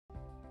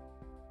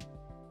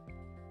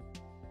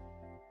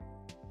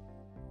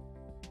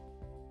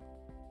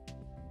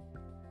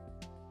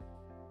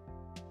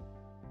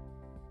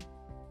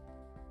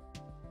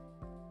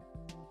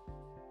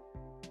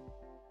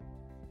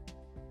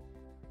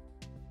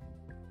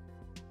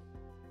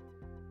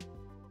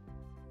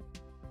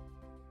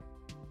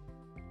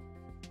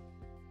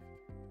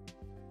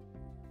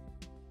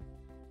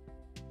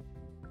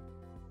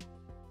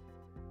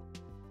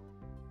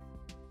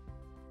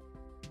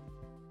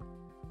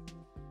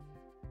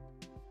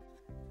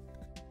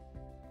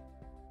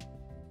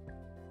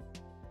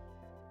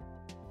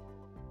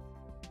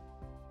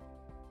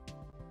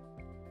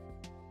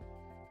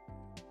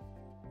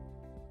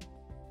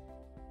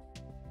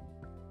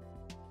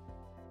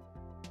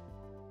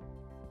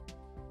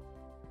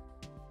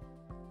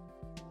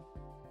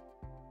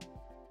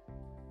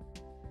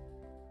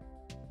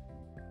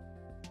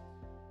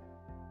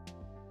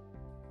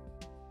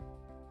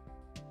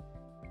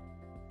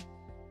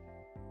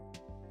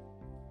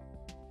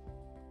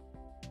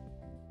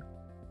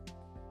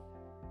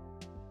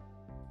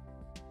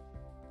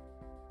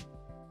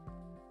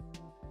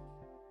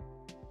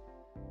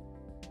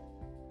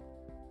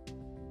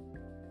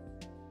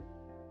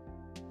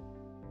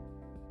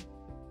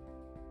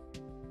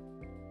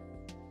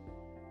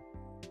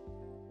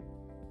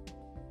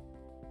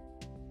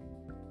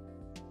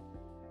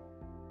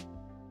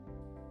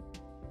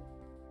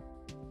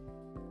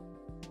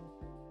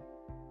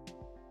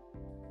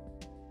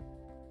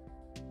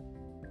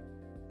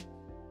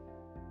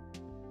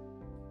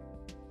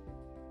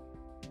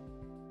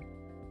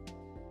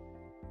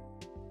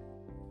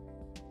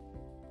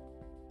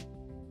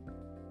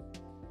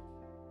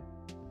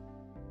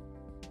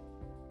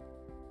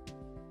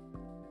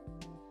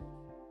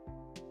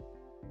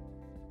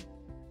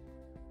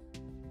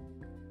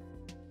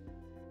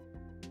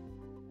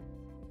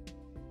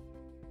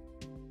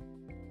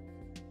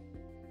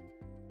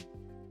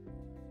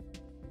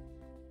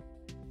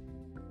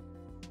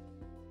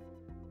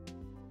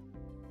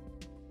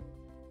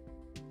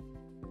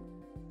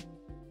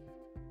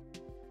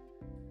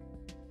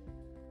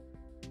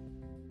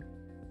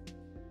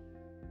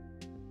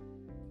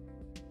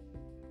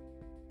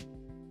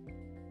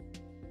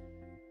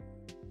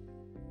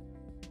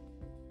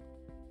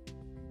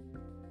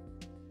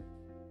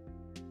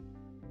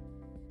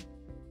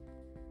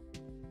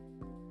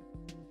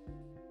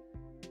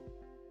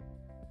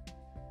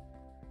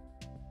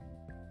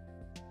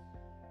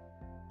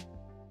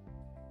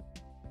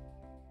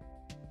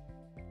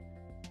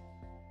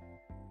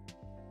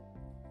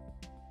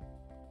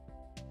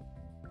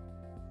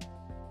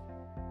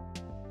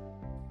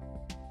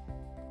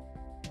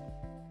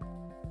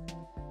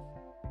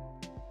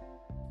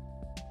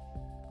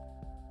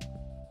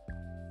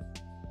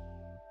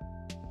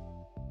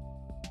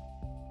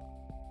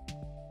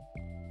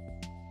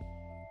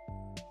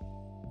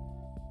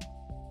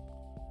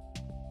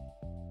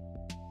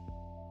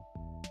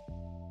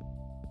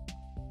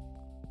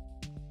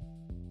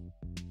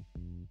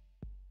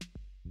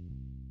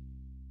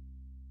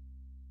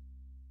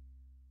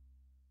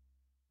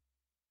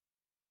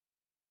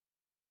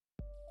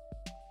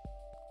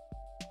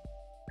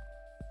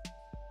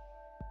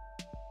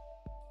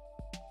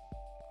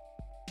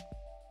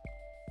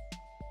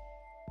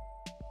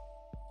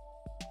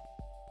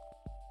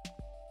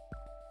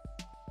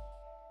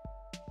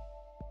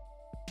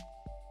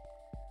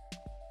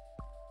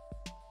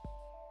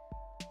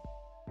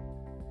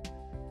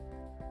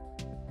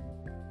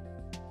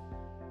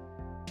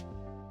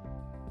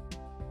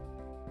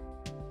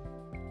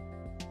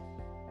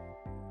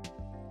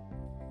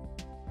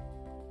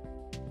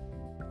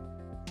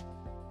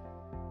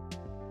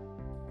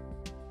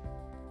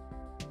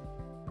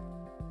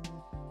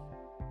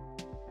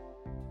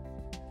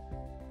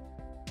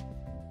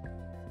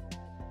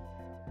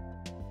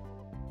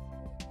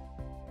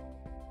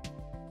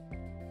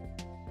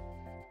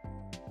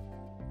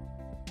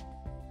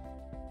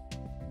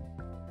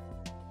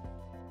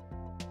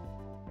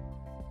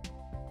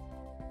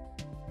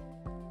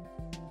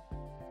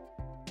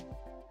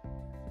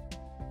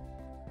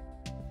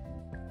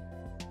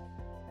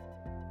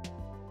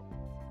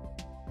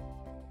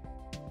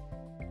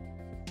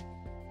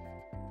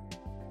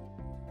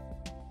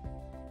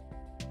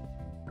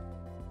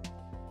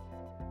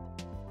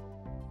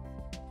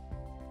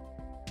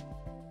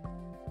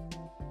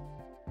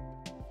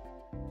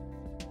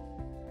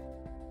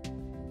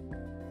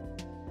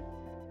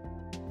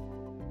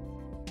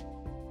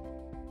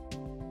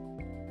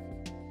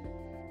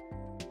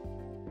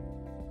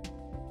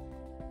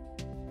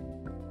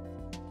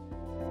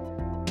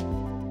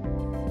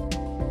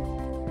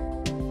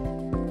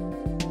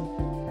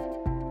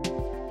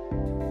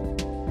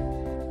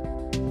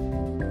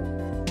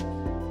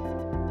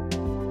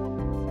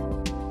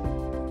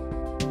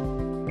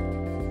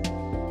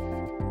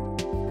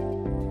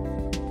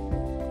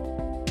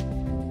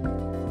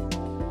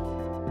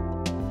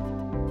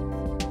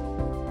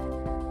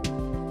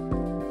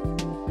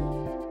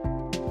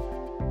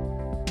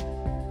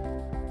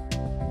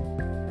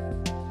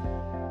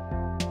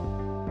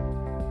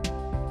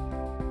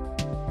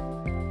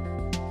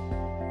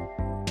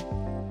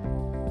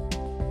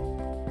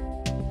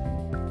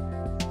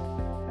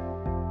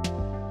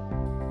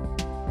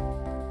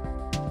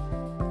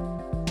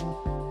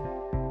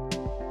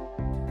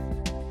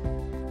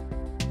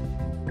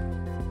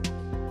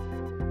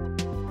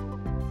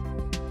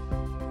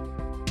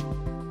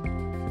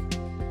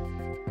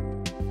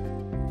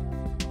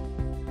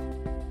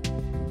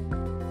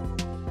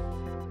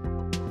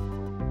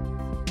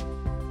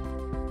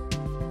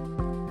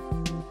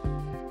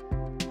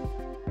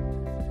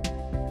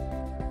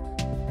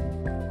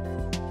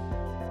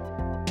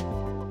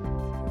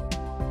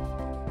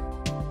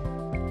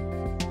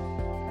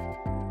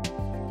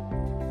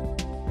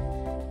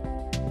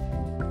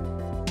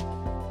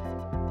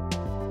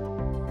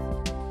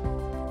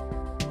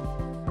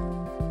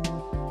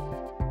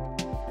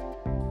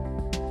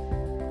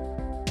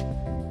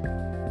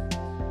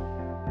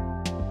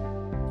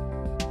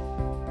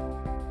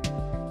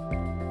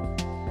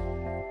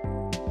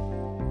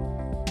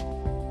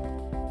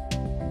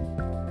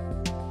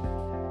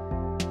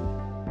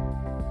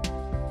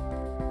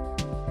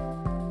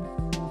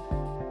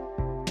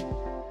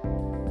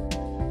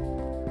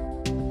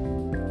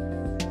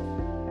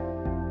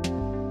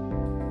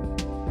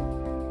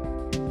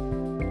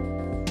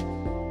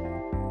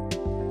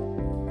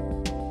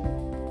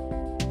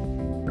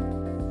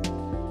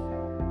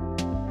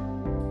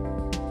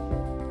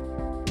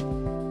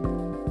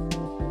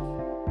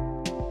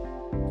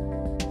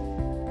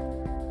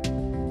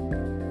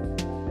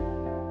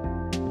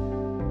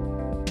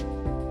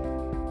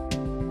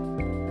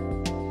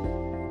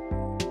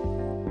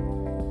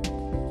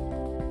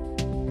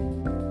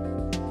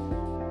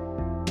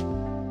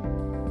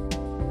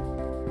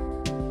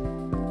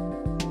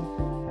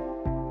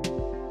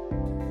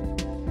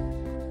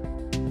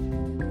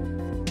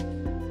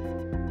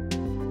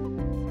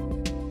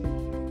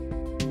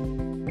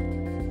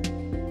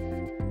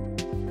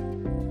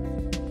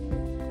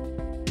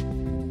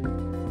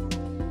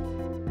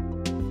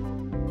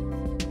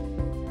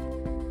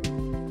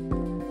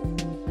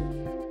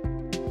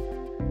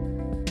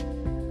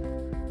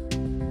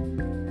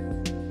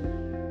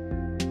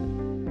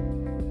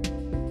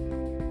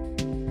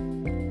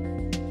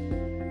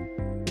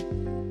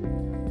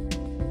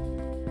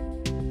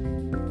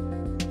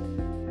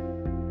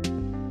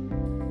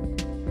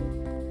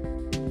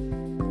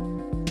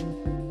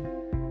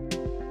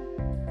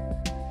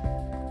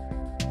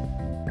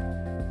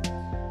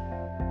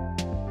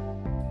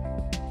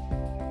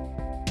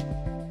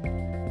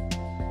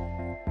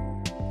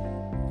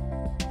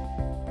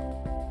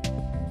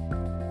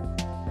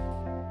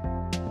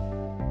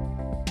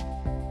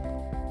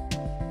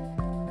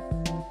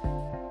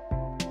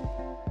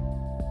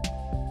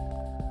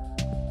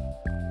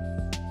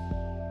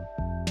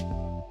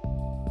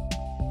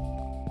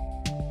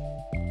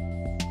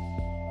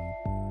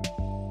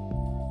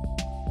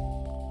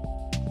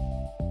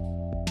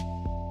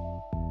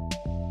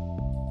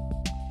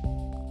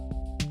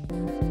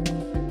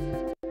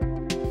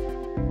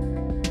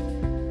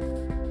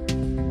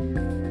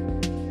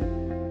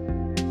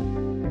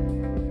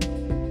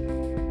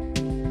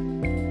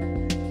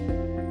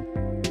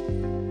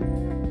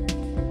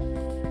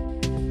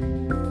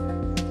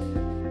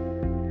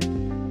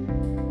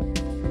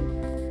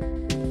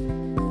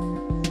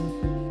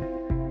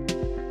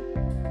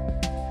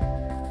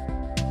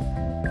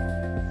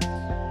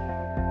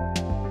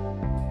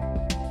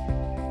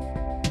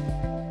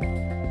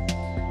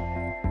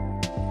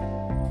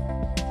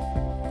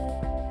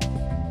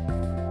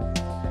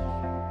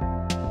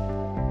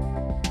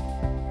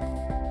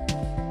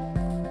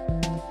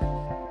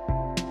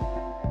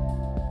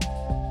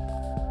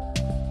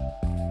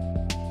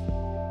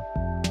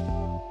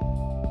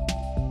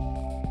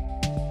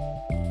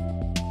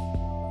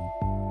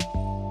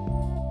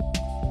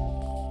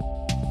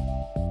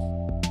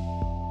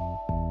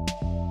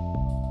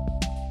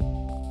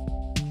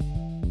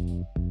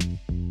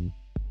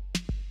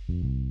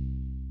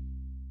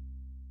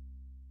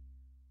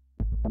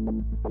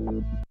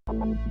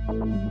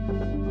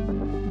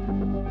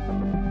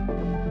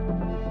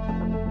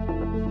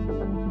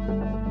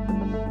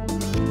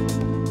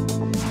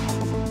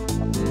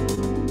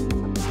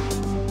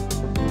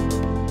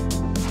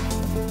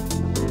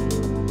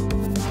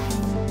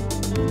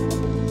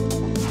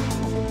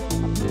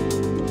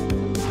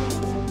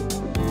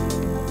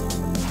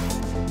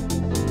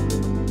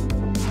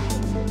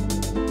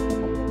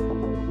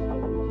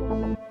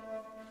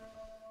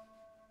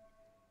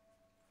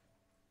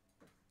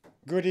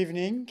Good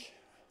evening,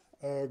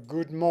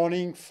 good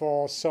morning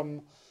for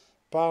some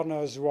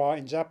partners who are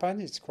in Japan.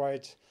 It's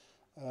quite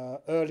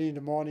early in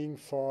the morning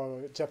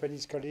for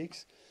Japanese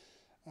colleagues.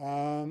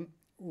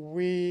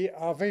 We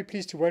are very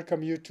pleased to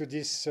welcome you to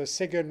this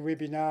second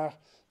webinar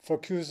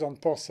focused on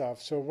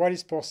PORSAV. So what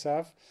is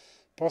PORSAV?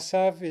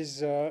 PORSAV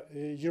is a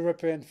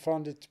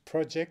European-funded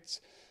project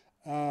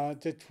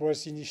that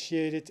was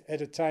initiated at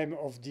the time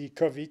of the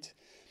COVID.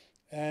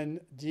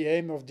 And the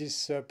aim of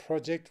this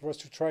project was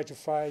to try to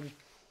find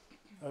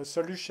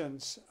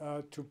solutions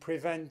to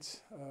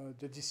prevent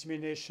the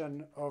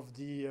dissemination of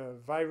the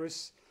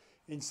virus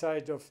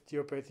inside of the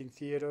operating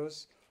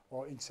theaters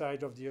or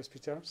inside of the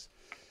hospitals.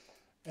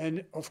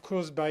 And of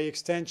course, by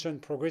extension,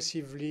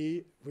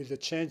 progressively, with the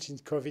change in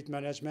COVID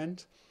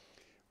management,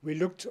 we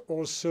looked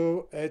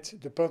also at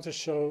the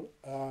potential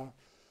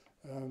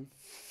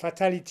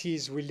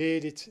fatalities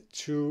related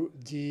to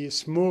the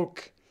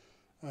smoke,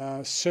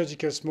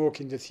 surgical smoke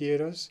in the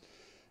theaters.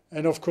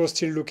 And of course,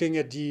 still looking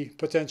at the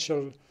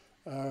potential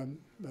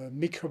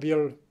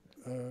microbial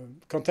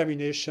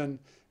contamination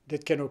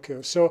that can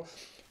occur. So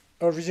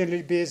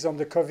originally based on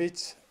the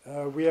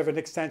COVID, we have an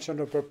extension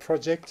of a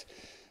project,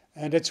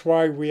 and that's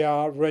why we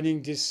are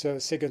running this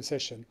second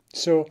session.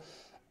 So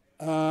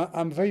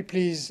I'm very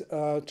pleased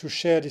to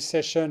share this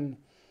session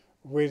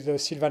with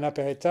Silvana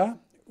Peretta,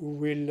 who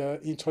will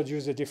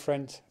introduce the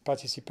different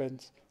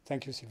participants.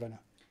 Thank you, Silvana.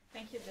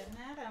 Thank you,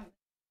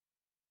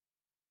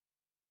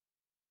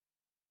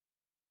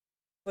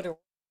 Bernard.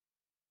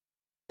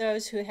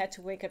 Those who had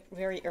to wake up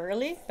very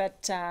early,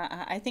 but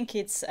I think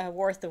it's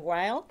worth the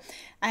while.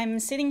 I'm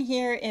sitting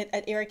here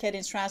at ERICAD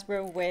in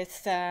Strasbourg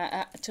with,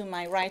 to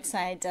my right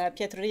side,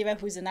 Pietro Riva,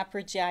 who's an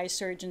upper GI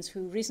surgeon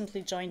who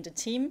recently joined the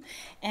team.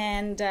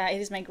 And it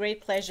is my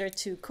great pleasure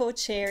to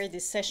co-chair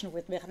this session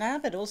with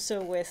Bernard, but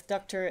also with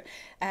Dr.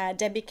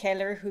 Debbie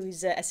Keller,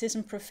 who's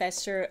assistant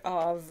professor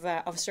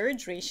of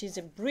surgery. She's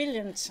a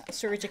brilliant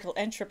surgical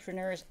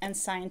entrepreneur and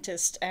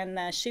scientist,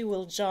 and she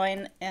will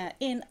join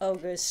in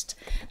August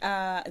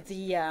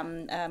the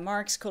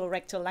Marks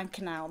Colorectal Lung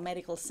Canal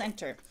Medical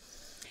Center.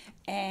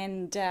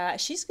 And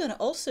she's going to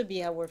also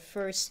be our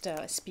first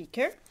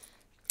speaker,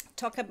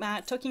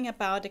 talking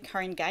about the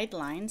current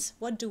guidelines.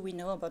 What do we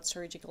know about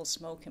surgical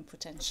smoke and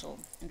potential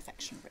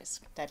infection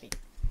risk? Debbie.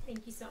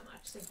 Thank you so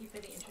much. Thank you for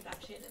the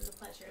introduction and the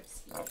pleasure of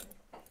speaking.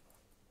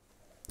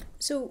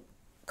 So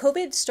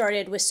COVID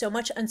started with so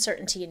much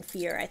uncertainty and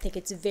fear. I think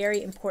it's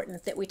very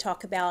important that we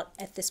talk about,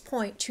 at this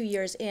point, 2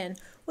 years in,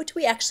 what do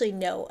we actually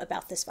know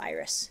about this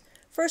virus?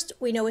 First,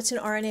 we know it's an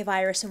RNA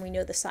virus and we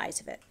know the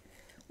size of it.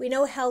 We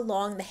know how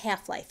long the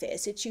half-life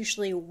is. It's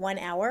usually 1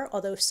 hour,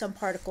 although some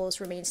particles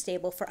remain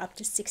stable for up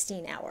to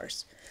 16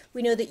 hours.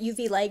 We know that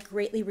UV light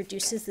greatly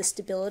reduces the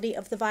stability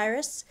of the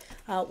virus,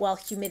 while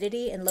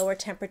humidity and lower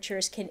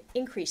temperatures can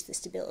increase the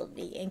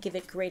stability and give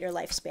it greater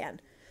lifespan.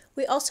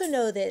 We also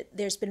know that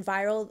there's been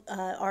viral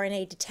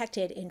RNA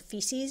detected in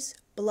feces,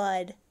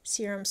 blood,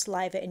 serum,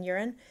 saliva, and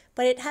urine,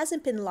 but it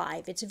hasn't been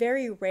live. It's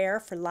very rare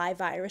for live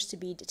virus to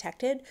be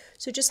detected,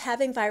 so just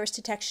having virus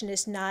detection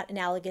is not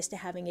analogous to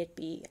having it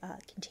be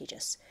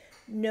contagious.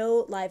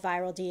 No live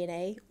viral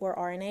DNA or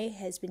RNA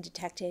has been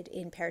detected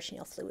in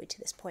peritoneal fluid to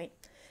this point.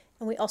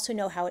 And we also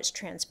know how it's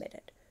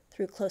transmitted,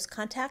 through close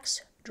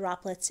contacts,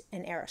 droplets,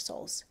 and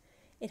aerosols.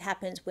 It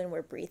happens when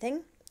we're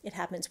breathing, it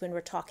happens when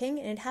we're talking,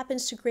 and it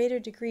happens to greater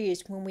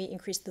degrees when we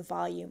increase the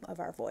volume of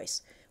our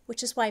voice,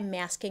 which is why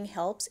masking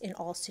helps in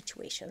all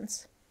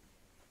situations.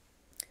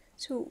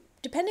 So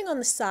depending on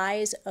the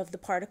size of the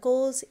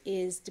particles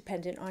is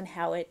dependent on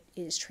how it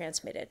is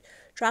transmitted.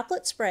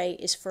 Droplet spray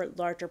is for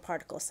larger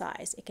particle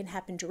size. It can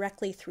happen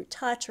directly through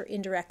touch or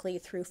indirectly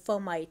through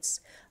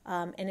fomites,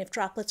 and if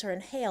droplets are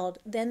inhaled,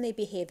 then they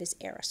behave as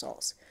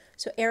aerosols.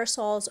 So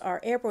aerosols are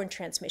airborne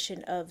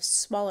transmission of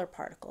smaller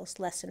particles,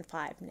 less than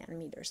 5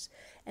 nanometers,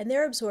 and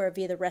they're absorbed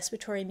via the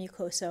respiratory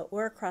mucosa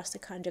or across the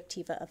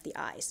conjunctiva of the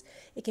eyes.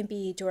 It can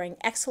be during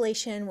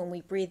exhalation when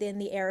we breathe in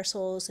the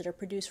aerosols that are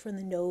produced from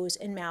the nose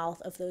and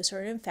mouth of those who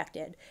are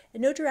infected,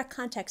 and no direct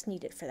contact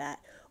needed for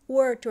that,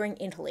 or during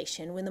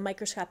inhalation when the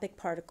microscopic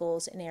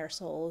particles and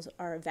aerosols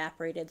are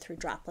evaporated through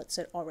droplets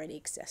that already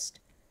exist.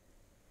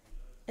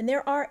 And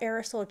there are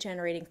aerosol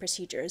generating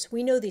procedures.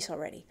 We know these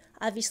already.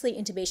 Obviously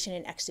intubation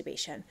and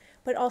extubation,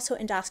 but also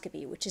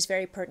endoscopy, which is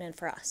very pertinent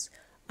for us,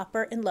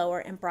 upper and lower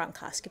and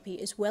bronchoscopy,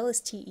 as well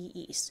as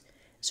TEEs,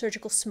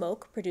 surgical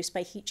smoke produced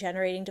by heat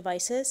generating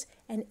devices,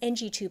 and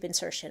NG tube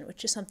insertion,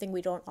 which is something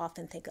we don't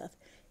often think of,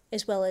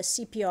 as well as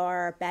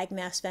CPR, bag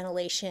mask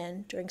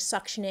ventilation, during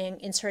suctioning,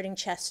 inserting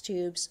chest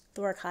tubes,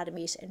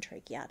 thoracotomies, and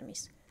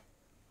tracheotomies.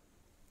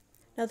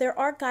 Now, there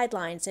are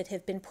guidelines that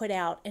have been put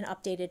out and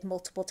updated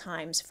multiple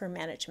times for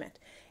management.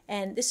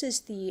 And this is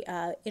the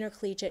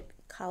Intercollegiate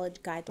College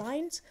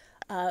Guidelines,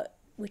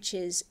 which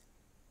is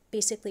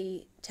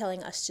basically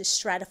telling us to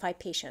stratify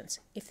patients.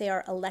 If they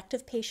are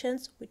elective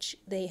patients, which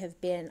they have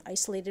been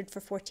isolated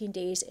for 14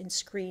 days and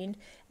screened,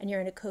 and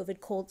you're in a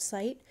COVID cold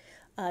site,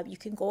 you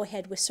can go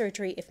ahead with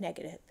surgery if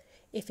negative.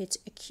 If it's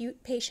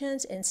acute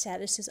patients and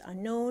status is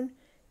unknown,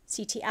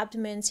 CT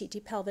abdomen,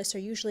 CT pelvis are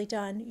usually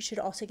done. You should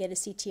also get a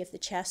CT of the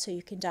chest so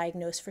you can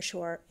diagnose for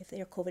sure if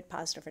they are COVID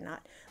positive or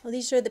not. Well,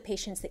 these are the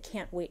patients that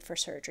can't wait for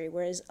surgery,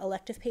 whereas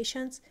elective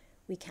patients,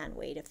 we can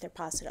wait if they're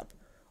positive.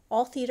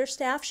 All theater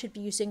staff should be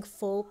using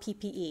full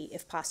PPE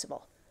if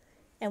possible.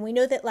 And we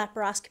know that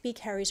laparoscopy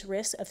carries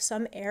risk of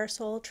some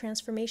aerosol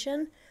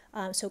transformation,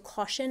 so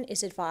caution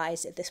is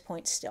advised at this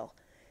point still.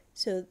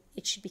 So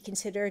it should be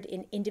considered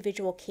in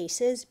individual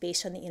cases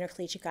based on the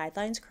intercollegiate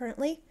guidelines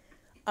currently.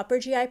 Upper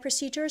GI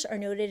procedures are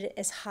noted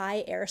as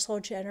high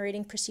aerosol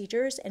generating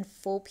procedures, and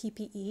full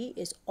PPE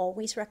is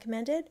always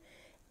recommended,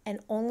 and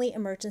only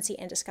emergency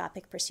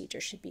endoscopic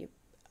procedures should be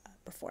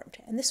performed.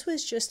 And this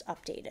was just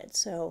updated,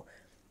 so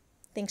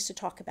things to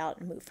talk about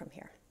and move from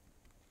here.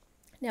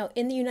 Now,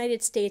 in the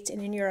United States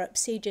and in Europe,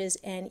 SAGES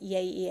and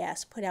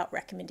EAES put out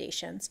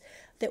recommendations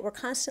that were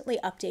constantly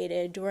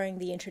updated during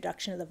the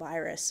introduction of the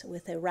virus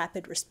with a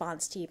rapid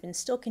response team, and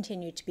still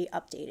continue to be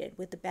updated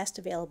with the best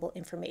available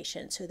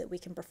information so that we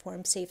can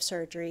perform safe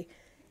surgery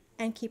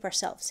and keep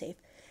ourselves safe.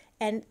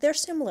 And they're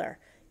similar.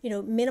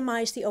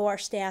 Minimize the OR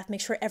staff,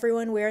 make sure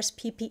everyone wears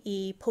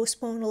PPE,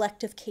 postpone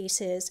elective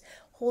cases,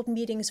 hold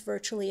meetings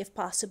virtually if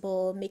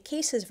possible, make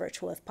cases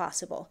virtual if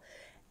possible.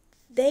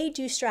 They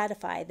do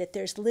stratify that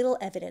there's little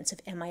evidence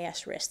of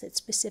MIS risk that's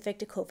specific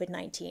to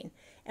COVID-19.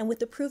 And with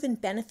the proven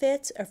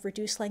benefits of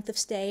reduced length of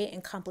stay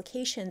and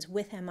complications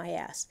with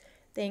MIS,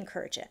 they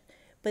encourage it.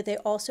 But they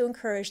also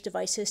encourage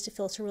devices to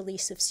filter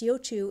release of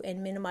CO2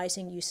 and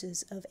minimizing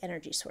uses of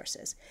energy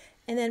sources.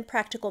 And then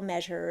practical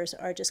measures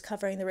are just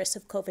covering the risk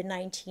of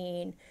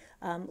COVID-19,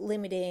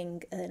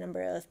 limiting the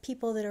number of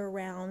people that are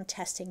around,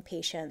 testing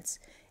patients,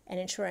 and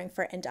ensuring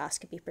for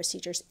endoscopy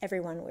procedures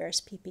everyone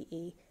wears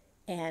PPE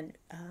and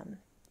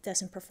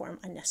doesn't perform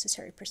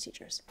unnecessary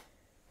procedures.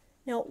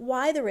 Now,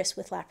 why the risk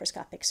with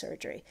laparoscopic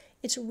surgery?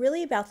 It's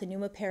really about the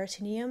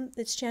pneumoperitoneum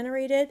that's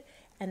generated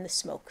and the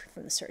smoke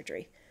from the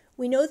surgery.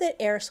 We know that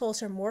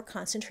aerosols are more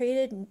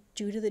concentrated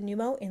due to the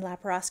pneumo in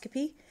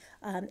laparoscopy,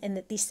 and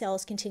that these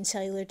cells contain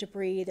cellular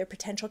debris. They're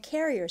potential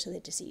carriers of the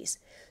disease.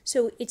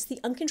 So it's the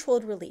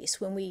uncontrolled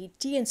release when we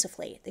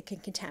deinsufflate that can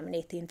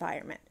contaminate the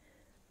environment.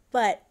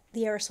 But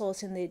the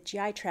aerosols in the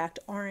GI tract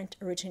aren't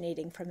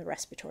originating from the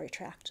respiratory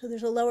tract, so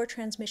there's a lower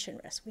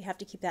transmission risk. We have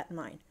to keep that in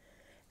mind.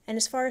 And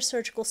as far as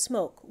surgical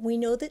smoke, we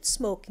know that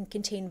smoke can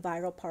contain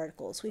viral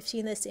particles. We've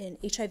seen this in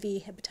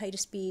HIV,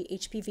 hepatitis B,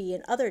 HPV,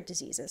 and other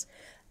diseases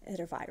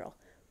that are viral.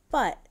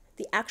 But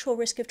the actual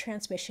risk of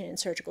transmission in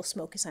surgical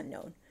smoke is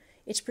unknown.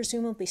 It's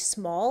presumably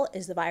small,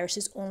 as the virus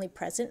is only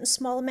present in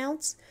small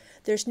amounts.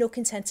 There's no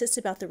consensus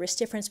about the risk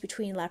difference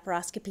between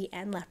laparoscopy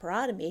and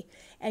laparotomy,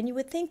 and you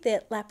would think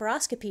that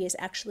laparoscopy is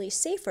actually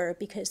safer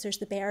because there's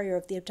the barrier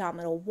of the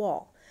abdominal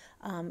wall.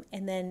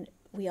 And then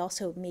we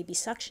also may be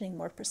suctioning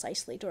more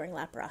precisely during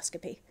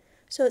laparoscopy.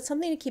 So it's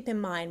something to keep in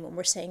mind when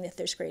we're saying that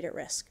there's greater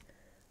risk.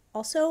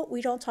 Also,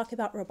 we don't talk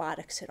about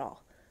robotics at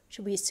all.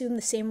 Should we assume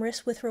the same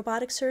risk with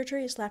robotic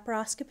surgery as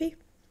laparoscopy?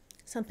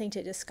 Something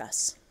to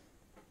discuss.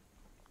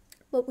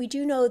 But we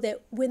do know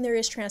that when there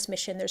is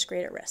transmission, there's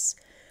greater risks.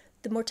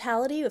 The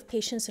mortality of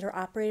patients that are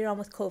operated on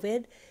with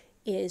COVID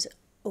is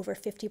over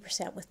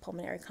 50% with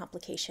pulmonary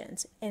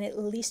complications, and at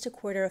least a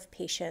quarter of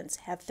patients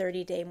have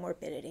 30-day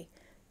morbidity.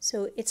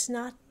 So it's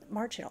not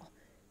marginal.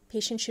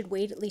 Patients should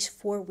wait at least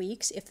 4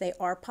 weeks if they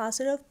are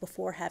positive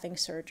before having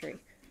surgery.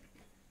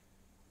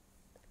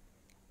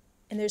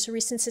 And there's a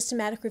recent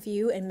systematic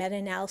review and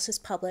meta-analysis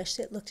published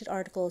that looked at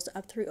articles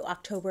up through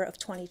October of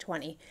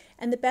 2020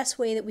 and the best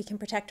way that we can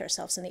protect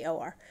ourselves in the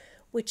OR,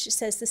 which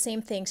says the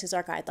same things as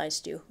our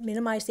guidelines do.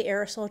 Minimize the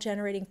aerosol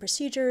generating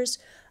procedures,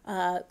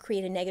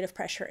 create a negative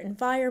pressure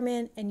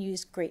environment, and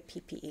use great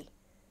PPE.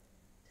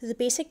 So the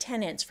basic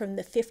tenets from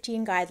the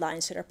 15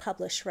 guidelines that are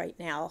published right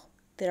now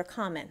that are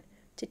common: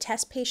 to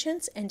test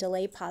patients and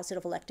delay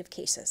positive elective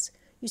cases.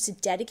 Use a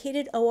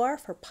dedicated OR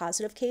for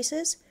positive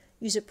cases.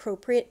 Use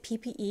appropriate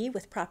PPE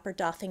with proper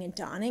doffing and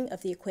donning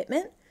of the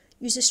equipment.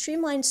 Use a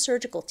streamlined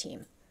surgical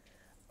team.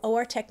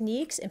 OR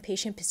techniques and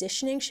patient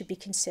positioning should be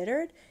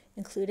considered,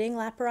 including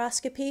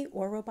laparoscopy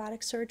or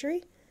robotic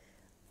surgery.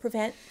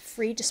 Prevent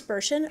free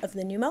dispersion of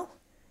the pneumo,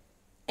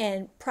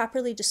 and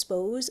properly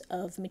dispose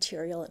of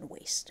material and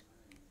waste.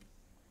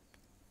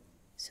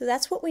 So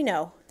that's what we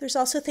know. There's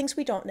also things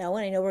we don't know,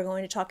 and I know we're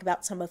going to talk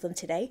about some of them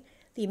today.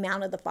 The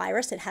amount of the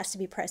virus that has to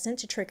be present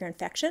to trigger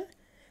infection.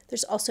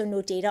 There's also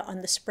no data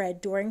on the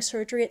spread during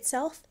surgery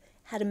itself,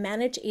 how to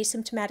manage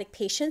asymptomatic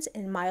patients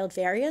and mild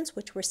variants,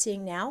 which we're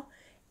seeing now,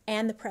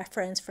 and the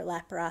preference for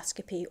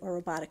laparoscopy or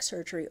robotic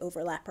surgery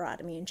over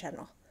laparotomy in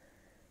general.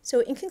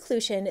 So in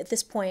conclusion, at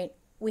this point,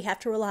 we have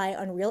to rely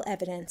on real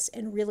evidence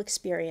and real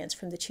experience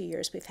from the 2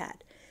 years we've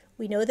had.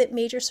 We know that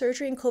major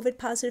surgery in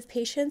COVID-positive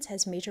patients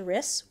has major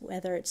risks,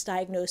 whether it's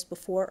diagnosed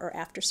before or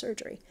after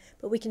surgery,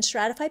 but we can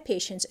stratify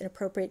patients and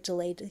appropriate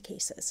delay to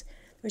cases.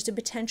 There's a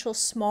potential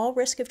small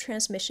risk of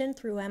transmission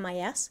through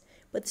MIS,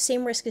 but the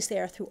same risk is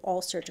there through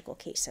all surgical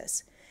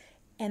cases.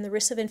 And the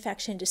risks of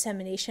infection and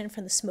dissemination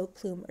from the smoke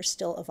plume are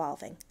still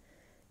evolving.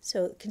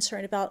 So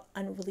concern about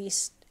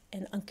unreleased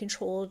and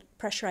uncontrolled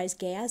pressurized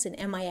gas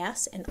in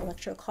MIS and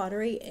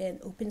electrocautery in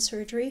open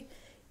surgery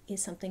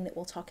is something that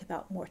we'll talk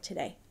about more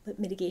today. But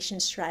mitigation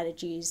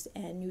strategies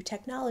and new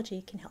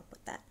technology can help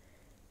with that.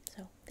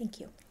 So thank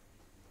you.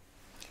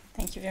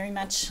 Thank you very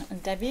much,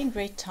 Debbie.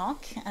 Great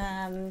talk.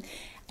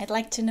 I'd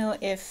like to know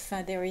if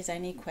there is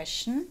any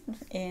question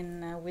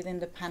within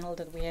the panel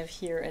that we have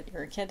here at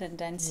IRCAD, and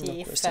then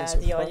see if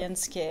the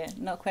audience can.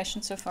 No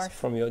questions so far?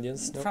 From the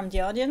audience? No? From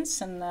the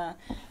audience, and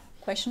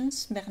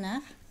questions,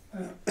 Bernard?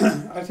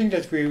 I think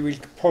that we will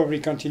probably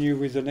continue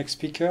with the next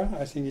speaker.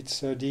 I think it's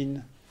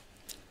Dean,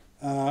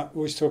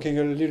 who is talking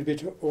a little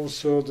bit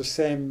also the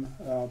same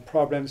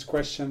problems,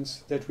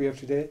 questions that we have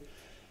today.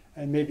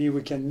 And maybe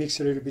we can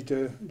mix a little bit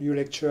your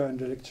lecture and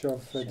the lecture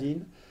of Sure.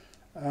 Dean.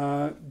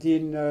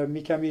 Dean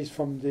Mikami is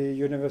from the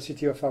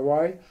University of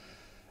Hawaii,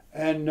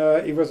 and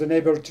he was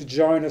unable to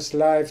join us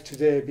live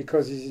today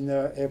because he's in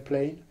an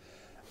airplane.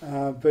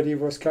 But he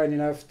was kind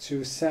enough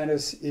to send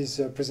us his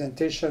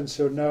presentation.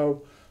 So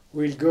now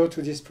we'll go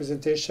to this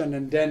presentation,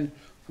 and then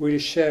we'll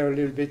share a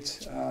little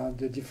bit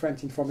the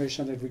different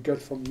information that we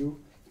got from you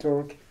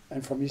talk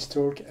and from his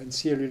talk, and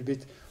see a little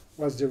bit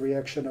what's the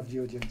reaction of the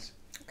audience.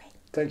 Okay.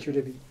 Thank you,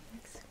 Debbie.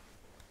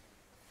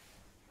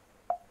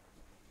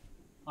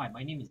 Hi,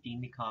 my name is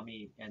Dean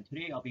Mikami, and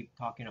today I'll be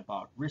talking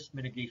about risk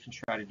mitigation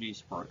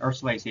strategies for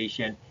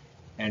aerosolization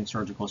and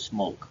surgical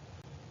smoke.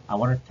 I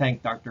want to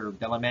thank Dr.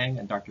 Delamang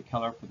and Dr.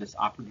 Keller for this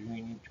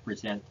opportunity to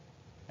present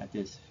at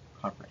this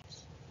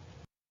conference.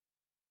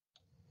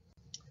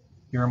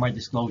 Here are my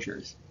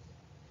disclosures.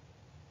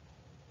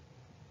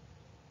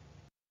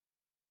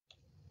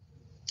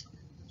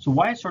 So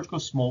why is surgical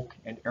smoke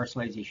and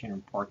aerosolization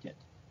important?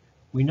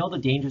 We know the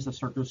dangers of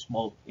surgical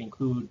smoke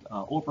include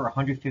over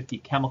 150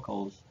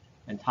 chemicals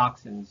and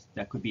toxins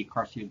that could be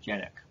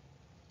carcinogenic.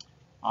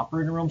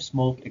 Operating room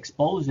smoke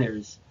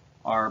exposes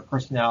our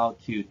personnel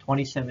to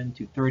 27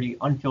 to 30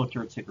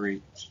 unfiltered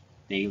cigarettes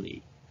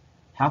daily.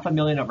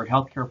 500,000 of our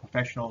healthcare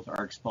professionals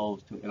are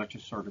exposed to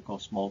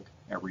electrosurgical smoke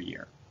every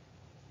year.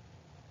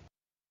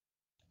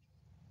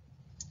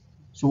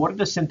 So what are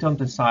the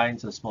symptoms and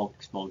signs of smoke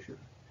exposure?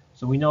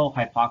 So we know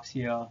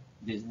hypoxia,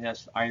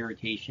 dizziness, eye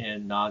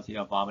irritation,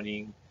 nausea,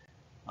 vomiting,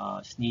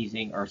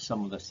 sneezing are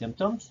some of the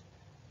symptoms.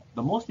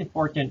 The most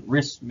important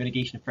risk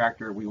mitigation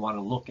factor we want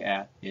to look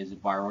at is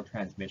viral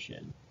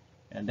transmission,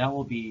 and that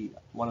will be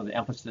one of the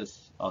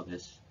emphasis of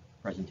this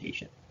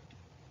presentation.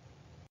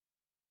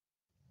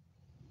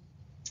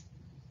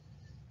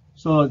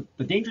 So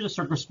the dangers of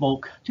surgical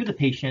smoke to the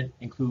patient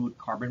include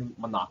carbon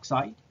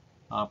monoxide,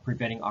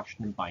 preventing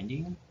oxygen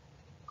binding,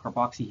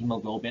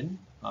 carboxyhemoglobin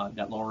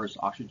that lowers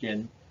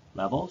oxygen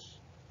levels,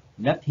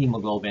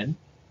 methemoglobin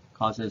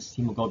causes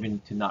hemoglobin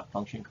to not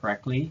function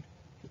correctly.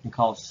 It can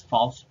cause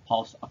false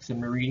pulse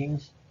oximeter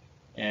readings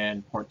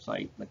and port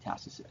site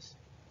metastasis.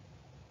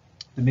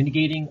 The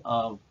mitigating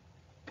of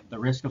the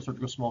risk of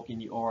surgical smoke in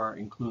the OR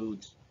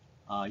includes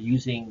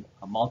using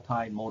a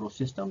multimodal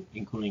system,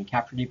 including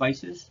capture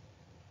devices,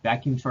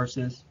 vacuum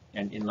sources,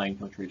 and inline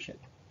filtration.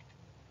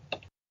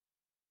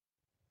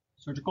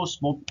 Surgical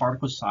smoke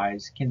particle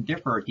size can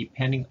differ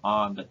depending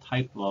on the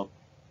type of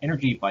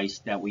energy device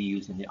that we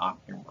use in the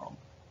operating room.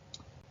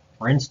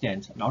 For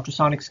instance, an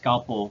ultrasonic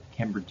scalpel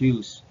can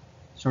produce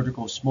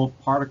surgical smoke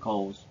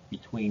particles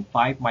between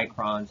 5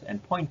 microns and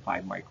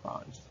 0.5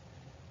 microns.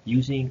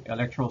 Using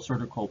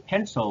electrosurgical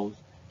pencils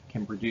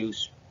can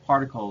produce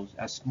particles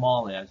as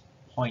small as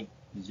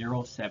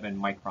 0.07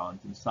 microns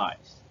in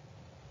size.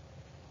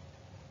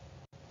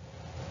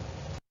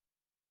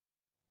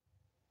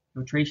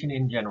 Filtration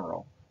in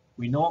general.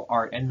 We know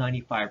our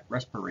N95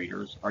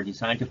 respirators are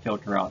designed to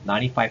filter out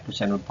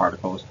 95% of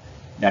particles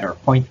that are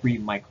 0.3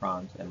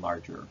 microns and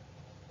larger.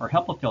 Our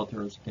HEPA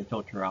filters can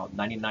filter out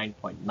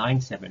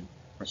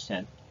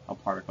 99.97%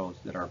 of particles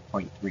that are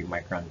 0.3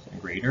 microns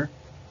and greater.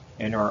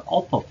 And our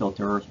ULPA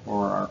filters,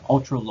 or our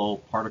ultra-low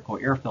particle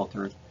air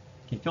filters,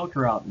 can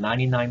filter out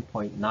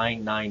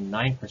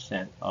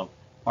 99.999% of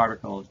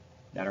particles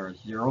that are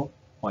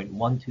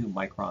 0.12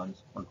 microns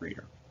or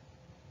greater.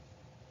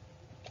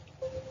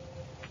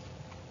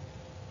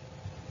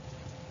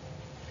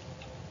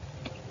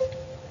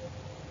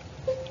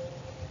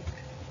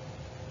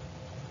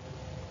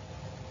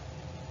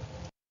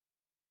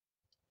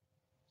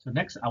 So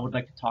next, I would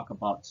like to talk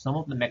about some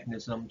of the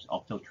mechanisms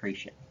of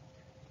filtration.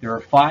 There are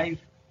 5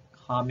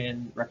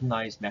 common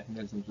recognized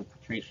mechanisms of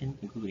filtration,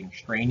 including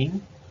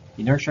straining,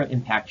 inertial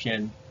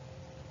impaction,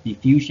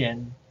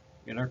 diffusion,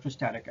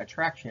 electrostatic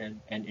attraction,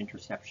 and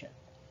interception.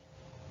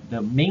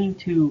 The main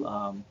 2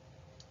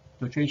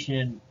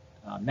 filtration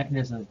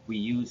mechanisms we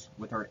use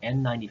with our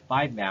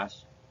N95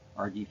 masks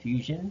are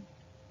diffusion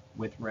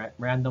with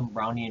random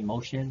Brownian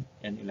motion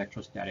and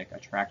electrostatic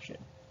attraction.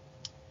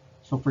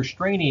 So for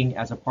straining,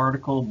 as a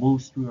particle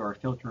moves through our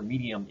filter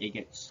medium, it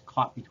gets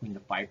caught between the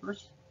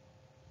fibers,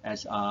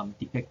 as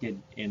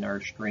depicted in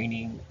our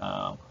straining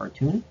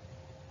cartoon.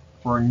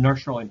 For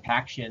inertial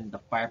impaction, the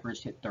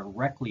fibers hit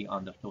directly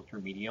on the filter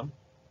medium,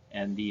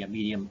 and the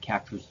medium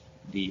captures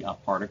the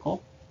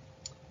particle.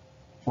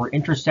 For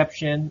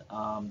interception,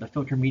 the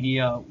filter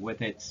media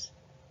with its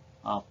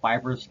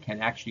fibers can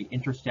actually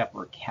intercept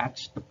or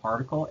catch the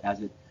particle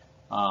as it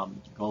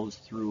goes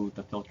through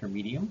the filter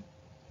medium.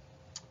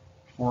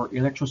 For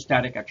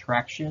electrostatic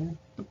attraction,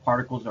 the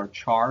particles are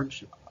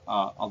charged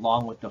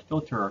along with the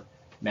filter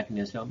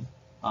mechanism,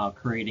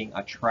 creating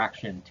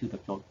attraction to the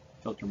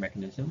filter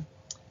mechanism.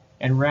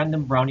 And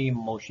random Brownian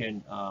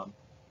motion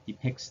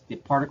depicts the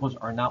particles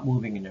are not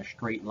moving in a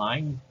straight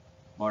line,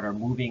 but are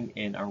moving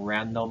in a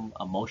random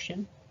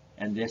motion,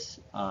 and this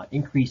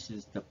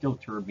increases the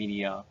filter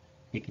media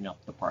picking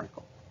up the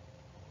particle.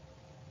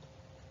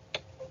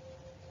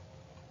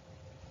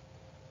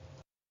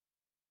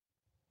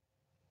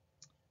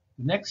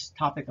 The next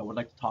topic I would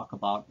like to talk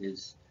about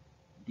is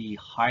the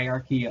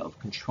hierarchy of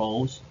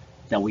controls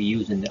that we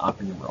use in the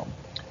operating room.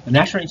 The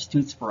National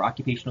Institutes for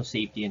Occupational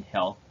Safety and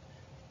Health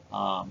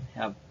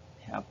have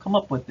come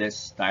up with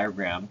this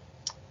diagram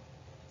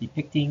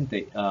depicting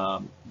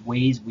the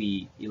ways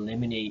we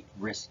eliminate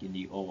risk in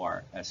the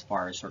OR as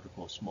far as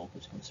surgical smoke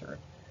is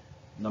concerned.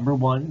 Number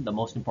one, the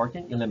most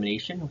important,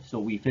 elimination. So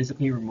we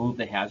physically remove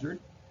the hazard.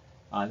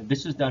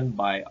 This is done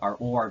by our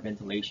OR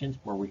ventilations,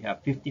 where we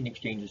have 15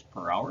 exchanges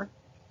per hour.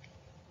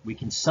 We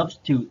can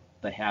substitute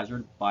the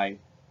hazard by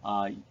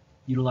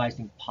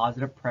utilizing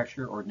positive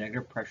pressure or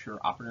negative pressure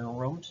operating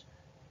rooms,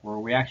 where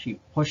we actually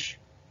push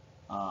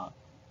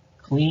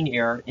clean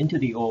air into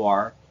the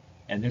OR,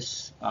 and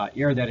this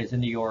air that is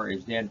in the OR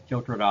is then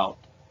filtered out,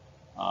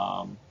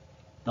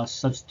 thus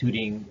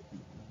substituting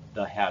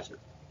the hazard.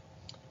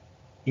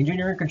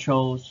 Engineering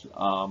controls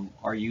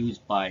are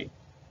used by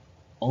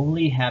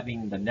only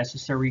having the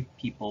necessary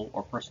people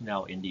or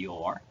personnel in the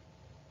OR.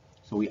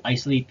 So we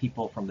isolate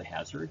people from the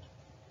hazard.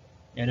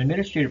 In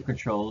administrative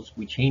controls,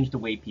 we change the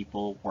way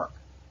people work.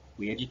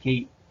 We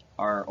educate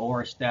our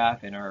OR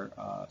staff and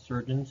our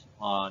surgeons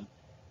on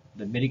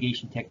the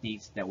mitigation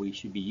techniques that we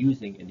should be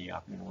using in the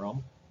operating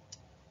room.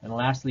 And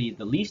lastly,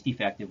 the least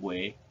effective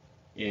way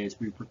is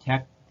we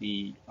protect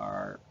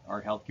our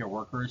healthcare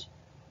workers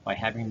by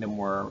having them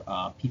wear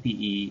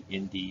PPE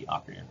in the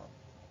operating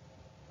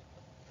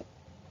room.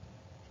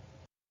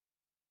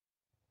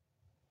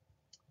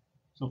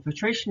 So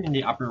filtration in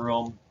the operating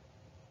room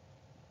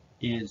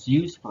is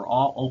used for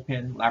all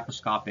open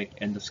laparoscopic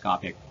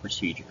endoscopic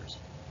procedures.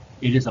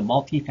 It is a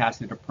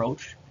multifaceted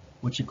approach,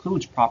 which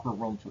includes proper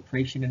room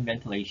filtration and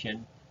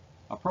ventilation,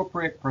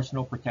 appropriate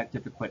personal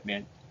protective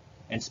equipment,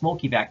 and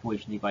smoke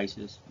evacuation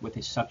devices with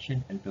a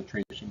suction and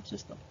filtration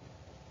system.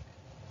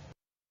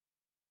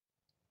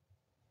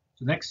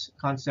 The next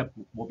concept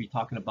we'll be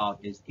talking about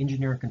is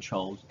engineering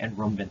controls and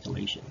room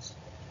ventilations.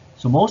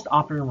 So most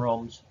operating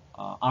rooms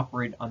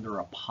operate under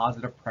a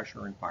positive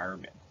pressure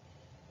environment.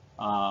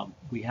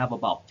 We have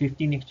about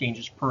 15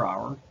 exchanges per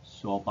hour,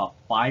 so about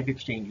 5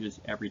 exchanges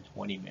every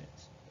 20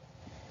 minutes.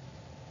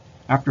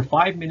 After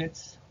 5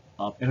 minutes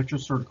of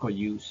electrosurgical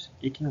use,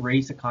 it can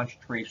raise the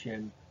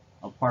concentration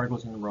of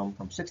particles in the room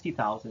from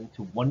 60,000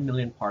 to 1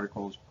 million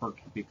particles per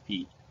cubic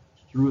feet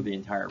through the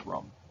entire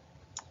room.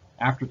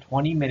 After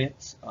 20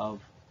 minutes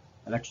of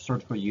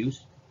electrosurgical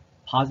use,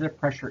 positive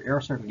pressure air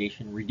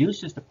circulation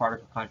reduces the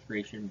particle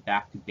concentration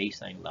back to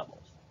baseline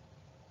levels.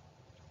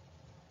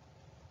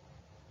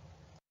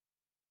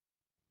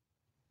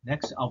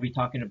 Next, I'll be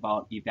talking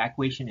about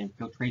evacuation and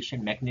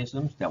filtration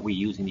mechanisms that we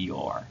use in the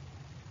OR.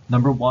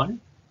 Number one,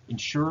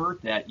 ensure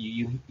that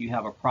you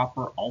have a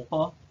proper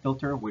ALPA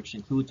filter, which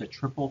includes a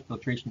triple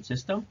filtration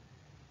system.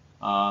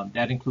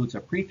 That includes a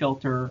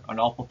pre-filter, an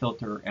ALPA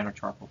filter, and a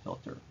charcoal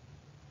filter.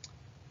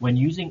 When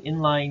using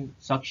inline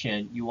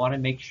suction, you want to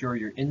make sure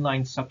your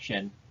inline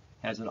suction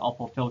has an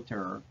ALPA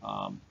filter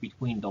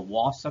between the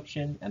wall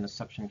suction and the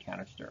suction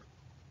canister.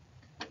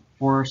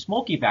 For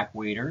smoke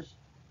evacuators,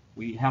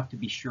 we have to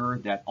be sure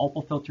that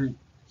ALPA filter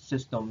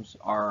systems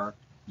are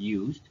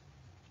used.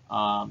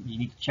 You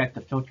need to check the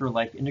filter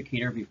life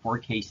indicator before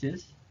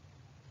cases,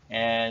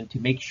 and to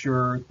make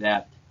sure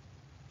that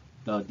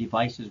the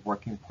device is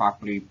working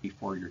properly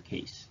before your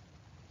case.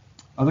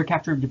 Other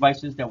capture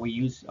devices that we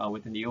use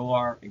within the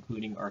OR,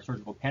 including our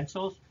surgical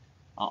pencils,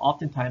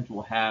 oftentimes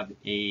will have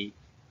a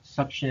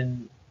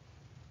suction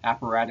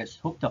apparatus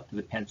hooked up to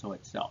the pencil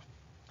itself.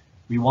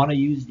 We want to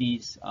use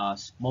these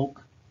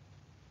smoke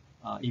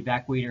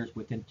evacuators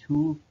within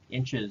 2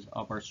 inches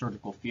of our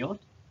surgical field.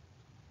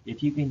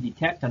 If you can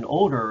detect an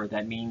odor,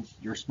 that means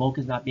your smoke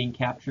is not being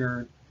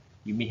captured,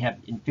 you may have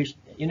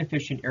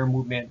inefficient air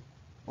movement,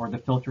 or the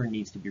filter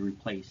needs to be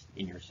replaced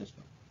in your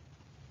system.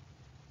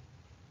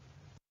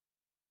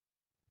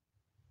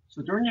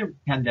 So during the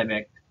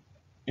pandemic,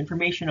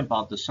 information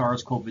about the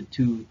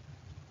SARS-CoV-2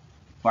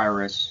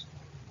 virus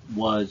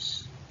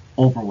was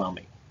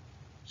overwhelming.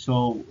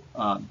 So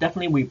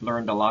definitely we've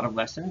learned a lot of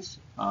lessons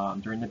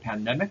during the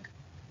pandemic.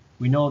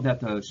 We know that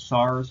the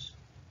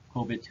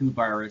SARS-CoV-2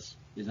 virus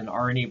is an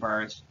RNA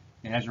virus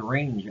that has a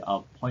range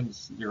of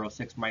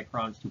 0.06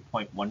 microns to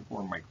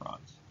 0.14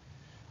 microns.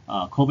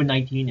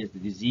 COVID-19 is the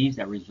disease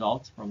that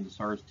results from the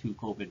SARS-2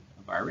 COVID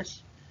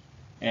virus.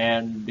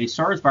 And the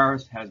SARS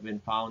virus has been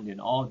found in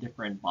all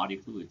different body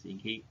fluids,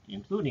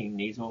 including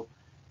nasal,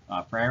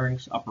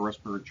 pharynx, upper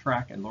respiratory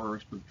tract, and lower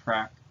respiratory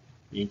tract,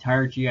 the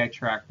entire GI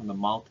tract from the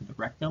mouth to the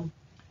rectum,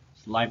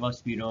 saliva,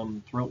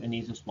 sputum, throat and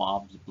nasal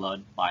swabs,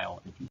 blood,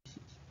 bile, and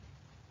feces.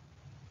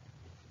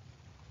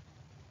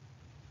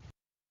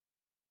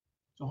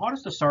 So how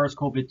does the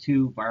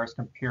SARS-CoV-2 virus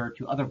compare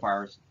to other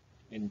viruses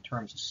in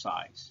terms of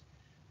size?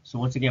 So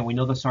once again, we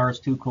know the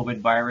SARS-2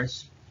 COVID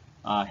virus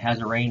has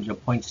a range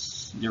of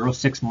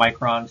 0.06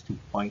 microns to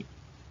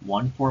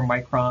 0.14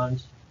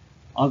 microns.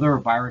 Other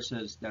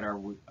viruses that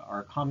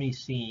are commonly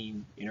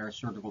seen in our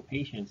surgical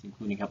patients,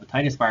 including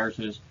hepatitis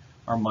viruses,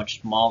 are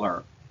much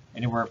smaller,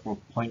 anywhere from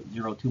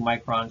 0.02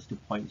 microns to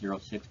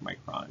 0.06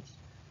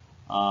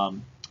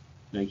 microns.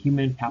 The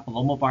human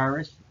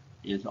papillomavirus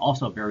is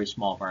also a very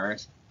small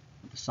virus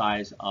with the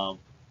size of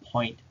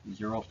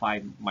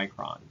 0.05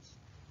 microns.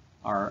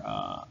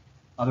 Our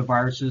other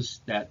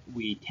viruses that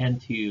we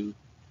tend to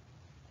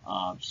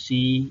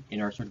see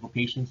in our surgical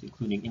patients,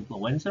 including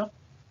influenza,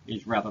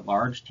 is rather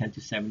large, 10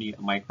 to 70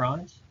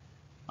 microns.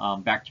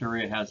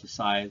 Bacteria has a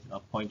size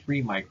of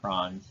 0.3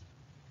 microns,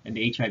 and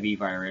the HIV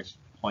virus,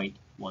 0.12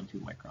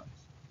 microns.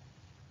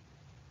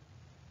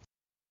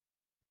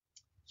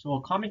 So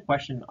a common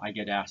question I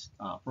get asked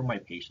from my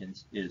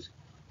patients is,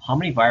 how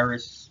many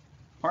virus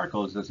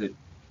particles does it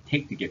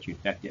take to get you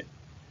infected?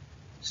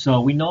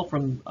 So we know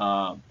from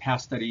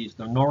past studies,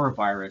 the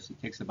norovirus,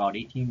 it takes about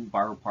 18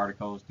 viral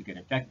particles to get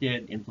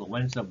infected.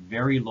 Influenza,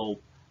 very low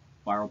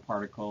viral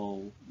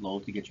particle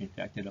load to get you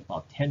infected,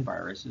 about 10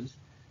 viruses.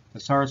 The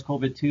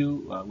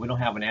SARS-CoV-2, we don't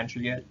have an answer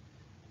yet,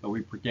 but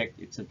we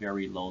predict it's a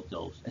very low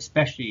dose,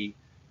 especially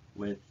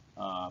with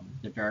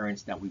the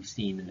variants that we've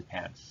seen in the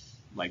past,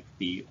 like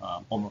the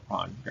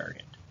Omicron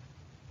variant.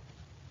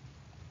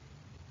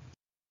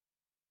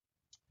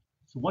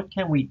 So what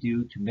can we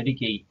do to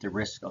mitigate the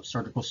risk of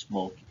surgical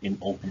smoke in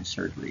open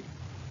surgery?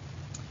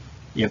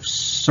 If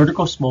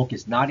surgical smoke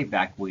is not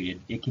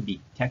evacuated, it can be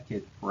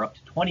detected for up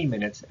to 20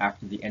 minutes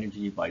after the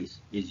energy device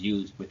is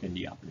used within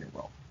the operating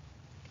room.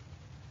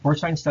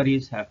 Porcine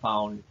studies have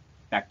found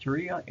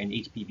bacteria and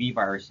HPV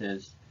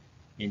viruses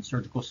in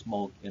surgical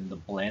smoke in the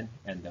blend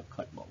and the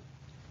cut mode.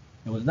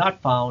 It was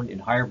not found in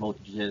higher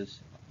voltages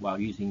while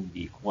using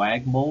the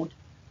coag mode,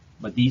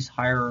 but these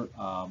higher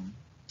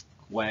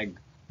coag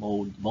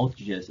mode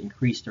voltages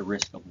increase the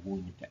risk of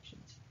wound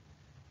infections.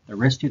 The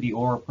risk to the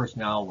OR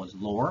personnel was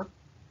lower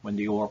when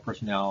the OR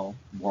personnel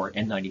wore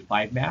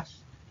N95 masks,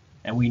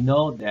 and we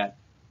know that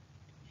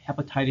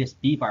hepatitis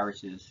B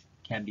viruses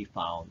can be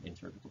found in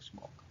surgical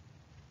smoke.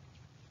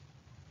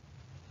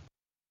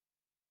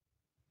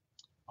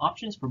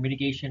 Options for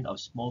mitigation of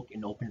smoke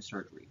in open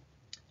surgery.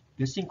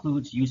 This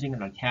includes using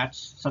an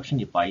attached suction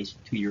device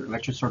to your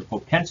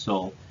electrosurgical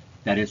pencil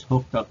that is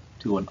hooked up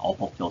to an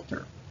ALPA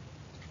filter.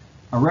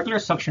 A regular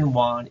suction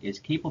wand is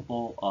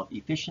capable of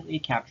efficiently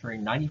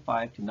capturing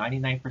 95 to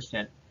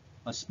 99%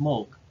 of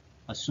smoke,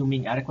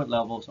 assuming adequate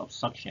levels of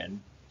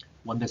suction,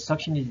 when the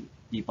suction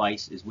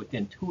device is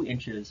within 2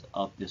 inches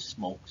of the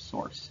smoke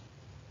source.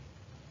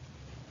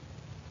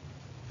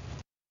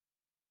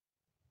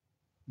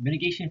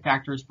 Mitigation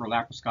factors for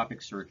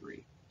laparoscopic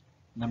surgery.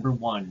 Number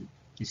 1,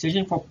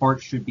 incision for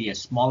ports should be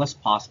as small as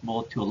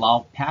possible to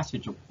allow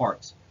passage of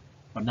ports,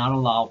 but not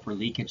allow for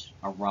leakage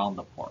around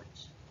the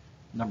ports.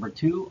 Number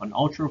 2, an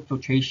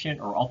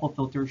ultrafiltration or ALPA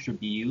filter should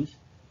be used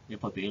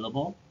if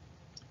available.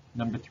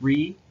 Number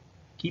 3,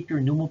 keep your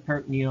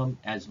pneumoperitoneum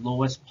as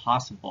low as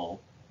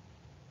possible.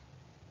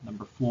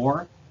 Number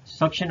 4,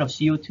 suction of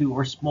CO2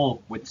 or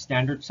smoke with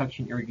standard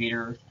suction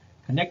irrigators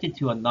connected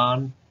to a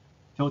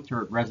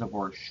non-filtered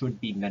reservoir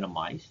should be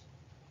minimized.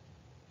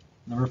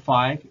 Number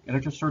 5,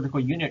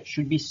 electrosurgical unit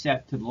should be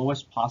set to the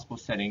lowest possible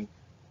setting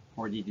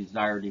for the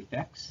desired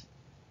effects.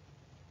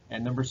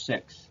 And number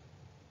 6,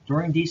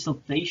 during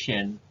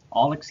desulfation,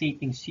 all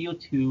escaping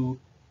CO2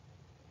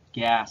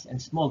 gas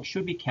and smoke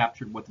should be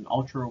captured with an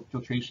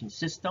ultrafiltration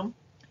system,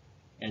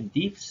 and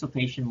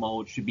desulfation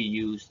mode should be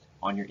used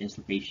on your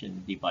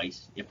insufflation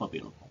device if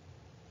available.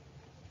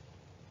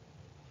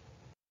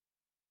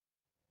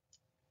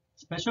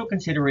 Special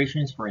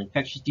considerations for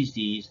infectious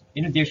disease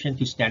in addition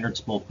to standard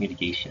smoke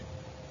mitigation.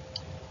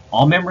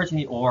 All members in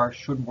the OR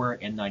should wear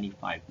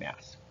N95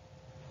 masks.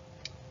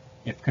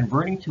 If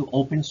converting to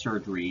open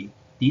surgery,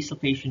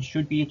 desulfation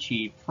should be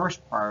achieved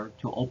first prior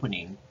to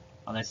opening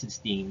unless it's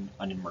deemed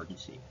an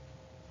emergency.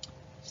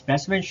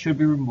 Specimens should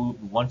be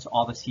removed once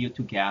all the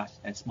CO2 gas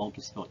and smoke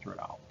is filtered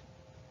out.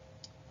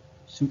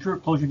 Suture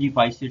closure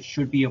devices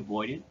should be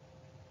avoided.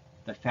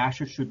 The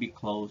fascia should be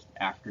closed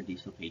after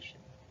desulfation.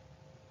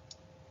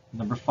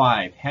 Number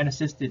 5,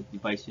 hand-assisted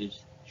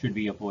devices should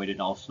be avoided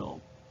also.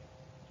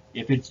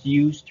 If it's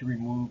used to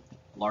remove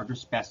larger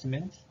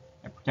specimens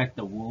and protect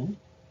the wound,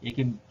 it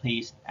can be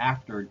placed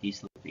after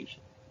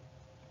deslocation.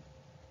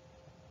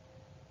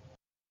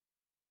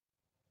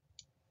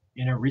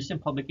 In a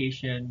recent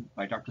publication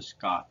by Dr.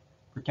 Scott,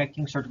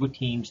 Protecting Surgical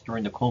Teams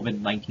During the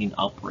COVID-19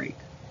 Outbreak,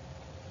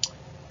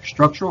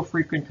 structural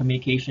frequent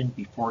communication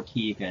before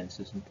key events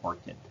is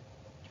important.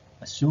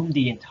 Assume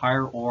the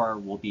entire OR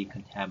will be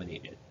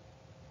contaminated.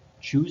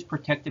 Choose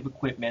protective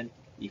equipment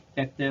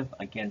effective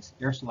against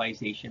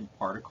aerosolization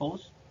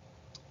particles.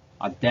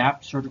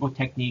 Adapt surgical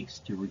techniques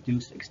to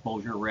reduce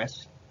exposure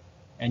risk,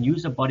 and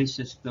use a buddy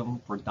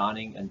system for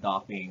donning and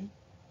doffing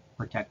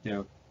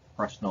protective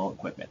personal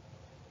equipment.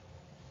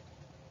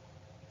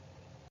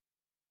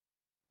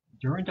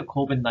 During the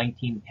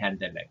COVID-19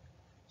 pandemic,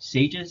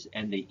 SAGES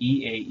and the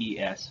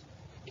EAES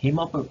came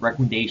up with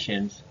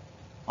recommendations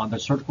on the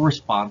surgical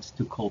response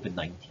to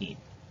COVID-19.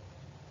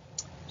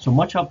 So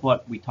much of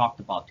what we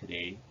talked about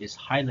today is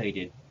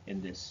highlighted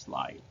in this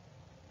slide.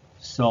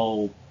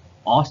 So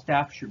all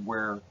staff should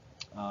wear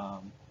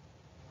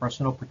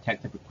personal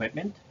protective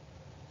equipment.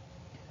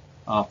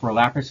 For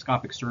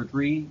laparoscopic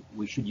surgery,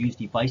 we should use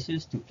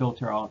devices to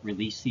filter out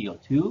released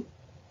CO2,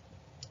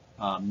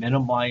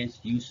 minimize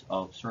use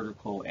of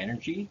surgical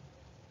energy.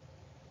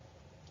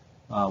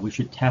 We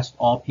should test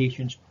all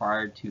patients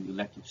prior to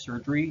elective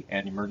surgery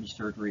and emergency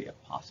surgery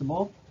if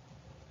possible.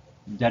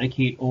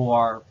 Dedicate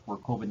OR for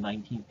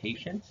COVID-19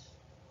 patients.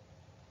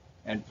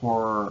 And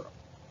for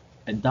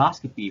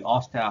endoscopy,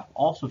 all staff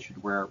also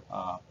should wear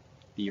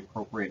the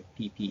appropriate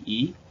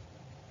PPE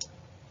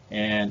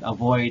and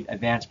avoid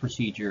advanced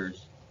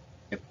procedures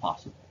if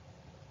possible.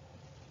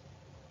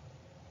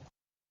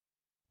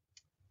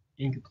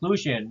 In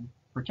conclusion,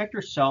 protect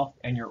yourself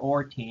and your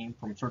OR team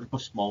from surgical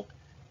smoke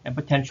and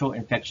potential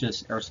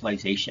infectious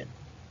aerosolization.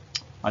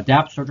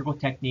 Adapt surgical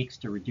techniques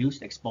to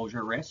reduce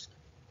exposure risk.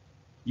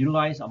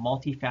 Utilize a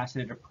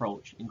multifaceted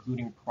approach,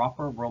 including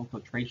proper room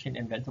filtration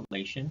and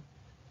ventilation,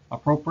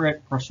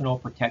 appropriate personal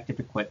protective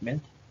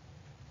equipment,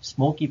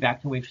 smoke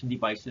evacuation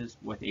devices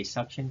with a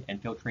suction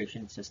and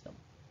filtration system.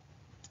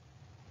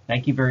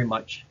 Thank you very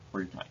much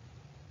for your time.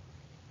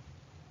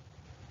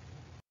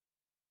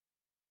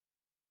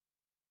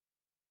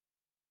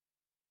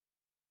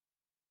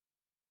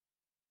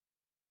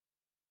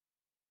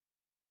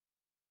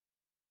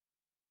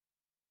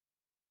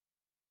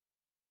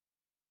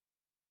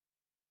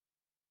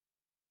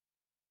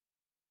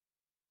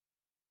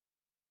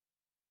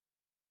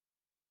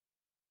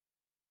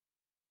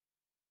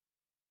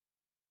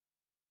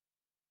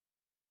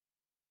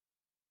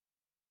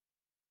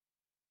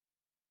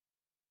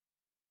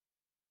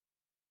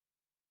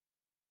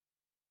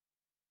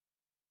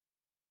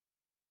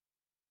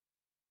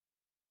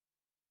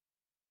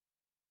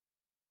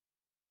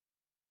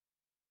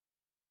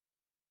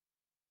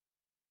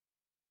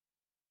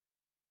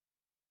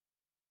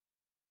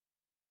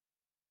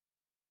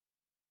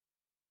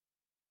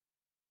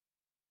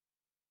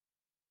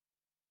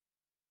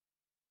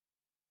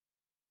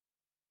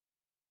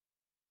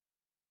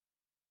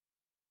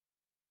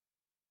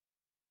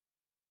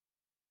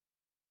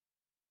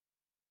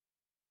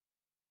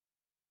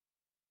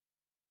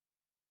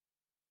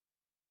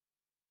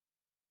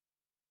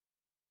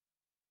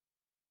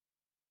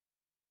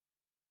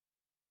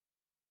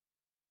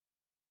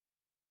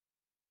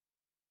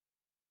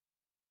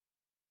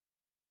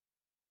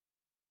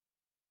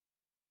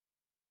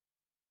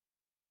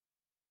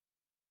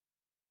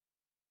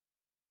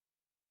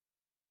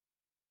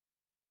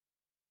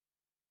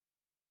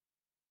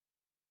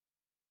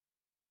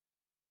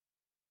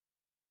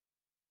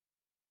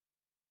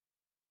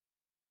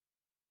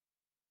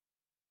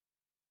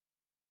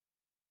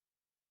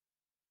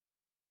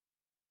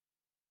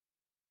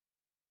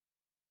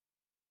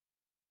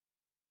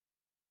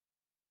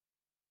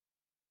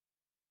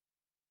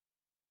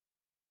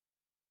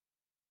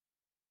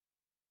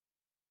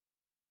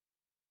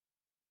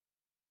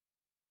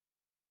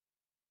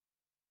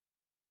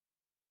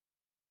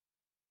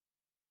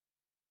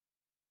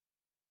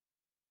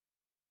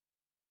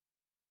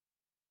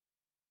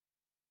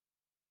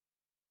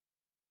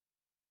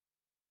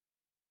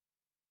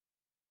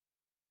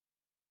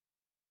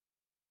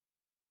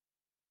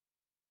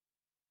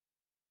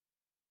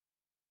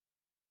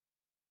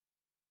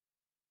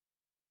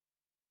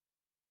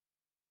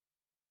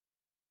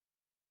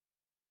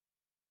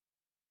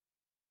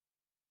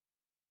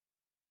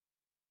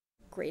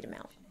 Great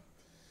amount.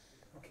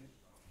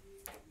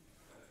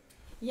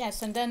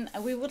 Yes, and then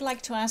we would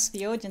like to ask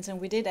the audience,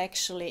 and we did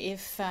actually,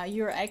 if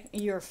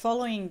you're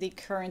following the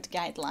current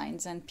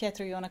guidelines. And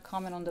Pietro, you want to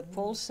comment on the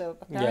poll? So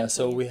yeah,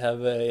 so we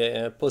have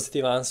a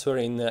positive answer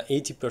in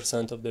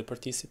 80% of the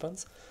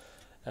participants.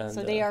 And,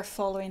 so they are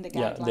following the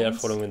guidelines? Yeah, they are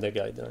following the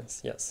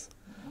guidelines, yes.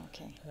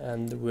 Okay.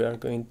 And we are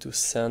going to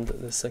send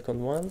the second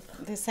one.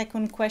 The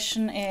second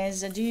question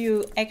is, do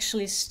you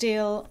actually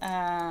still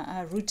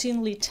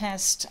routinely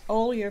test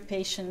all your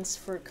patients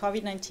for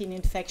COVID-19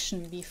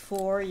 infection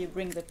before you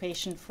bring the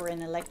patient for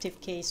an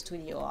elective case to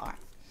the OR?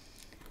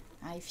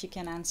 If you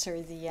can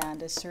answer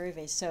the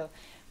survey. So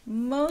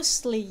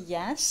Mostly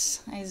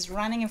yes. It's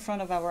running in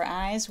front of our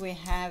eyes. We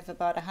have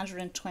about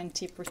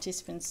 120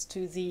 participants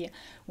to the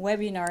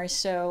webinar.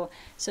 So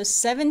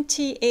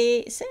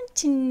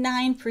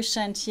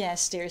 79%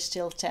 yes, they're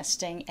still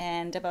testing,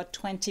 and about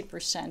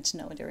 20%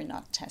 no, they're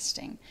not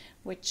testing,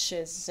 which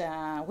is,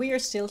 we are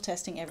still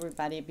testing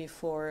everybody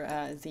before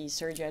the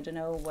surgery. I don't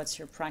know what's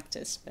your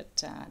practice,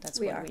 but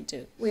that's what we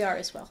do. We are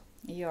as well.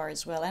 You are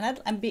as well, and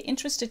I'd be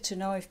interested to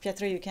know if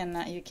Pietro, you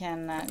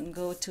can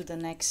go to the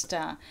next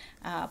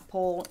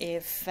poll.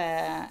 If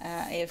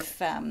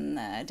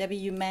Debbie,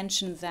 you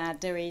mentioned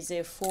that there is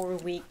a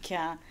 4-week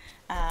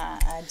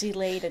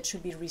delay that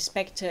should be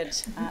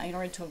respected in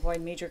order to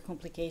avoid major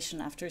complication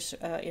after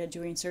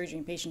during surgery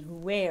in patients who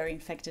were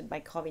infected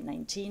by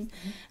COVID-19,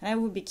 and I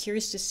would be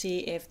curious to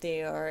see if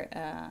they are.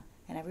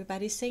 And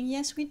everybody's saying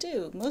yes, we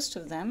do. Most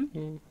of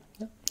them.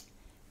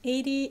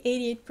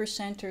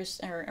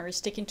 88% are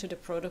sticking to the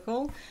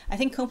protocol. I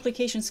think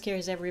complication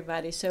scares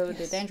everybody, so yes.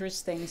 The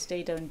dangerous things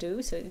they don't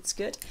do, so it's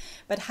good.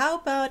 But how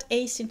about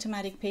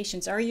asymptomatic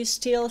patients? Are you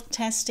still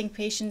testing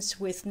patients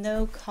with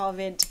no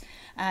COVID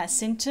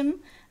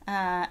symptom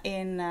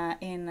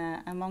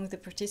among the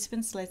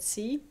participants? Let's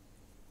see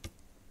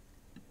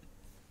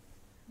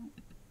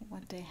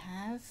what they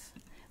have.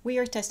 We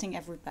are testing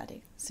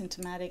everybody,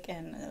 symptomatic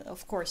and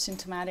of course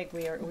symptomatic.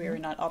 We are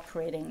not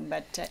operating,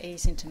 but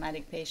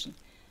asymptomatic patient.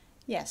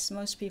 Yes,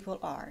 most people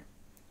are.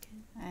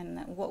 Okay.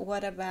 And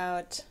what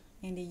about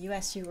in the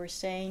US? You were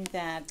saying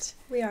that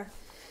we are.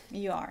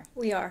 You are.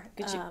 We are.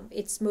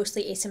 It's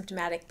mostly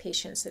asymptomatic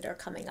patients that are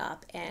coming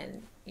up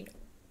and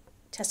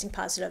testing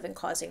positive and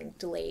causing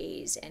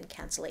delays and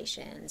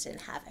cancellations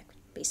and havoc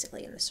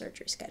basically in the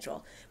surgery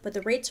schedule. But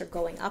the rates are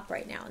going up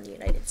right now in the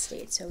United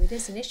States, so it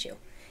is an issue.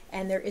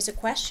 And there is a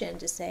question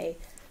to say,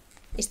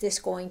 is this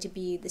going to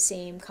be the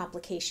same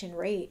complication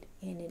rate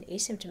in an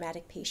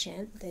asymptomatic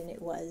patient than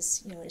it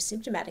was, in a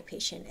symptomatic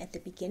patient at the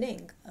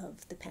beginning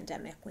of the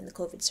pandemic when the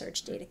COVID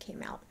surge data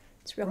came out?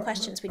 It's real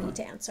questions we need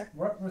to answer.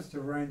 What was the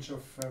range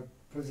of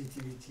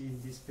positivity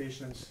in these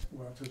patients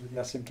who are totally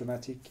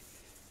asymptomatic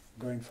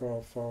going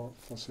for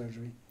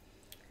surgery?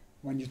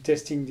 When you're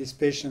testing these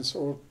patients,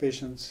 all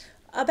patients?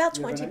 About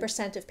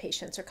 20% of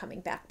patients are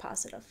coming back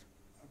positive.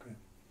 Okay.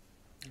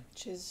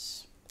 Which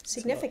is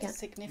significant.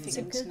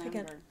 Significant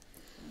number.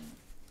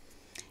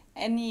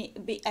 I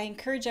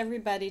encourage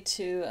everybody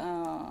to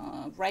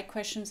write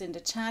questions in the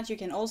chat. You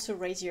can also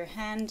raise your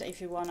hand if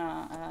you want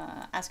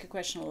to ask a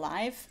question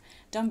live.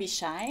 Don't be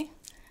shy.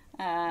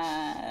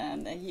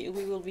 We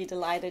will be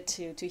delighted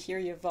to hear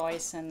your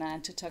voice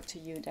and to talk to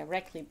you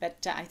directly.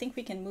 But I think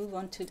we can move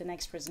on to the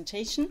next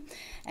presentation.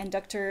 And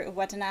Dr.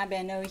 Watanabe,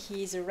 I know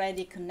he's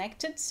already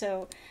connected,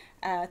 so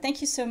thank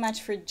you so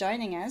much for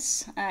joining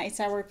us. It's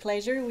our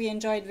pleasure. We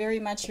enjoyed very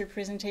much your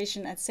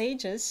presentation at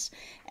SAGES,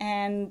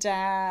 and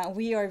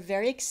we are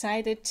very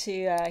excited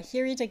to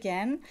hear it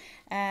again.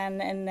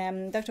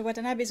 And Dr.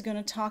 Watanabe is going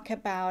to talk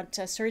about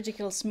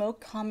surgical smoke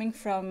coming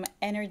from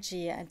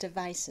energy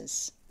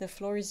devices. The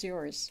floor is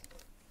yours.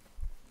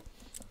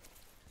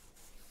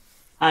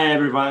 Hi,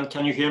 everyone.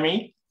 Can you hear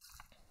me?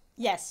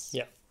 Yes.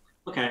 Yeah.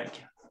 Okay.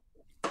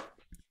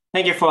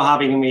 Thank you for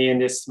having me in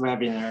this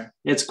webinar.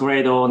 It's a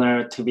great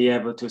honor to be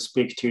able to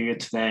speak to you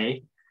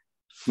today.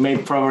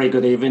 Maybe probably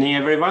good evening,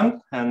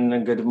 everyone,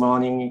 and good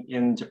morning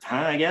in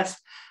Japan, I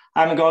guess.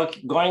 I'm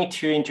going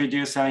to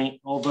introduce an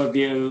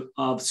overview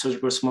of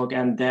surgical smoke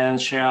and then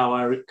share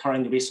our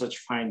current research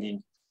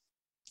findings.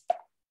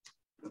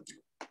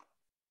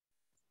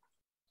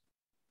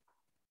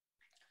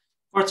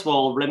 First of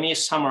all, let me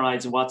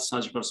summarize what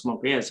surgical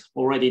smoke is.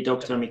 Already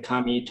Dr.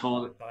 Mikami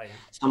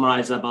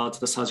summarized about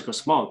the surgical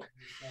smoke.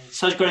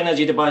 Surgical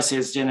energy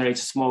devices generate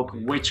smoke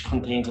which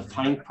contains a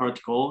fine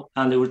particle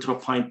and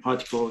ultrafine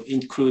particle,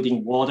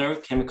 including water,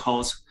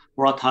 chemicals,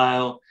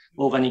 volatile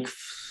organic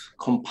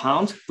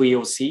compounds,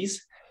 VOCs,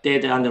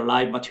 dead and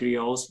live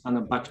materials,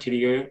 and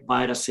bacteria,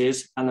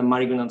 viruses, and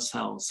malignant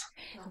cells.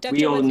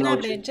 Dr.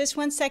 Watanabe, just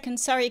 1 second.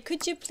 Sorry,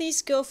 could you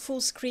please go full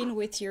screen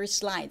with your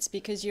slides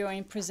because you're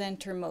in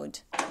presenter mode?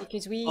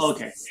 Because we.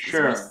 Okay,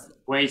 sure.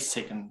 Wait a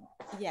second.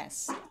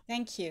 Yes,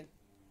 thank you.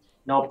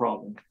 No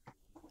problem.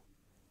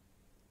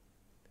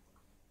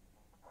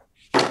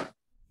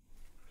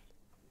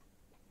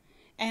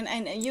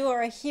 And you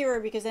are a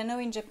hero because I know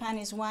in Japan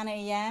it's 1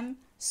 a.m.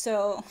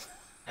 So.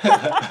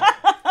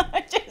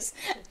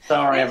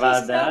 Sorry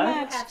about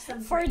that.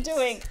 For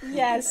doing.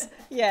 Yes,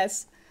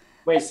 yes.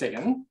 Wait a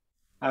second.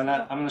 I'm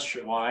not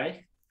sure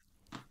why.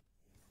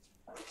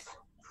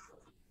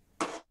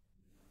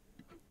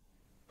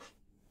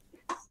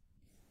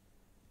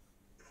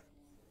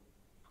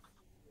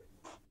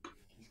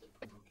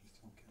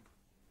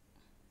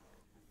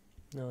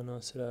 No,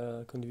 c'est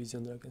la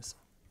condivisione della cassa.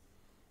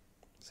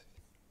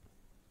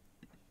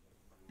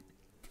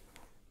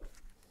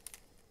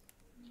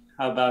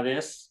 How about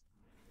this?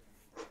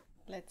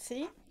 Let's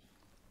see.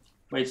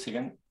 Wait a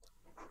second.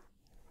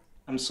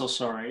 I'm so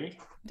sorry.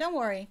 Don't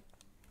worry.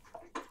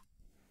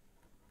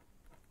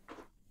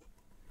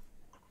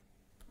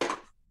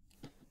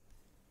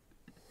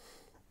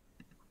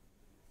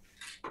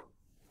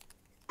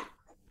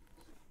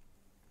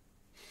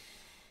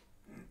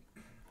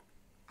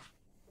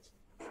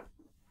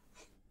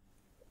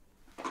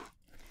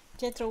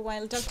 Pietro,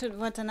 while Dr.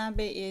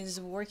 Watanabe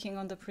is working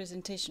on the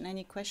presentation,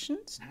 any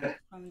questions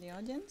from the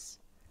audience?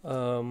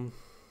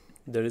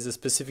 There is a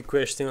specific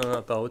question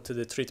about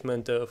the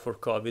treatment for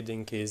COVID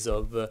in case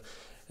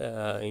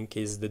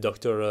the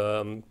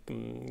doctor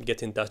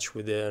get in touch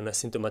with an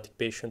asymptomatic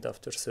patient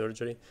after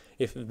surgery,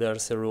 if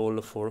there's a role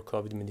for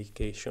COVID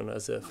medication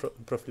as a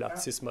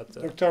prophylaxis. But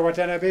Dr.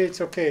 Watanabe, it's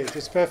okay.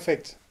 It's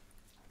perfect.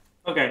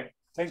 Okay.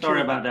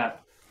 Sorry about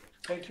that.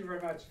 Thank you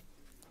very much.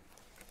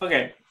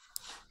 Okay.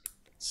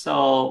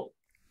 So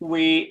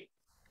the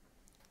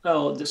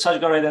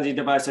surgical energy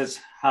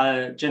devices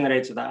have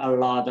generated a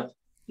lot of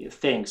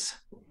things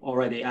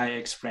already I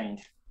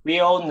explained. We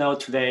all know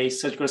today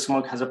surgical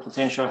smoke has a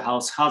potential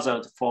health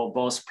hazard for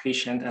both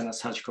patient and the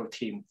surgical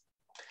team.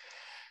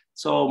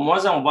 So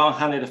more than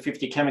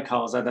 150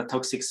 chemicals and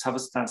toxic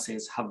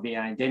substances have been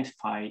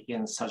identified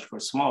in surgical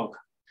smoke.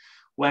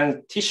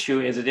 When tissue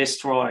is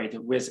destroyed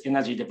with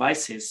energy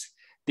devices,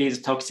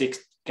 these toxic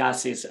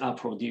gases are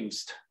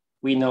produced.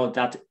 We know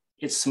that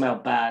it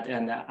smells bad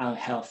and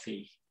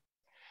unhealthy.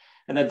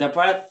 And the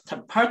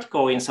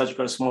particle in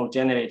surgical smoke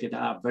generated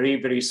are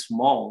very, very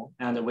small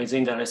and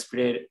within the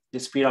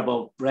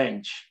respirable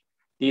range.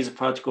 These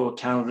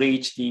particles can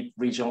reach the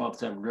region of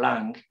the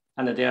lung,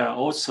 and there are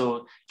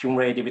also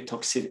cumulative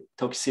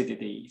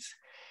toxicities.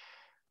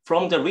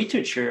 From the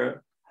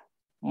literature,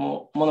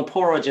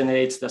 monopolar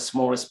generates the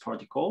smallest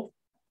particle,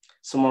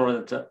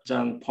 smaller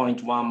than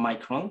 0.1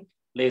 micron.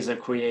 Laser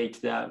creates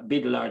the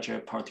bit larger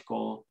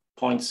particle,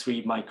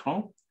 0.3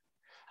 micron.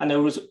 And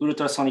the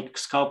ultrasonic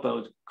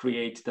scalpel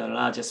creates the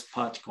largest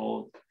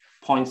particle,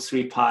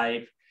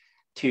 0.35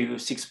 to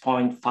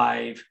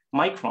 6.5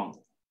 micron.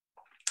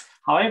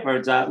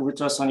 However, the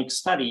ultrasonic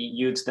study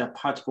used the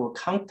particle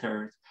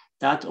counter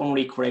that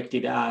only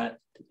collected and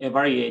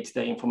evaluates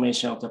the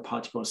information of the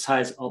particle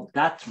size of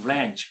that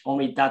range,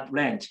 only that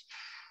range.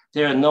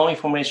 There are no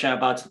information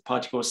about the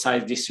particle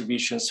size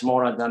distribution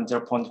smaller than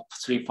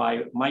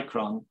 0.35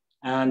 micron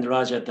and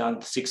larger than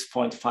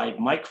 6.5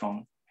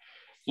 micron.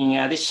 In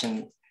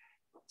addition,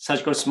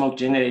 surgical smoke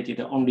generated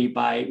only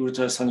by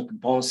ultrasonic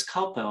bone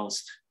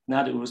scalpels,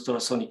 not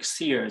ultrasonic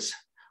sears,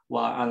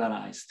 were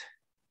analyzed.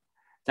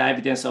 The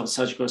evidence of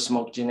surgical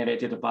smoke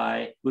generated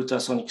by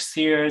ultrasonic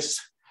sears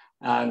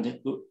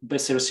and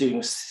vessel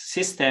sealing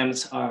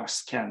systems are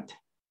scant.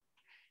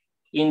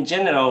 In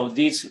general,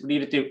 these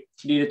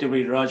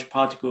relatively large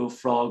particles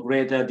flow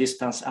greater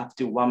distance up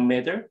to 1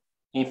 meter.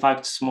 In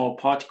fact, small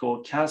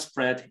particles can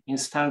spread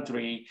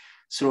instantly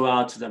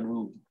throughout the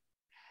room.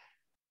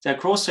 The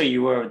closer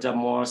you are, the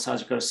more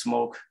surgical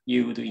smoke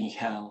you would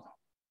inhale.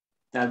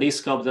 The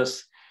risk of the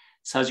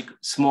surgical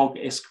smoke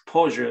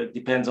exposure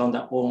depends on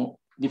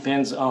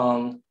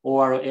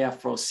oral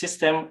airflow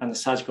system and the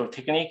surgical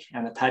technique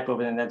and the type of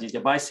energy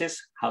devices,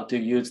 how to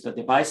use the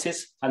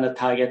devices and the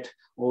target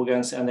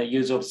organs and the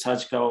use of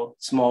surgical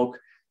smoke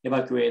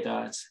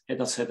evacuators,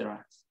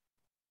 etc.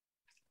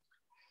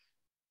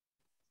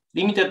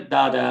 Limited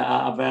data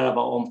are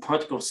available on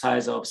particle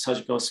size of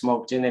surgical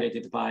smoke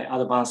generated by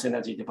advanced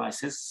energy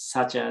devices,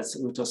 such as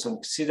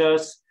ultrasonic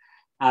sealers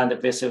and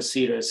vessel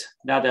sealers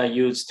that are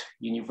used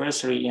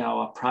universally in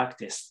our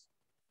practice,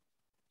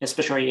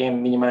 especially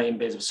in minimally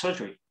invasive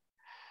surgery.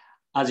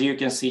 As you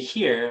can see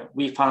here,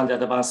 we found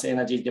that advanced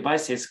energy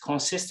devices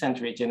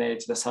consistently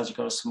generate the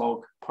surgical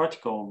smoke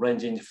particle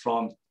ranging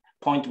from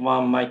 0.1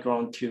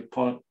 micron to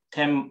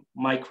 0.10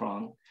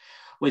 micron,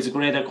 with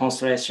greater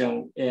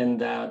concentration in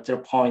the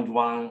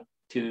 0.1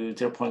 to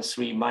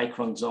 0.3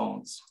 micron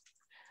zones.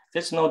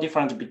 There's no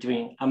difference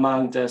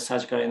among the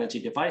surgical energy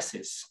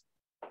devices.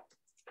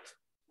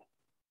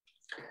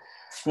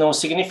 No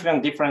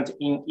significant difference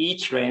in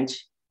each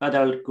range, but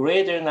a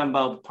greater number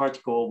of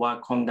particles were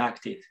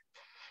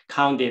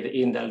counted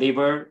in the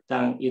liver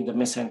than in the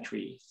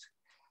mesentery.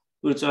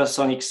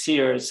 Ultrasonic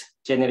sears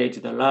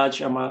generated a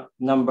large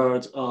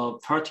number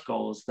of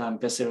particles than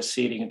vessel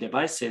sealing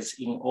devices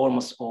in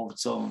almost all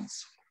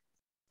zones.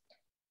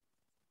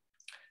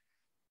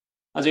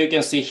 As you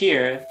can see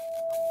here,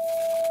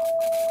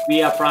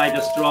 we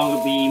applied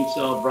strong beams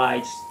of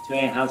light to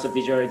enhance the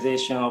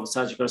visualization of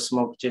surgical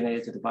smoke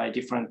generated by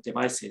different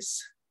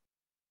devices.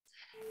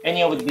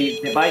 Any of these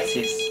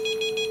devices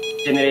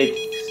generate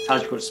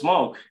surgical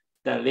smoke,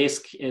 the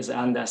risk is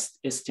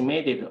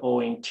underestimated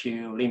owing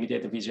to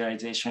limited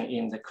visualization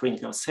in the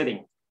clinical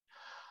setting.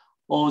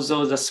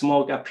 Although the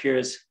smoke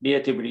appears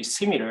relatively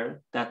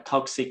similar, the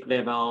toxic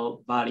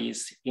level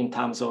varies in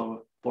terms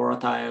of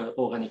volatile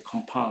organic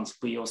compounds,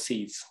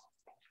 VOCs.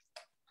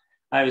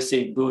 I would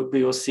say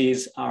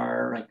VOCs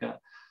are like a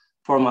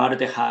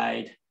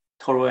formaldehyde,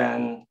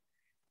 toluene,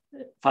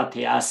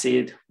 fatty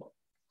acid.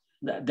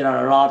 There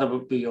are a lot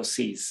of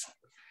VOCs.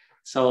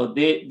 So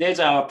these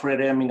are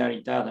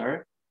preliminary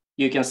data.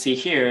 You can see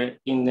here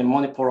in the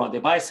monopolar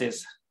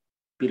devices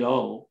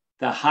below,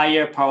 the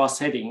higher power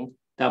setting,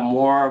 the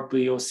more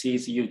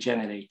VOCs you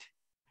generate.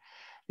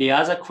 The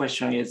other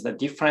question is the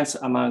difference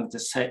among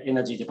the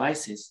energy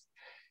devices.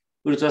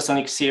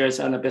 Ultrasonic sealers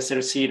and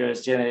vessel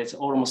sealers generate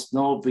almost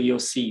no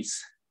VOCs,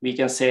 we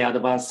can say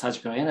advanced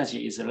surgical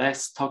energy is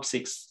less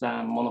toxic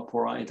than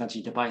monopolar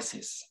energy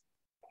devices.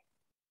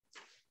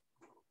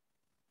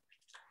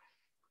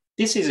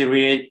 This is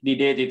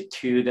related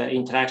to the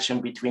interaction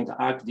between the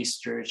arc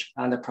discharge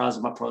and the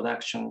plasma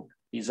production,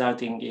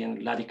 resulting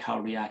in radical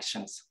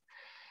reactions.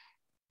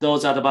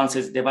 Those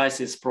advanced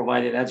devices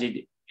provide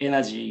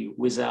energy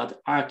without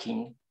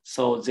arcing,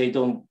 so they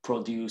don't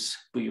produce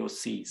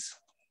VOCs.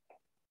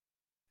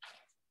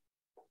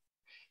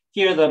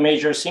 Here are the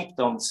major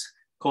symptoms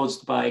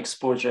caused by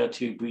exposure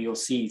to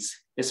VOCs: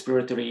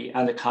 respiratory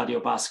and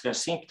cardiovascular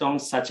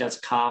symptoms such as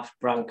cough,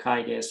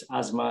 bronchitis,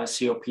 asthma,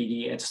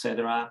 COPD,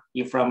 etc.,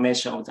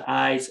 inflammation of the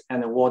eyes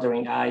and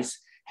watering eyes,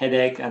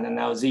 headache and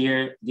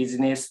nausea,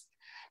 dizziness.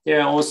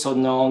 There are also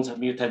known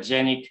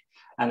mutagenic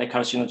and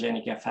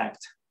carcinogenic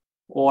effects.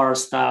 Oral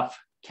stuff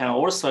can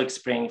also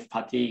explain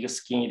fatigue,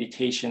 skin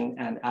irritation,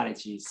 and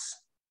allergies.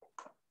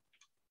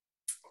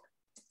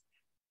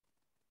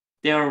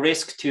 There are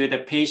risks to the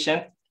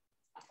patient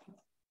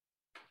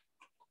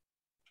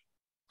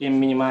in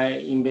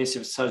minimally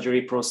invasive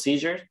surgery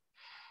procedure.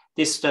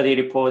 This study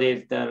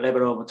reported the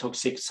level of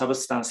toxic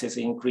substances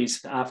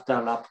increased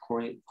after lap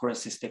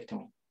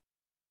cholecystectomy.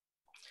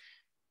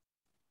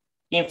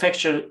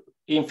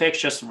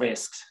 Infectious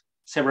risks.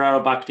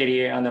 Several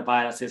bacteria and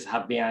viruses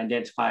have been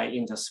identified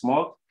in the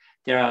smoke.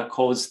 They are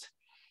caused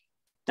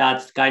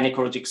that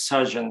gynecologic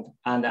surgeon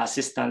and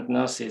assistant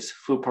nurses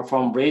who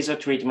perform laser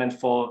treatment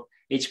for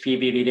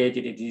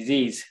HPV-related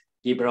disease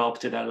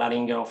developed the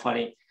laryngeal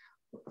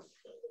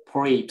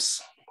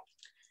polyps.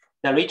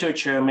 The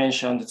literature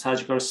mentioned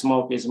surgical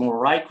smoke is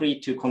more likely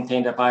to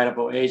contain the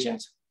viral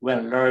agent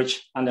when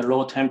large and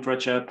low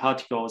temperature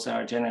particles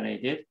are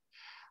generated.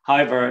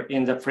 However,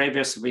 in the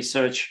previous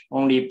research,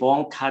 only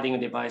bone cutting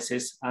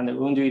devices and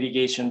wound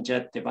irrigation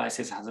jet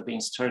devices have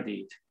been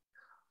studied.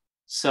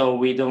 So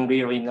we don't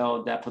really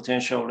know the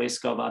potential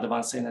risk of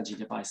advanced energy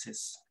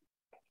devices.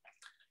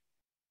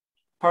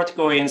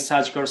 Particles in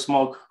surgical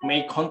smoke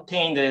may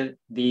contain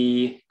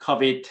the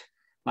COVID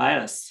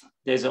virus.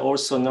 There's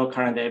also no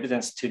current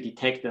evidence to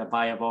detect the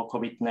viable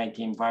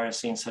COVID-19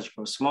 virus in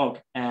surgical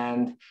smoke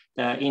and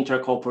the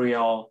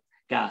intracorporeal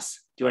gas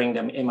during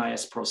the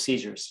MIS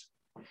procedures.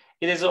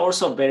 It is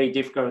also very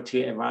difficult to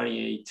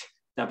evaluate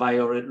the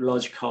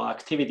biological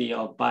activity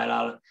of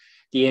viral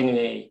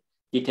DNA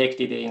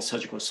detected in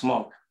surgical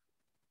smoke.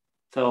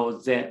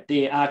 So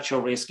the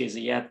actual risk is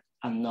yet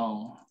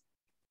unknown.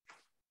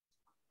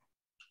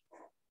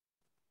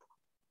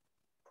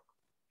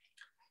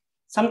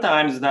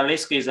 Sometimes the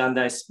risk is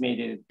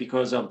underestimated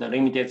because of the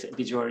limited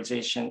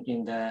visualization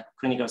in the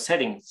clinical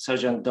setting.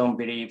 Surgeons don't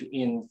believe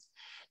in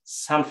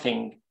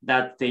something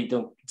that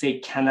they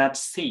cannot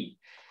see.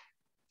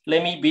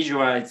 Let me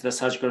visualize the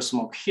surgical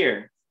smoke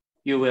here.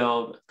 You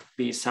will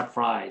be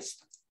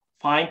surprised.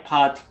 Fine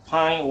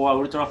or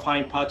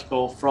ultrafine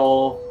particle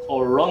flow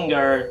for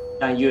longer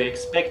than you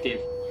expected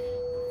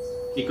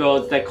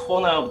because the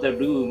corner of the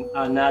room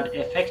are not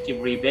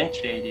effectively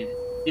ventilated.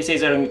 This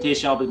is a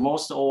limitation of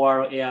most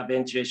OR air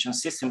ventilation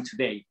system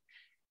today.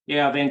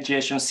 Air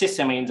ventilation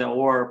system in the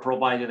OR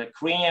provided a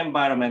clean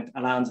environment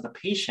around the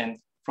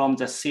patient from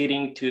the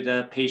ceiling to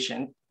the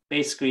patient,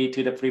 basically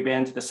to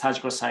prevent the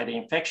surgical site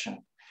infection.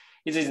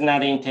 It is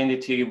not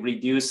intended to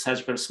reduce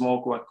surgical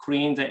smoke or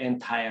clean the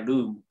entire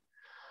room.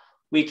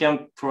 We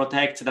can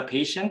protect the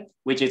patient,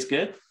 which is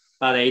good,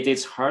 but it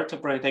is hard to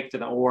protect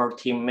the OR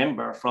team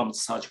member from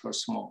surgical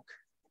smoke.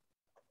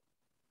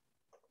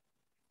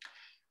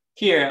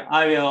 Here,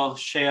 I will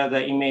share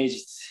the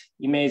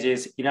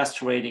images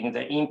illustrating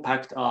the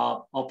impact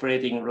of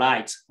operating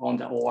lights on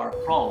the OR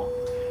floor.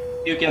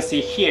 You can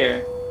see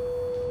here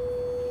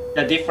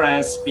the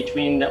difference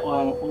between the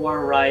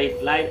OR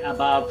light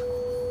above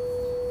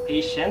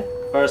patient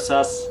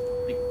versus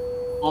the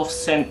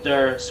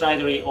off-center,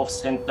 slightly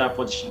off-center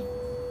position.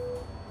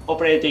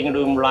 Operating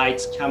room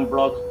lights can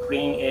block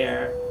clean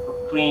air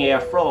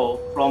flow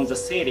from the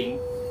ceiling.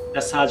 The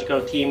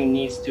surgical team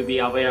needs to be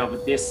aware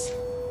of this.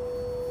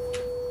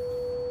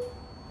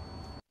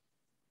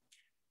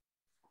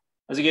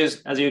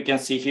 As you can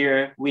see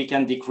here, we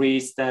can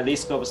decrease the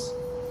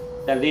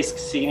risk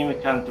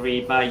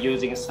significantly by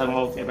using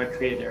smoke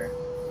evacuator.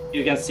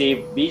 You can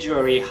see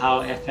visually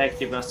how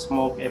effective a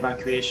smoke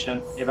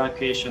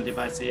evacuation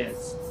device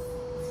is.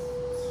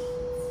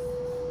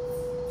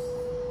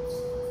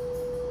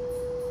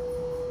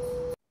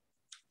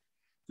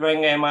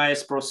 During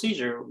MIS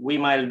procedure, we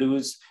might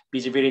lose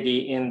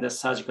visibility in the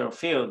surgical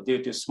field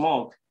due to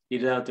smoke,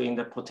 resulting in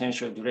the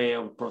potential delay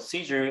of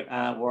procedure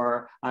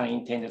or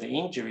unintended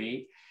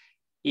injury.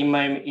 In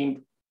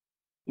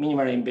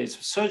minimally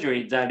invasive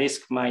surgery, the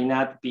risk might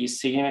not be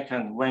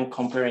significant when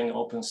comparing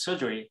open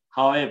surgery.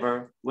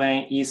 However,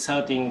 when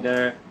inserting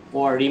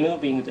or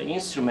removing the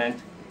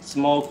instrument,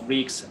 smoke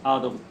leaks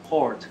out of the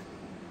port.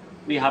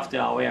 We have to be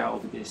aware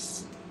of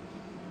this.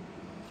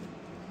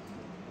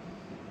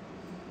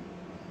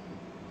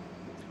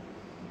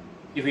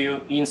 If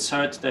you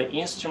insert the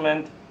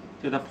instrument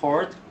to the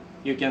port,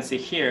 you can see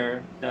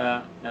here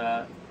the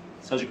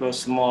surgical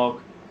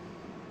smoke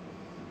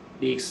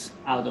leaks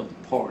out of the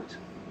port.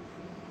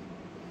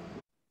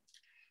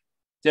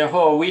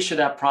 Therefore, we should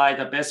apply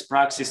the best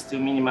practice to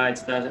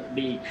minimize the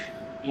leak.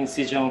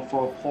 Incision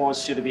for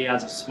pores should be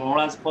as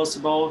small as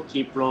possible,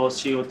 keep low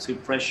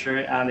CO2 pressure,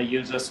 and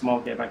use a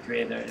smoke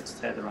evacuator,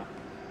 etc.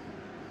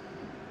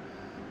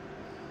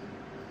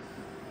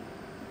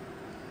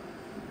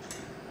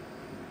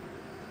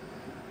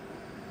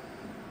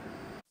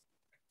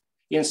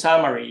 In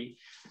summary,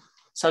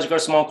 surgical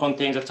smoke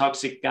contains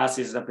toxic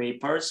gases and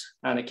vapors,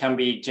 and it can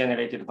be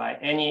generated by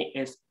any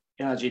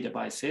energy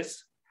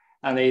devices,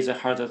 and is a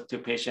hazard to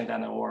patient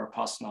and or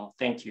personnel.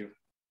 Thank you.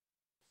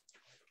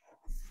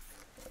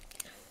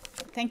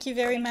 Thank you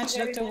very much,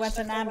 Dr.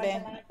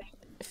 Watanabe.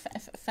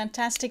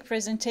 Fantastic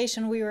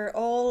presentation. We were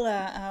all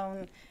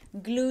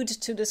glued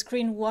to the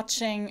screen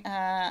watching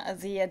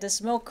the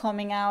smoke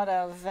coming out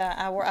of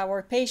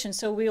our patients.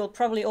 So we will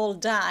probably all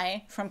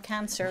die from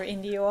cancer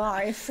in the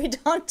OR if we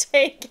don't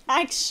take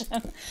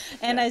action.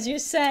 And as you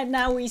said,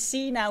 now we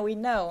see, now we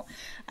know.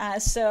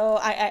 So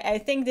I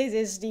think this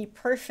is the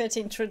perfect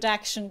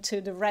introduction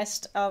to the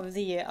rest of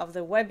the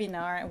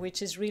webinar,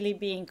 which is really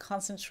being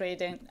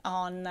concentrated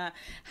on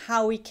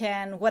how we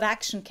can, what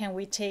action can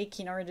we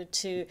take in order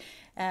to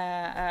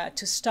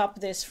stop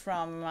this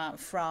from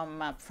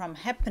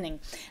happening.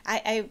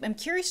 I'm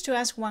curious to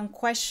ask one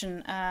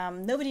question.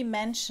 Nobody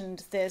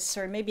mentioned this,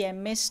 or maybe I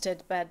missed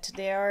it, but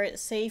there are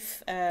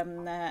safe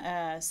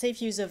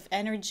use of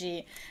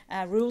energy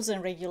rules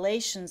and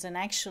regulations, and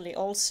actually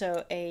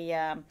also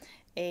a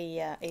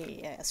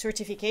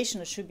certification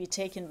that should be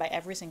taken by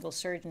every single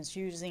surgeon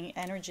using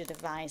energy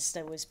device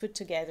that was put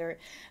together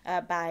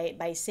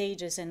by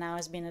SAGES and now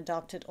has been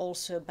adopted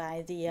also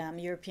by the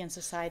European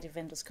Society of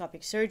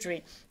Endoscopic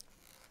Surgery.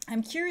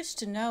 I'm curious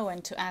to know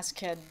and to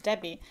ask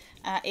Debbie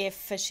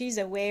if she's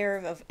aware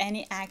of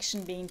any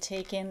action being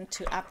taken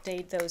to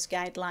update those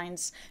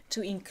guidelines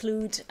to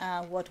include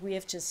what we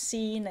have just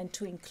seen and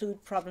to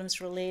include problems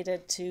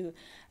related to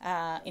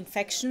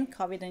infection,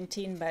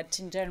 COVID-19, but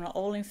in general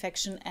all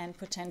infection and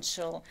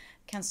potential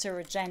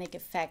cancerogenic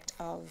effect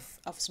of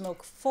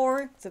smoke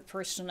for the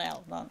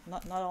personnel,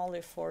 not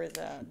only for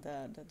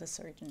the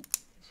surgeon.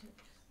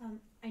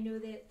 I know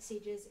that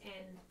SAGES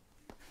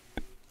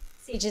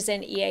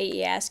and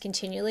EAES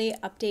continually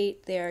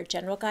update their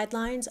general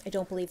guidelines. I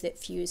don't believe that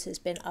FUSE has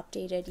been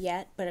updated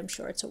yet, but I'm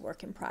sure it's a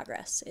work in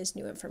progress as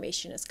new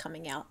information is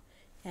coming out,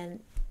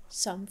 and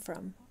some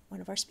from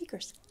one of our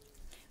speakers.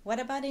 What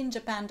about in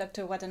Japan,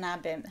 Dr.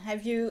 Watanabe?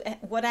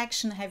 What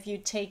action have you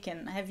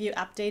taken? Have you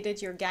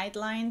updated your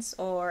guidelines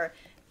or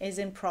is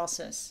in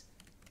process?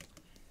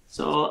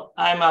 So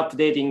I'm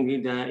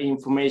updating the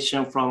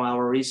information from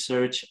our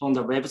research on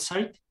the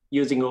website,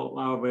 using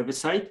our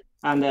website.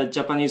 And the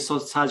Japanese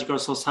Surgical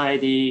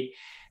Society,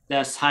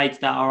 the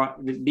site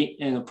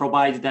that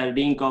provide the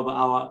link of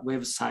our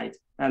website,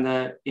 and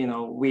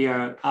we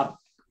are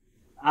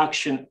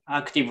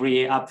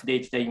actively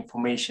update the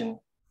information.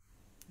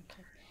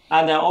 Okay.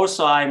 And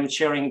also I'm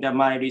sharing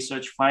my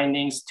research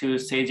findings to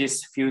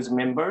SAGES FUSE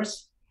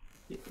members,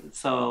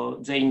 so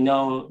they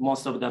know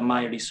most of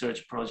my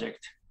research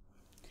project.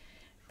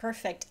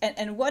 Perfect.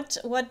 And well,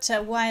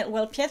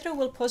 Pietro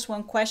will pose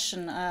one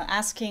question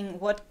asking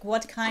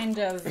what kind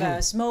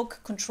of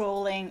smoke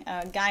controlling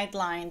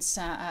guidelines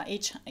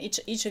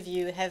each of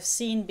you have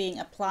seen being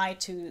applied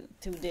to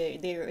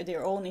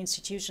their own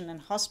institution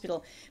and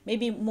hospital,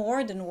 maybe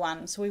more than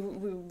one. So we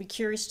will be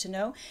curious to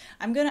know.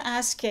 I'm going to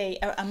ask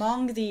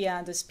among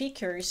the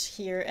speakers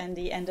here and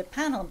the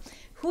panel,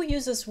 who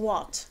uses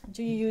what?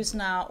 Do you use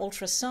now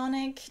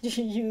ultrasonic? Do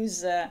you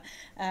use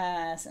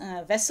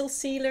vessel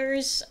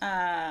sealers?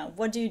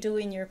 What do you do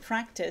in your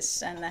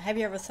practice? And have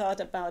you ever thought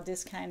about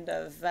this kind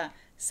of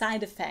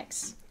side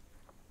effects?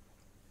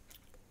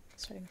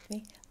 Starting with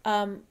me.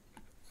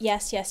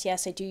 Yes.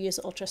 I do use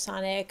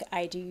ultrasonic.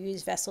 I do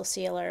use vessel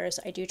sealers.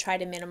 I do try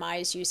to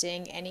minimize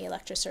using any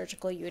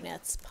electrosurgical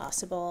units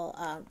possible.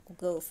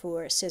 Go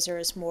for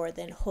scissors more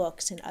than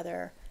hooks and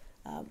other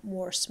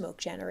more smoke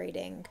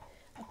generating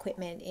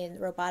equipment in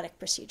robotic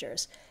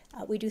procedures.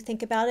 We do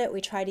think about it. We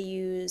try to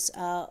use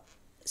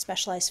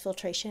specialized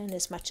filtration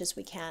as much as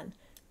we can,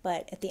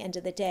 but at the end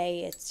of the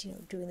day, it's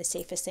doing the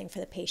safest thing for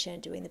the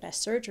patient, doing the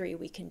best surgery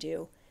we can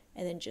do,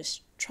 and then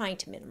just trying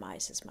to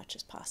minimize as much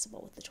as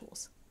possible with the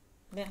tools.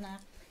 Bernard?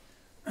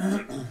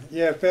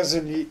 Yeah,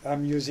 personally,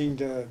 I'm using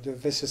the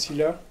vessel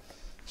sealer,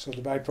 so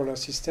the bipolar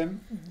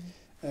system,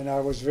 and I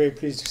was very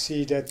pleased to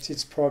see that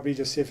it's probably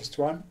the safest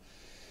one.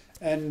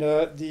 And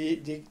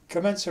the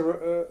comments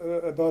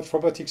about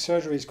robotic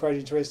surgery is quite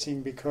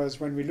interesting, because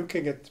when we're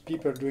looking at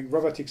people doing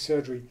robotic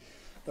surgery,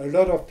 a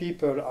lot of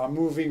people are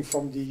moving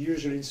from the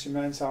usual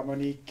instruments,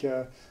 harmonic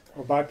or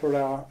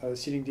bipolar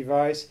sealing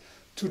device,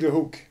 to the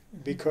hook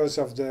because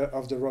of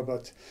the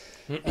robot.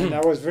 And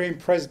I was very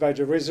impressed by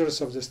the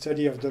results of the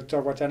study of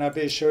Dr.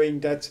 Watanabe, showing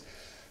that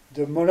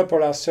the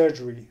monopolar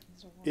surgery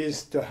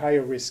is the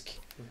higher risk.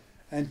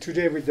 And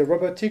today with the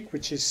robotic,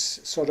 which is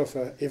sort of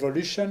an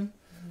evolution,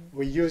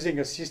 we're using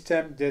a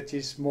system that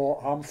is more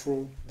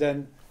harmful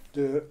than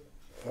the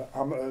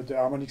the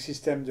harmonic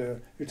system, the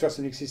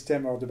ultrasonic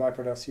system, or the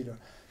bipolar sealer.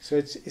 So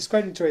it's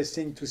quite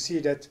interesting to see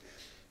that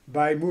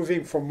by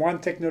moving from one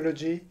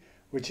technology,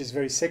 which is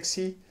very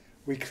sexy,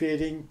 we're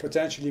creating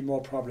potentially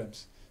more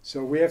problems.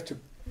 So we have to,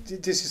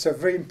 this is a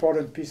very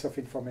important piece of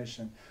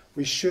information.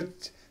 We should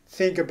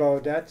think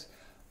about that,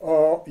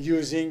 or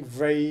using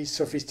very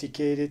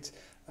sophisticated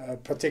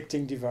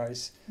protecting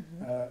device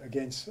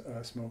against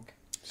smoke.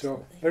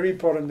 So very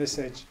important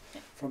message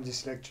from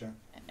this lecture.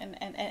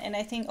 And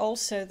I think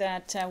also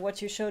that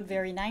what you showed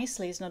very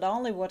nicely is not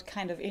only what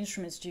kind of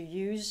instruments do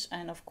you use,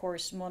 and of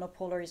course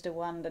monopolar is the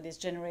one that is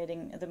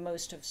generating the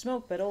most of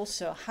smoke, but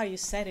also how you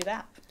set it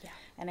up. Yeah.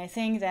 And I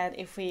think that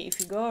if we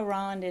go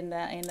around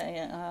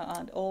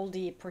all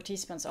the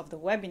participants of the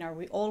webinar,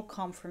 we all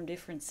come from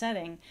different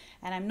setting,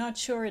 and I'm not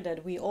sure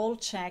that we all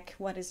check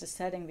what is the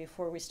setting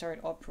before we start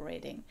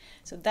operating.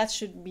 So that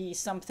should be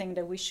something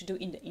that we should do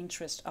in the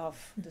interest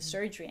of the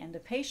surgery and the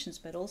patients,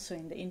 but also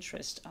in the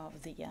interest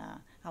of the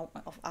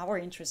of our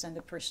interest and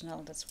the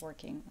personnel that's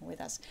working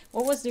with us.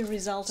 What was the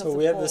result of the poll? So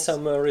we polls? have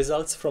some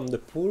results from the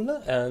pool,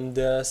 and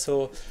the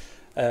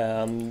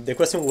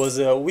question was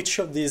which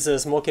of these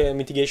smoke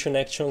mitigation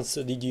actions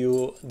did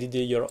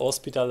your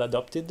hospital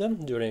adopted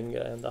during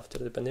and after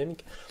the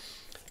pandemic?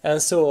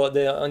 And so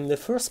in the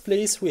first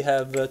place we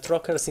have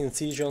trocar's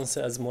incisions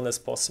as small as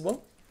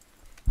possible,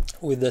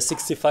 with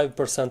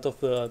 65%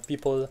 of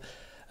people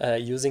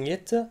using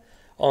it.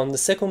 On the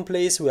second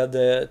place we have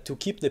to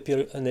keep the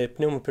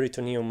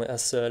pneumoperitoneum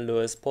as low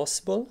as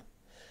possible.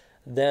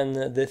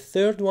 Then the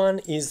third one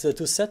is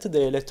to set the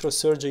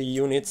electrosurgery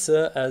units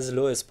as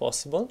low as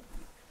possible.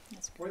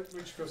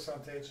 Which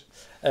percentage?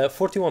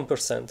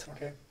 41%.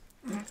 Okay.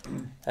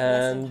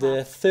 And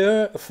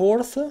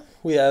fourth,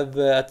 we have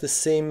at the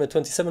same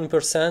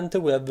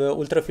 27%, we have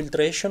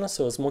ultrafiltration,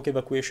 so smoke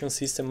evacuation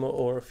system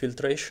or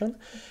filtration,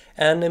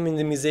 and a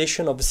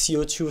minimization of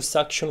CO2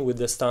 suction with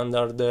the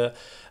standard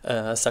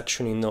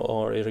suctioning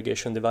or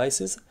irrigation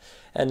devices.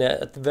 And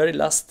at the very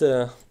last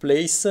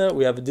place,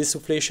 we have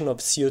desufflation of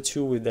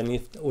CO2 with an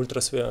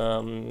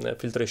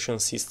ultrafiltration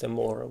system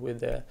or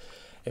with a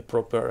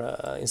proper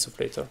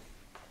insufflator.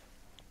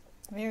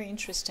 Very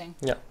interesting.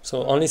 Yeah,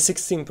 so only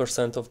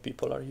 16% of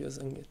people are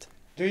using it.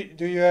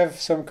 Do you have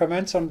some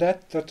comments on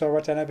that, Dr.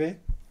 Watanabe?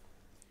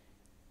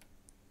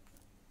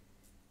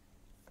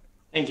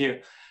 Thank you.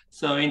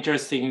 So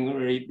interesting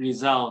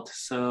result.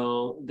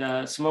 So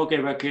the smoke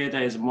evacuator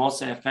is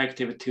most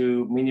effective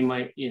to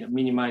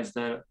minimize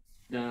the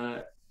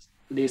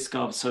risk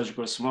of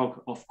surgical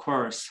smoke, of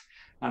course.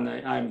 And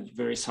I'm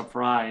very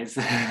surprised.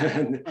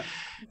 And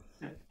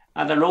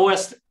the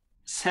lowest,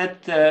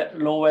 set the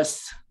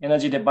lowest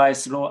energy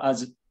device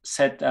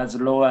set as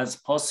low as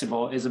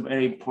possible is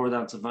very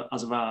important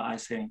as well, I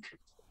think.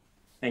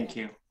 Thank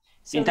you.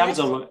 So in terms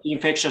of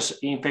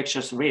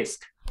infectious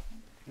risk.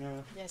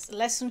 Yeah. Yes,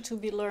 lesson to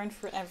be learned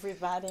for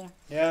everybody.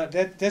 Yeah,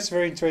 that's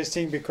very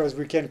interesting because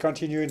we can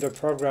continue in the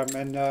program,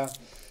 and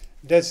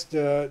that's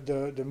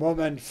the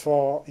moment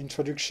for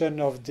introduction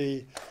of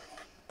the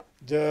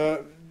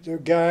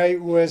guy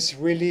who has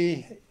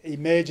really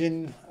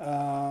imagined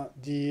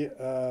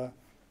the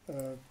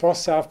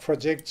PORSAV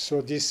project,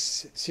 so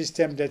this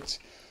system that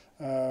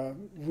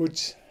would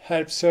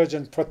help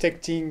surgeons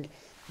protecting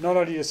not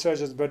only the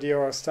surgeons but the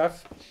other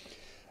staff.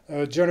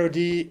 John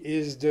O'Dea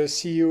is the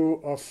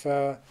CEO of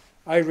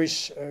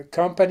Irish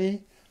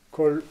company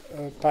called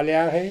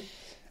Paleare,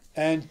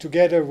 and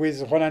together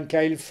with Ronan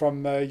Cahill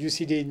from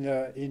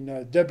UCD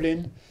in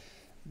Dublin,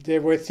 they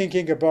were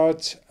thinking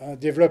about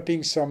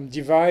developing some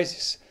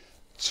devices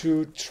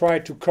to try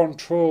to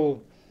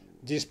control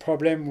this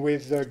problem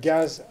with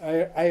gas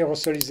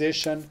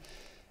aerosolization.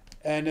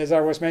 And as I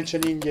was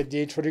mentioning at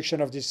the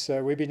introduction of this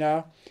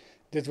webinar,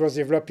 that was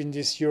developed in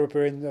this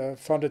European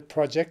funded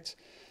project.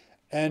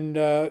 And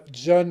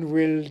John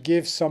will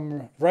give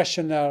some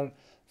rationale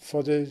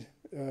for the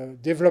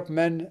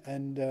development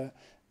and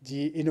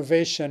the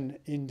innovation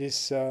in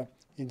this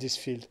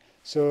field.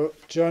 So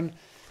John,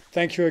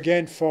 thank you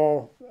again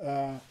for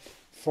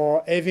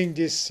having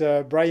this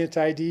brilliant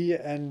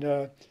idea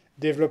and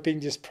developing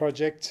this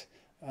project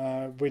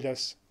with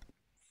us.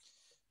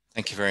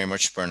 Thank you very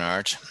much,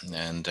 Bernard.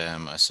 And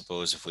I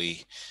suppose if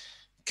we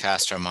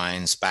cast our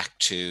minds back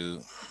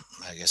to,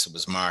 I guess it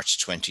was March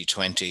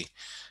 2020,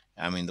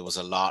 I mean, there was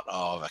a lot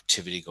of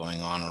activity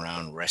going on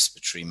around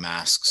respiratory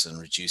masks and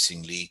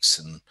reducing leaks,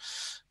 and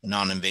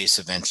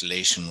non-invasive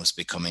ventilation was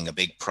becoming a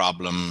big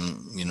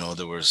problem. You know,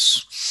 there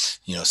was,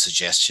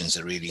 suggestions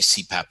that really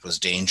CPAP was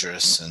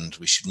dangerous and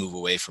we should move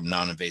away from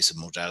non-invasive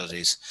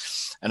modalities.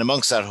 And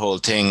amongst that whole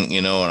thing,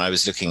 when I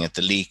was looking at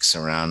the leaks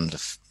around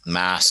the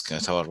mask, I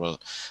thought,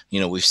 well,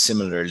 we've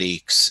similar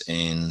leaks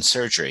in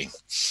surgery.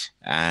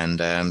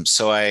 And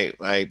so I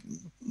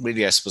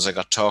really, I suppose I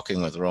got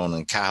talking with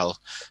Ronan Cahill,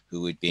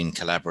 who we'd been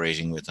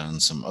collaborating with on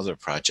some other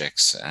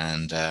projects.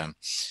 And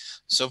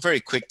so very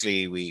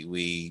quickly,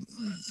 we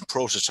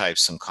prototyped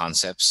some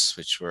concepts,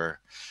 which were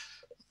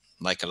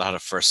like a lot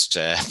of first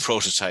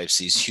prototypes,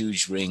 these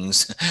huge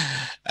rings.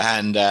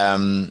 And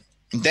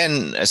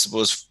then I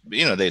suppose,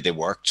 they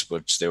worked,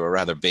 but they were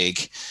rather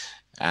big.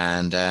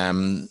 And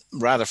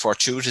rather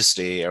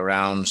fortuitously,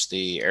 around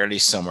the early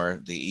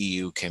summer, the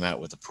EU came out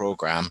with a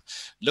program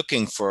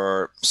looking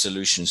for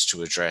solutions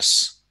to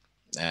address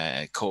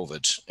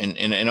COVID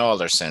in all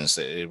their sense.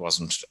 It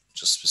wasn't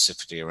just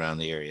specifically around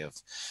the area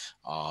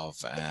of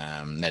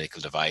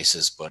medical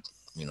devices, but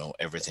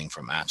everything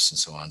from apps and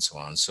so on and so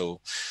on.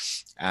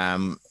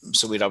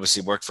 So we'd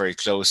obviously work very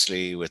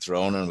closely with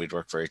Ronan. We'd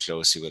work very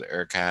closely with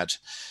ERCAD.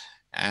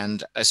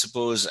 And I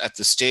suppose at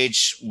the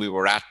stage we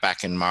were at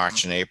back in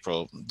March and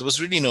April, there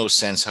was really no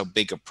sense how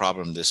big a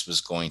problem this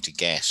was going to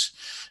get.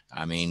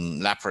 I mean,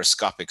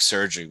 laparoscopic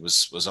surgery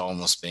was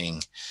almost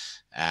being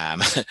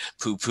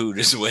poo-pooed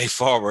as a way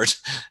forward,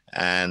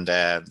 and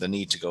the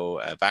need to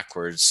go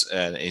backwards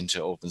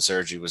into open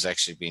surgery was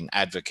actually being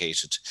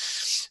advocated.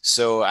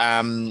 So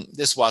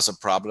this was a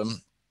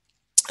problem.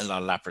 A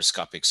lot of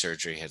laparoscopic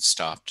surgery had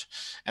stopped,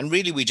 and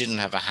really we didn't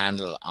have a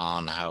handle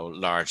on how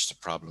large the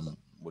problem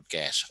would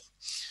get.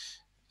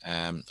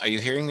 Are you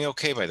hearing me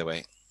okay, by the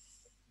way?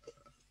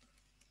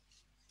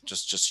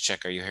 Just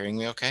check, are you hearing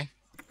me okay?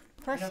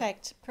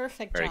 Perfect,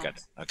 perfect. Very good.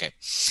 Okay.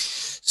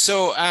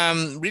 So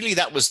really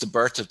that was the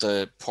birth of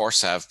the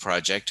PORSAV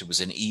project. It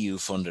was an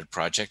EU-funded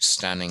project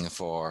standing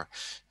for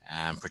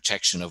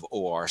protection of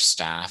OR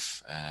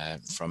staff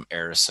from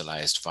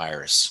aerosolized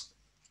virus.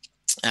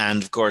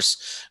 And of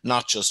course,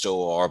 not just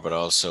OR, but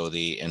also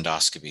the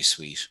endoscopy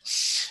suite.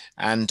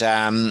 And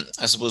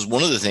I suppose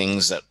one of the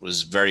things that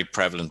was very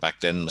prevalent back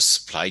then was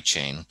supply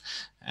chain.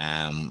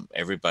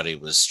 Everybody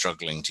was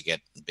struggling to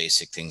get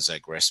basic things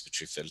like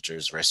respiratory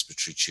filters,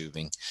 respiratory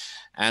tubing.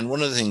 And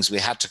one of the things we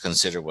had to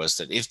consider was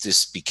that if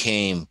this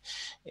became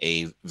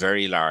a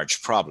very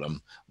large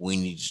problem, we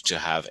needed to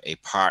have a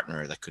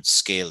partner that could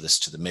scale this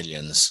to the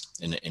millions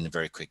in a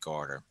very quick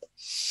order.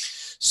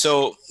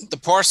 So the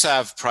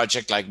PORSAV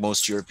project, like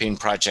most European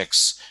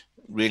projects,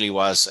 really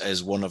was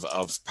as one of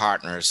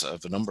partners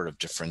of a number of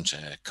different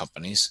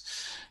companies.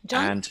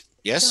 John, and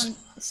yes, John,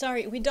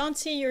 sorry, we don't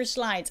see your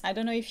slides. I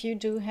don't know if you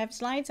do have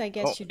slides. I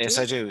guess you do. Yes,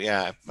 I do.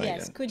 Yeah.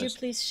 Yes. Could you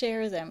please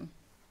share them?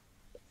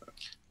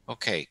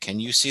 Okay. Can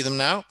you see them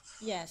now?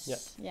 Yes. Yeah.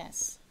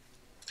 Yes.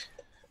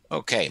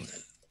 Okay.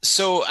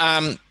 So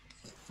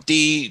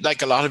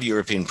like a lot of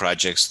European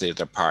projects, they're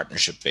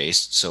partnership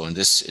based. So in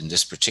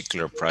this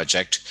particular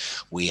project,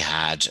 we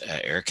had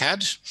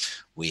ERCAD,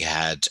 we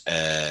had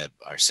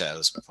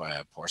ourselves,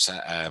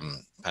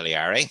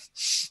 Pagliari,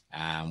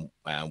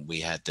 we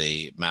had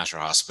the Mater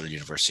Hospital,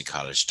 University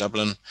College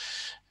Dublin,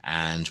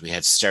 and we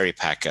had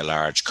Steripack, a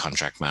large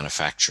contract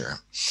manufacturer,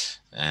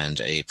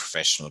 and a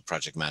professional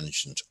project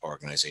management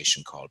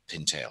organization called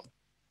Pintail.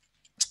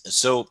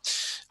 So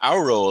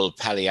our role,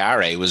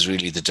 Pagliari, was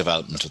really the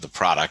development of the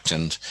product,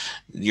 and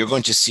you're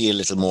going to see a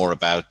little more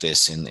about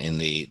this in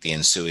the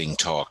ensuing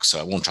talk. So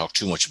I won't talk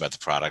too much about the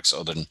products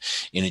other than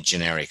in a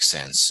generic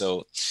sense.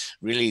 So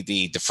really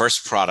the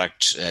first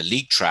product,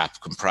 Leak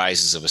Trap,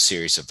 comprises of a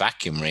series of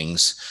vacuum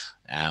rings,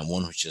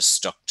 one which is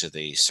stuck to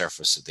the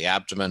surface of the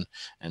abdomen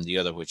and the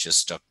other which is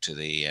stuck to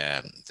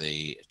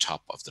the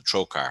top of the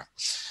trocar.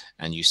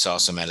 And you saw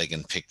some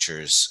elegant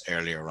pictures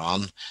earlier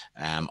on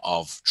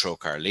of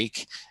trocar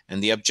leak. And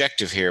the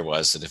objective here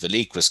was that if a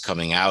leak was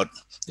coming out,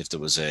 if there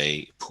was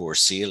a poor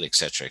seal,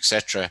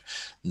 etc.,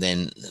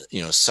 then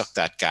suck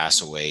that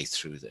gas away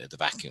through the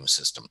vacuum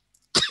system.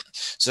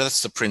 So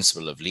that's the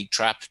principle of Leak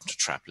Trap, to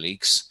trap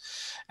leaks.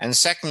 And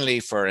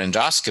secondly, for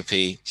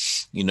endoscopy,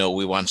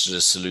 we wanted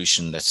a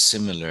solution that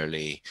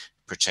similarly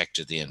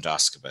protected the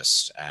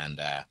endoscopist,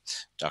 and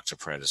Dr.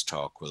 Pereira's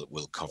talk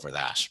will cover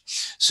that.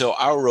 So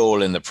our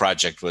role in the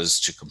project was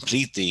to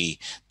complete the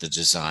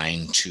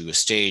design to a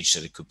stage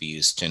that it could be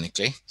used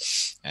clinically,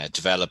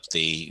 develop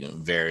the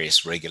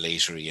various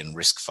regulatory and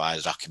risk file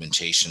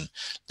documentation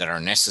that are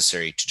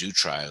necessary to do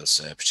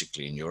trials,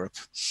 particularly in Europe,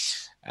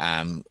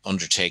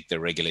 undertake the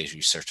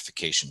regulatory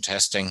certification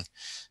testing,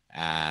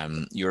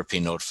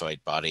 European notified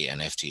body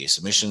and FDA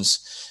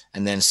submissions,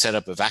 and then set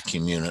up a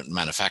vacuum unit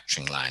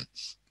manufacturing line.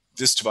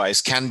 This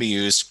device can be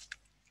used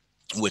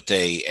with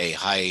a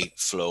high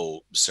flow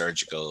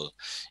surgical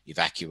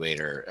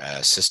evacuator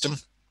system.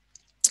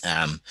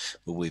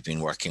 But we've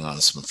been working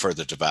on some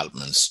further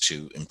developments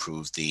to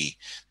improve the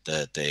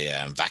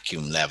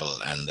vacuum level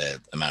and the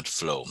amount of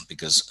flow,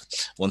 because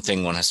one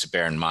thing one has to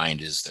bear in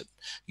mind is that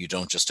you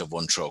don't just have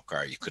one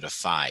trocar, you could have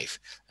 5.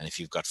 And if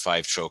you've got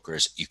 5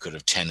 trocars, you could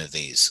have 10 of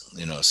these,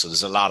 so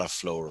there's a lot of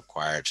flow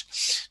required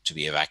to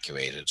be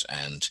evacuated.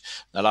 And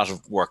a lot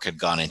of work had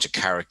gone into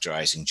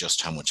characterizing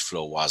just how much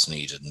flow was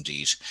needed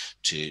indeed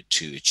to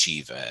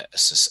achieve a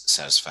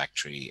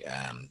satisfactory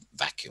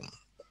vacuum.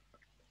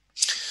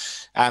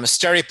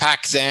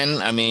 Steripack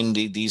then,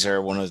 these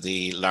are one of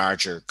the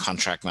larger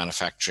contract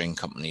manufacturing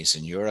companies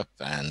in Europe,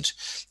 and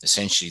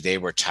essentially they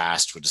were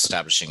tasked with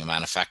establishing a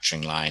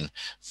manufacturing line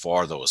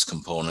for those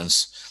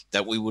components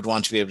that we would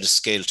want to be able to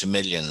scale to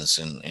millions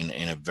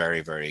in a very,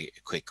 very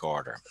quick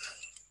order.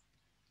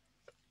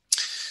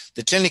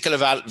 The clinical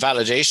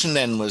validation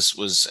then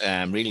was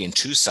really in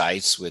 2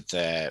 sites, with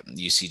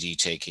UCD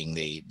taking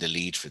the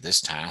lead for this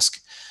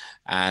task.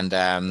 And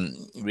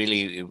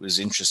really, it was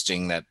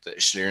interesting that the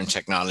Schlieren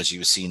technology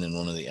was seen in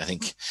one of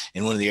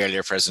the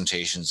earlier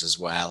presentations as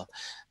well.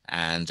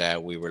 And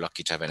we were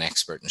lucky to have an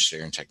expert in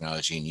Schlieren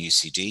technology in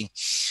UCD.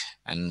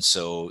 And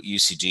so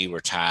UCD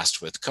were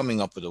tasked with coming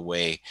up with a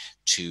way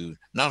to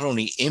not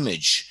only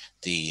image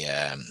the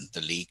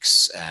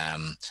leaks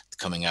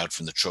coming out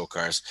from the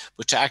trocars,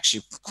 but to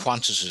actually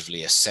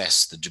quantitatively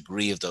assess the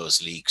degree of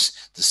those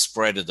leaks, the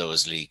spread of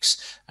those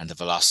leaks, and the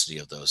velocity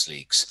of those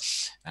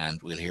leaks. And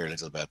we'll hear a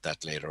little about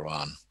that later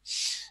on.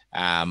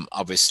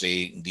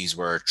 Obviously, these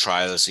were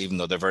trials, even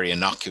though they're very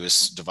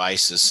innocuous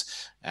devices.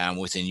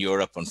 Within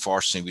Europe,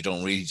 unfortunately, we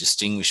don't really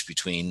distinguish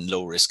between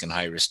low risk and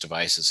high risk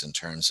devices in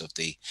terms of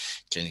the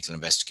clinical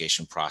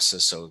investigation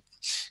process. So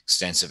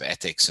extensive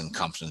ethics and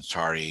competent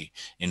authority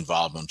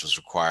involvement was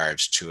required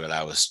to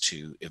allow us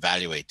to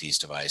evaluate these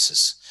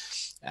devices.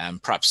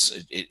 Perhaps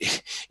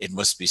it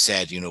must be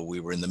said, we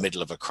were in the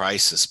middle of a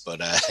crisis, but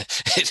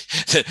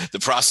the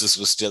process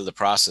was still the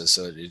process.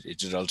 So it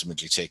did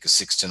ultimately take us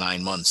 6 to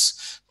 9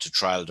 months to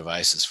trial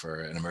devices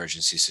for an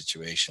emergency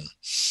situation.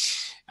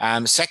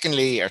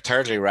 Thirdly,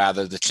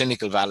 the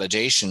clinical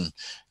validation,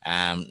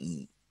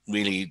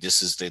 really,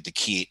 this is the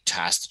key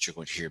task that you're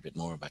going to hear a bit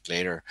more about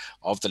later,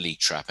 of the leak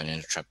trap and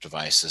intertrap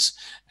devices,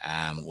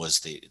 was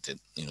the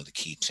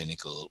key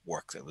clinical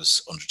work that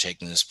was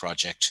undertaken in this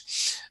project.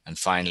 And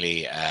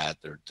finally,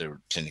 the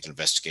clinical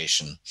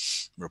investigation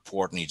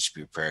report needs to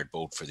be prepared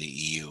both for the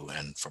EU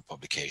and for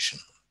publication.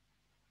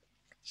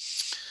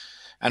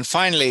 And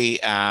finally,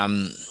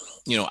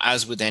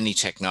 as with any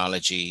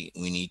technology,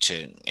 we need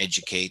to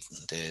educate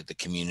the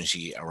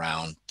community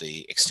around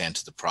the extent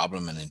of the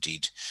problem. And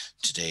indeed,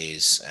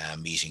 today's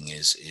meeting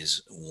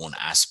is one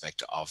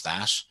aspect of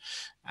that.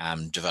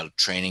 Develop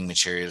training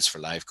materials for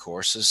live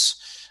courses,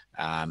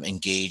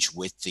 engage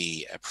with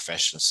the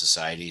professional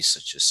societies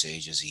such as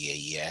SAGES,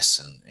 EAES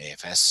and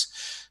AFS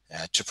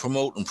to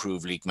promote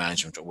improved leak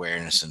management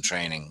awareness and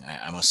training.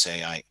 I must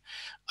say, I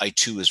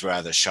too was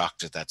rather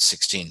shocked at that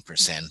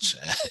 16%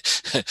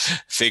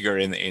 figure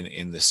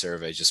in the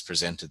survey just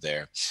presented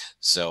there.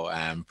 So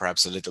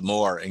perhaps a little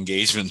more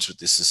engagement with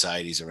the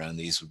societies around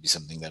these would be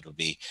something that would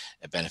be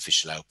a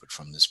beneficial output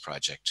from this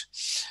project.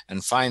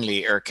 And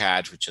finally,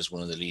 ERCAD, which is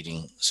one of the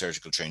leading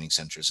surgical training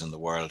centers in the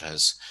world,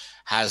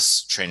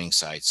 has training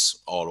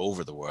sites all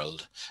over the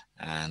world.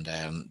 And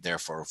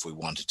therefore, if we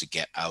wanted to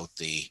get out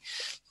the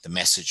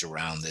message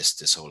around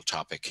this whole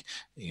topic,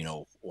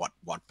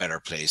 what better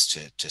place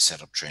to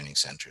set up training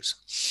centers.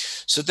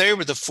 So there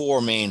were the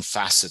 4 main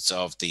facets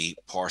of the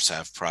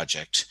PORSAV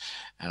project.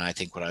 And I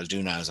think what I'll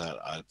do now is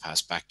I'll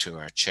pass back to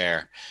our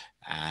chair,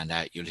 and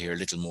you'll hear a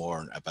little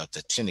more about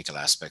the clinical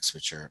aspects,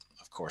 which are,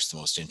 of course, the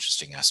most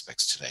interesting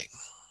aspects today.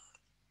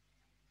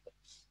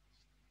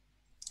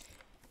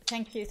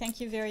 Thank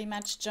you very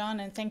much, John,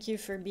 and thank you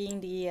for being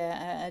the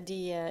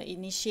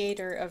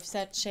initiator of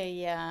such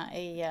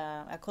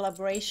a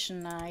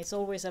collaboration. It's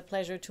always a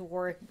pleasure to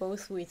work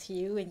both with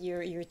you and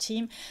your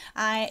team.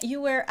 You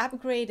were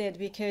upgraded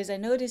because I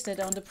noticed that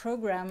on the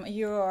program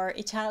you are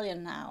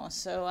Italian now.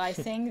 So I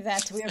think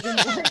that we have been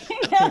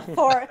working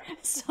for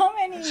so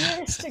many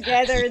years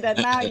together that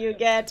now you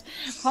get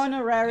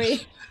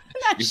honorary.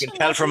 You can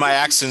tell from my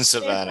accent,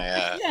 Savannah.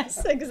 Yeah.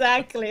 Yes,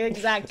 exactly.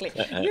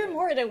 You're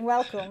more than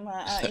welcome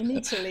in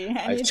Italy.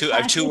 I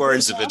have two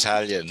words of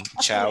Italian.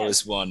 Ciao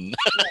is one.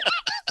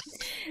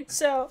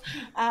 So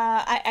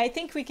I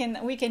think we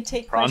can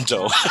take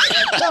pronto.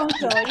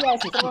 Pronto,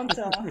 yes,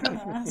 pronto,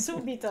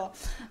 subito.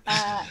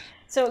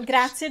 So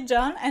grazie,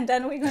 John, and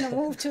then we're going to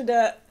move to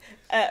the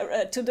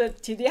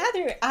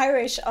other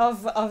Irish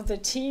of the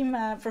team,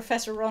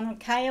 Professor Ronald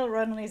Kyle.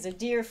 Ronald is a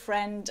dear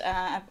friend.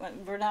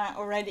 Bernard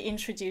already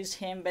introduced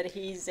him, but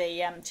he's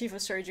a chief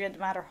of surgery at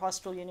Mater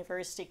Hospital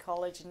University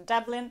College in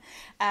Dublin.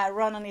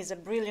 Ronald is a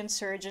brilliant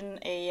surgeon,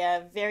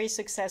 a very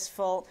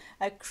successful,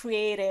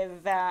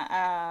 creative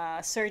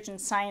surgeon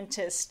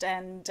scientist,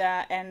 and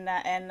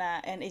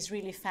is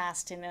really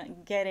fast in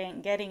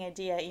getting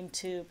idea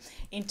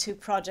into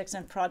projects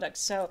and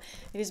products. So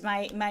it is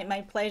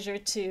my pleasure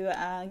to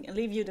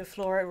leave you the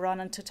floor,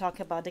 Ronan, to talk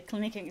about the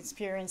clinical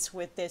experience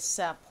with this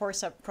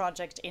PORSAV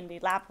project in the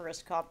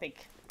laparoscopic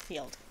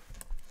field.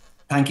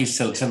 Thank you,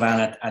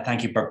 Savannah.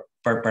 Thank you,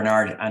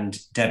 Bernard and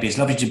Debbie. It's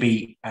lovely to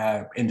be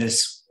in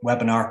this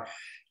webinar.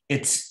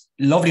 It's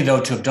lovely,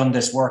 though, to have done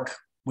this work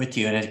with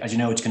you. And as you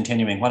know, it's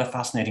continuing. What a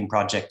fascinating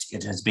project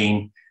it has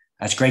been.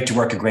 It's great to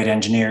work with great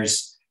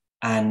engineers.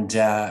 And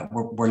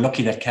we're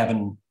lucky that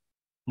Kevin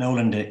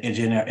Nolan is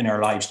in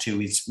our lives,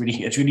 too. It's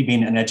really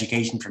been an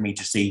education for me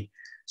to see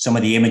some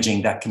of the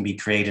imaging that can be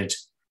created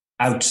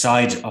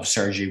outside of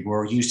surgery.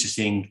 We're used to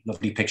seeing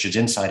lovely pictures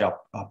inside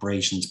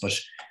operations, but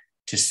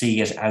to see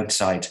it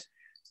outside.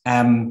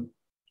 I'm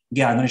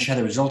going to share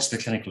the results of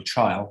the clinical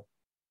trial.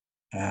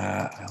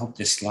 I hope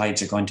the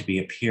slides are going to be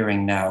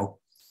appearing now.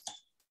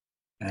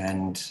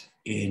 And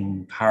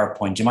in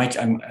PowerPoint,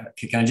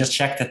 can I just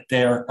check that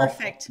they're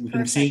perfect. Up? You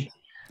can see.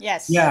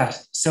 Yes. Yeah,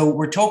 so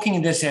we're talking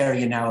in this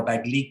area now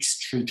about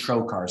leaks through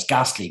trocars,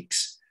 gas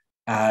leaks,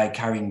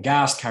 carrying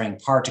gas, carrying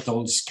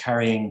particles,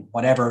 carrying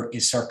whatever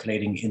is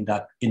circulating in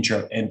that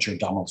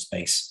intra-abdominal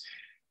space.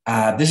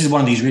 This is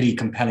one of these really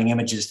compelling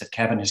images that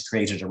Kevin has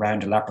created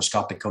around a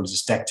laparoscopic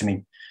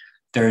cholecystectomy.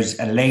 There's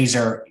a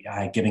laser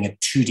giving a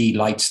 2D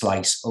light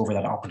slice over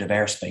that operative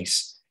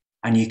airspace,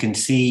 and you can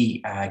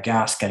see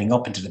gas getting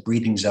up into the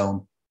breathing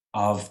zone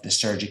of the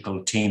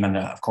surgical team and,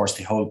 of course,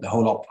 the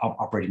whole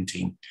operating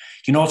team.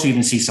 You can also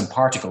even see some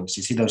particles.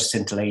 You see those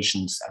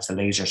scintillations as the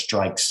laser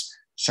strikes,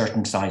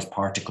 certain size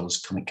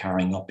particles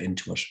carrying up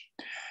into it.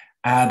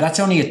 That's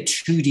only a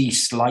 2D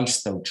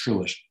slice, though,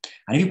 through it.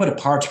 And if you put a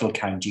particle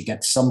count, you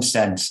get some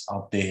sense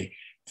of the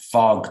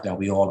fog that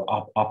we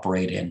all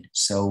operate in.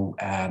 So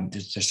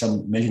there's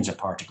some millions of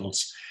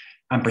particles,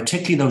 and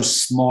particularly those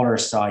smaller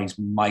size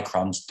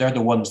microns, they're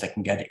the ones that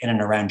can get in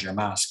and around your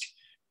mask.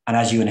 And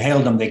as you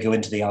inhale them, they go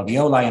into the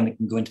alveoli and they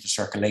can go into the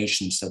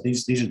circulation. So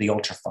these are the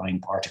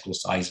ultrafine particle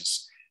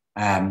sizes.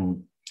 Now,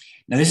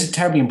 this is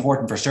terribly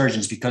important for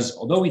surgeons because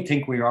although we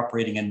think we're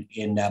operating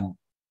in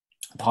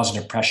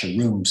positive pressure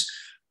rooms,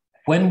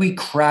 when we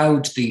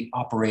crowd the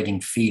operating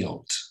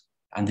field,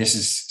 and this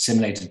is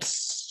simulated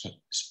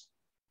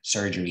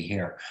surgery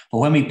here, but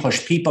when we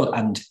push people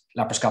and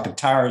laparoscopic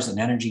towers and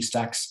energy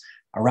stacks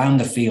around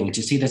the field,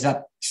 you see there's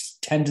that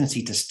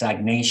tendency to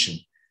stagnation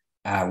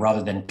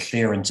rather than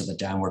clearance of the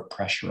downward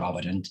pressure of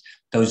it. And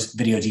those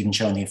videos even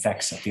showing the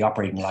effects of the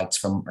operating lights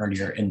from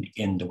earlier in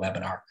the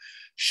webinar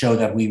show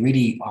that we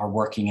really are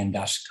working in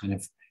that kind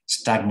of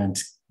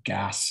stagnant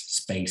gas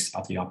space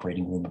of the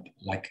operating room,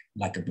 like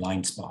a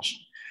blind spot.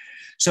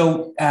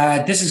 So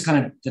this is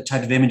kind of the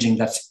type of imaging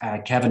that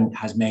Kevin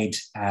has made.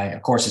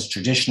 Of course, it's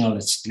traditional,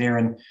 it's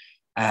sclerin,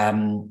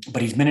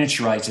 but he's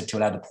miniaturized it to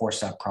allow the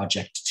PORSAV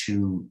project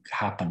to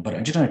happen. But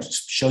I'm just going to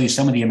show you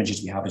some of the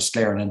images we have of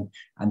sclerin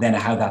and then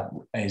how that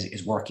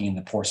is working in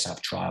the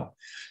PORSAV trial.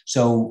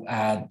 So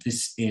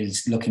this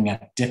is looking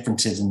at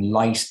differences in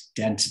light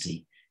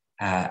density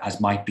as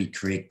might be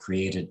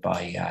created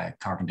by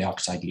carbon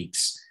dioxide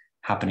leaks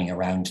happening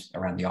around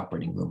the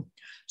operating room.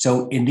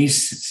 So in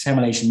these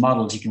simulation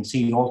models, you can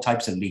see all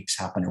types of leaks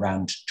happen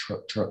around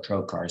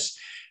trocars.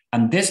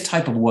 And this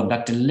type of one,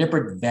 that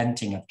deliberate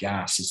venting of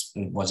gas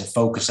was a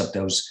focus of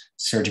those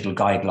surgical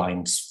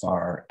guidelines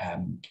for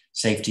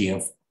safety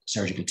of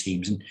surgical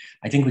teams. And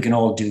I think we can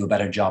all do a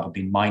better job of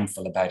being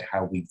mindful about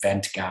how we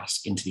vent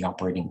gas into the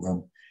operating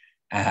room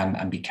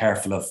and be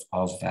careful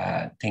of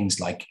things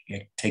like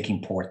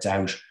taking ports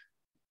out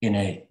in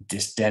a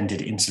distended,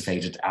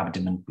 insufflated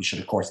abdomen. We should,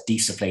 of course,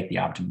 desufflate the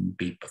abdomen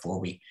before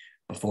we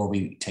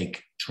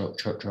take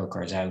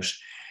trocars out.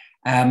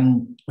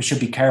 We should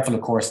be careful,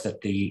 of course,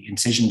 that the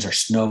incisions are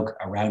snug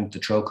around the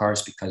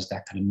trocars because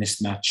that kind of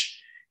mismatch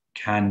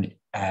can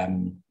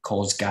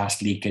cause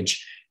gas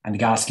leakage. And the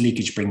gas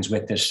leakage brings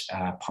with it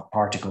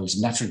particles.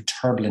 And that sort of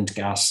turbulent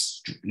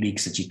gas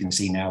leaks that you can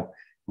see now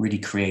really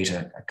create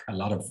a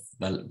lot of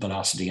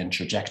velocity and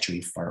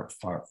trajectory for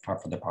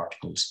the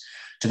particles.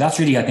 So that's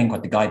really, I think,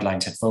 what the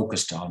guidelines had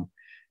focused on.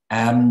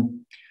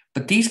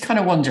 But these kind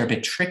of ones are a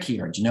bit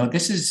trickier. You know,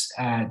 this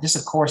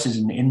of course is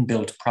an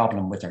inbuilt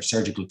problem with our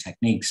surgical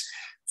techniques.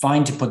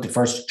 Fine to put the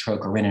first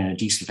trocar in a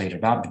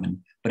desufflated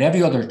abdomen, but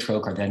every other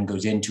trocar then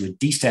goes into a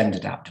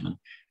distended abdomen.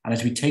 And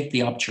as we take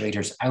the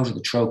obturators out of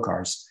the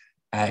trocars,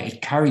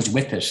 it carries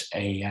with it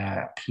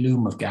a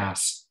plume of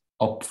gas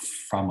up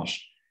from it.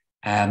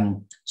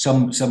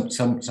 Some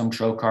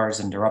trocars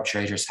and their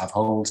obturators have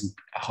holes and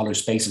hollow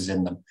spaces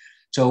in them.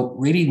 So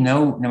really,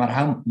 no matter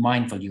how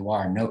mindful you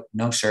are,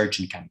 no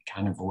surgeon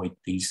can avoid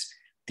these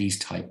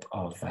type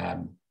of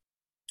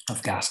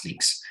gas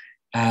leaks.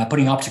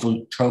 Putting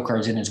optical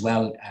trocars in as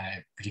well,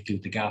 particularly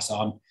with the gas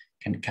on,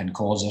 can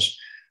cause it.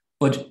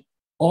 But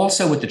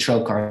also with the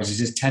trocars is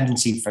this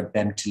tendency for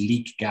them to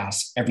leak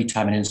gas every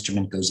time an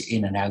instrument goes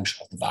in and out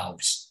of the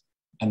valves.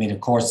 I mean,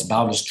 of course, the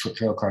valveless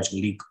trocars will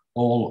leak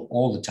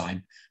all the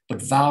time, but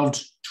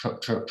valved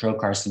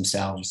trocars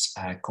themselves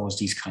cause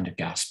these kind of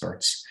gas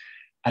spurts.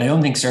 And I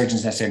don't think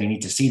surgeons necessarily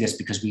need to see this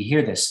because we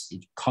hear this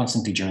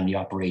constantly during the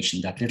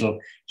operation. That little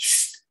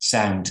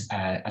sound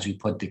as we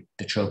put the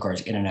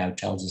trocars in and out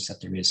tells us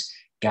that there is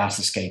gas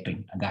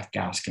escaping, and that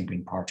gas can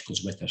bring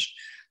particles with it.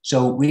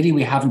 So really,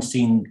 we haven't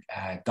seen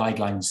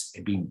guidelines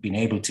being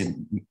able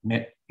to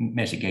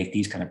mitigate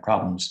these kind of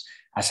problems,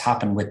 as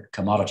happened with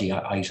commodity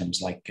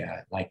items like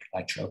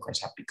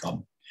trocars have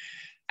become.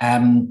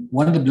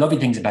 One of the lovely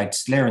things about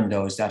sclerin,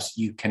 though, is that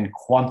you can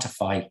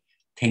quantify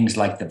things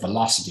like the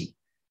velocity.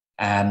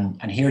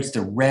 And here it's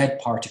the red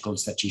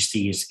particles that you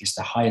see is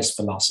the highest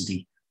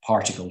velocity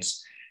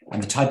particles.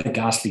 And the type of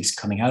gas leaks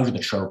coming out of the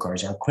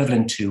trocars are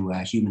equivalent to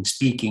human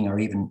speaking or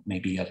even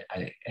maybe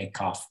a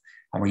cough.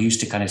 And we're used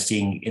to kind of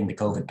seeing in the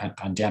COVID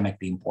pandemic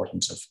the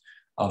importance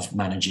of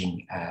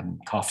managing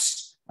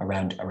coughs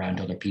around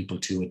other people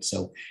to it.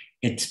 So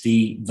it's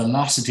the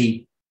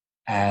velocity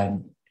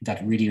that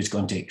really is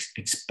going to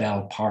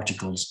expel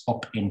particles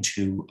up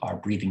into our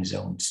breathing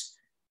zones.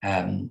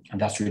 And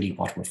that's really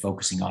what we're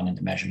focusing on in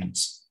the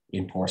measurements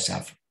in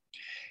PORSAV.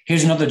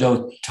 Here's another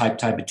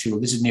type of tool.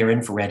 This is near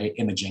infrared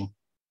imaging.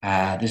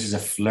 This is a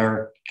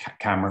FLIR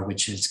camera,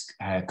 which has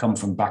come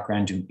from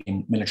background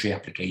in military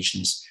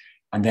applications,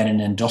 and then an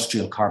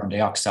industrial carbon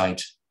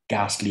dioxide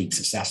gas leaks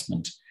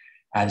assessment.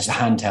 There's a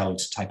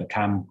handheld type of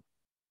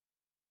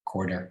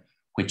camcorder,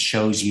 which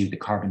shows you the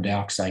carbon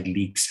dioxide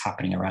leaks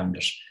happening around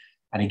it.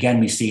 And again,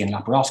 we see in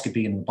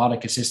laparoscopy and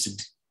robotic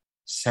assisted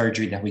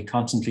surgery that we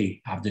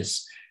constantly have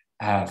this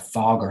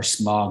fog or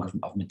smog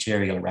of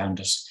material around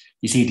us.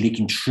 You see it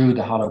leaking through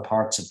the hollow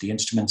parts of the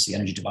instruments, the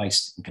energy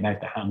device, and come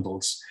out the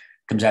handles,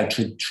 comes out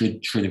through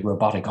the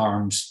robotic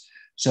arms.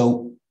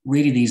 So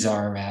really, these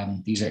are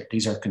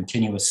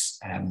continuous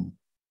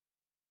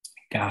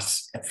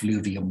gas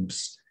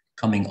effluviums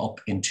coming up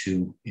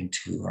into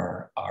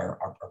our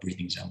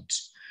breathing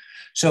zones.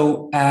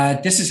 So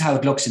this is how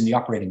it looks in the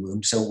operating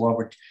room. So what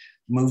we're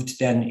moved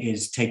then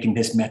is taking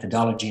this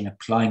methodology and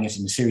applying it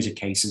in a series of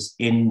cases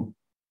in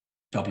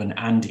Dublin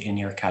and in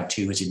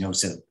ERCAD2, as you know,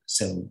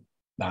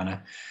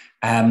 Silvana.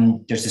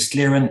 There's the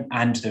sclerin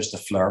and there's the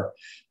FLIR.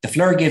 The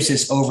FLIR gives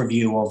this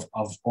overview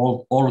of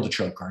all of the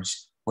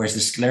trocars, whereas the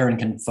sclerin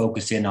can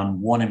focus in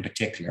on one in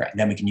particular, and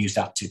then we can use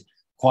that to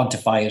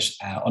quantify it,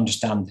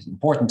 understand the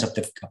importance of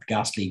the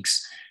gas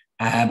leaks,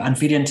 and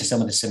feed into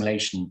some of the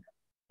simulation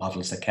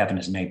models that Kevin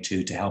has made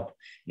too to help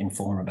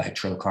inform about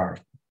trocar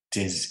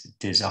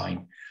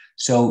design.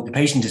 So the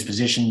patient is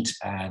positioned,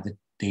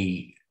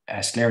 the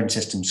sclerin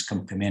systems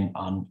come in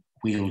on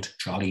wheeled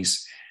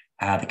trolleys.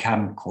 The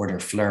camcorder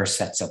FLIR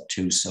sets up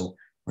too. So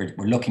we're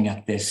looking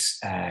at this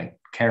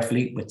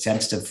carefully with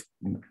sensitive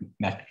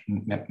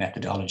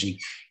methodology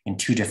in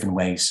two different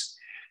ways.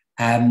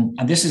 And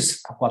this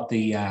is what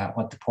the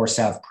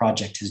PORSAV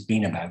project has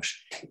been about,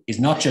 is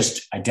not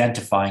just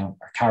identifying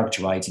or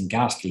characterizing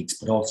gas leaks,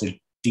 but also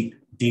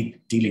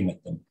dealing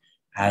with them,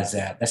 as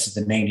this is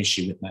the main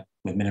issue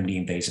with minimally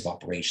invasive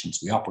operations.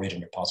 We operate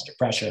under positive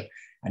pressure,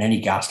 and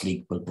any gas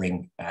leak will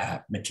bring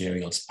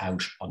materials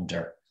out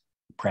under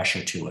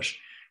pressure to it.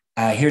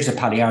 Here's a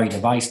Pagliari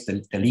device,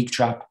 the leak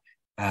trap.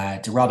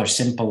 It's a rather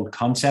simple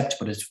concept,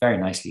 but it's very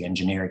nicely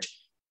engineered.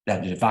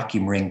 That a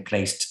vacuum ring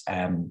placed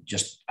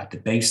just at the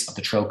base of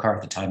the trocar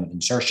at the time of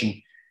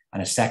insertion,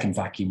 and a second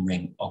vacuum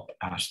ring up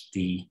at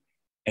the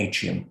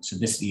atrium. So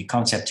the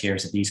concept here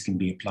is that these can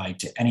be applied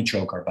to any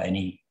trocar by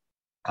any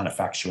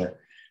manufacturer,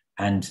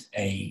 and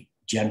a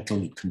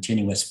gentle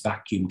continuous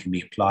vacuum can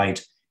be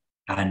applied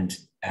and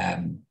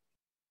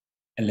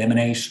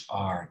eliminate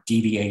or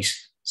deviate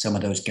some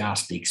of those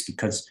gas leaks,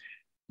 because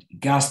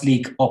gas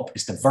leak up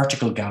is the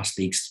vertical gas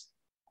leaks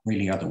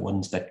really are the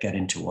ones that get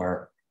into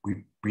our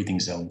breathing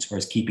zones,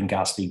 whereas keeping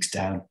gas leaks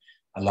down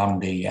along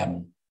the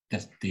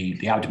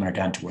abdomen or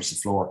down towards the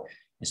floor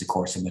is of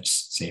course a much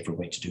safer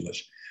way to do it.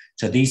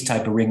 So these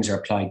type of rings are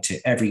applied to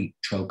every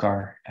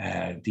trocar.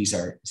 These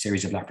are a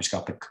series of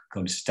laparoscopic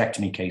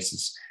cholecystectomy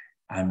cases,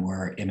 and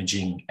we're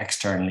imaging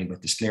externally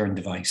with the sclerin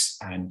device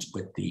and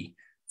with the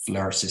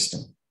FLIR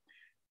system.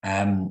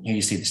 Here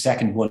you see the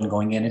second one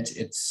going in.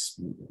 It's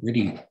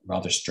really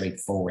rather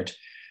straightforward.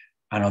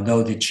 And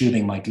although the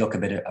tubing might look a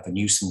bit of a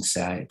nuisance,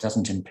 it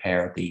doesn't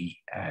impair the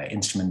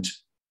instrument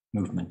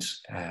movement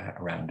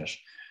around it.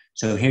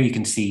 So here you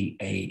can see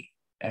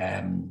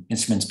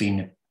instruments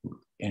being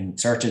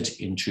inserted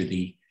into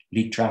the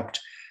leak trap.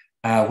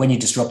 When you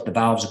disrupt the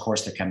valves, of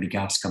course, there can be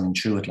gas coming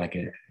through it, like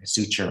a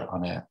suture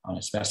on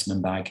a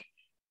specimen bag.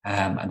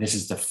 And this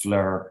is the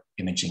FLIR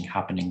imaging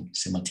happening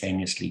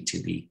simultaneously to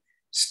the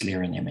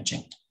sclerin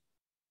imaging.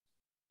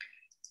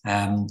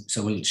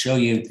 So we'll show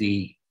you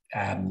the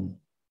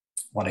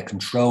what a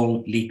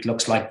control leak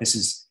looks like. This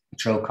is a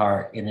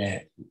trocar in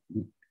a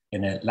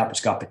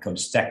laparoscopic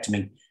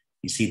cholecystectomy.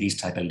 You see these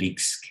type of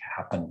leaks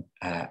happen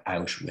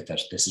out with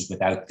it. This is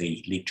without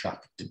the leak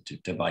trap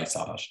device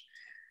on it.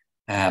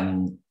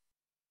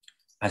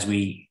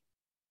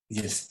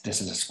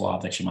 This is a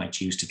swab that you might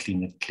use to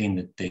clean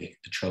the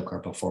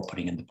trocar before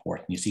putting in the port.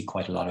 And you see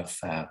quite a lot of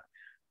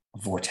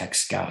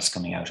vortex gas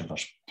coming out of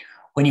it.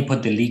 When you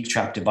put the leak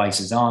trap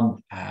devices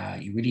on,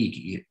 you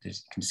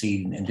can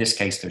see in this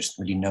case there's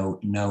really no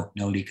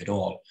leak at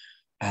all,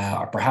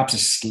 or perhaps a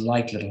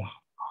slight little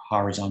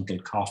horizontal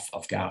cough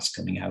of gas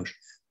coming out,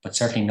 but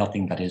certainly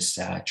nothing that is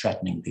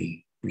threatening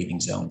the breathing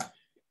zone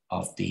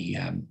of the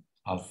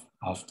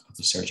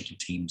surgical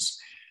teams.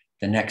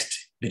 The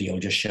next video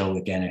will just show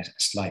again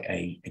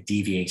a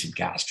deviated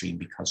gas stream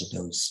because of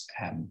those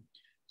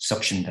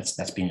suction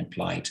that's been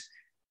applied.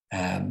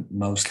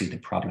 Mostly the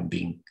problem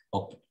being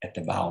up at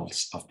the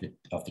valves of the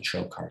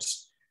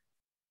trocars.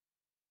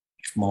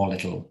 Small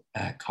little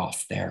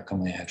cough there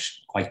coming out,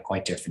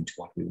 quite different to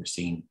what we were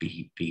seeing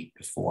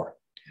before.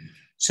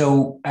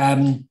 So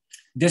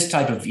this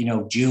type of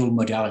dual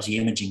modality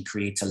imaging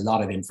creates a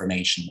lot of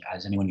information,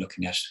 as anyone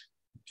looking at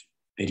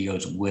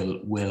videos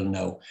will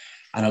know.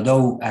 And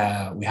although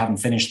we haven't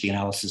finished the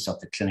analysis of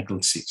the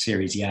clinical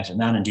series yet,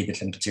 and indeed the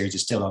clinical series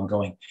is still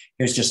ongoing,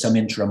 here's just some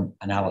interim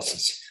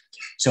analysis.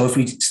 So if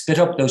we split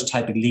up those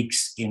type of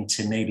leaks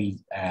into maybe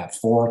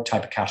 4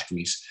 type of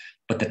categories,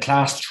 But the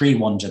class 3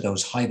 ones are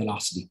those high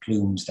velocity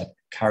plumes that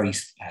carry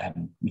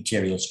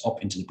materials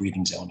up into the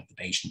breathing zone of the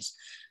patients,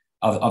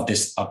 of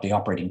the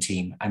operating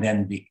team. And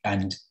then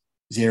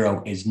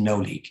 0 is no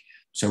leak.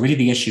 So really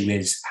the issue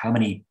is how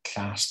many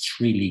class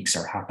 3 leaks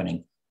are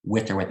happening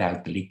with or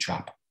without the leak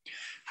trap.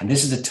 And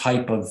this is the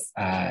type of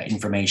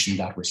information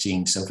that we're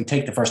seeing. So if we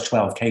take the first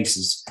 12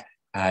 cases,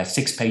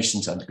 6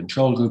 patients on the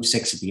control group,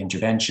 6 at the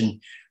intervention.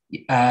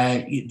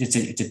 It's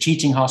a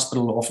teaching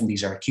hospital. Often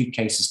these are acute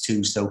cases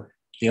too. So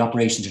the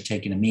operations are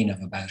taking a mean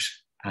of about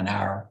an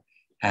hour.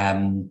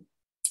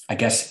 I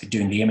guess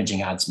doing the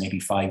imaging adds maybe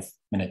 5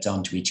 minutes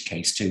onto each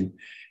case too.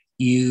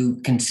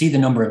 You can see the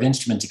number of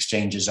instrument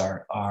exchanges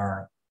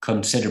are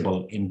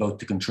considerable in both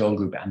the control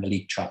group and the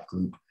leak trap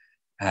group,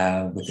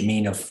 with a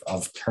mean of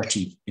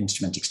 30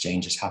 instrument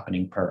exchanges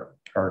happening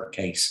per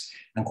case,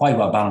 and quite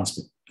well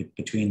balanced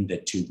between the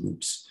two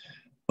groups.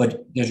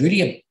 But there's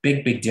really a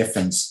big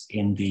difference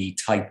in the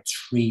type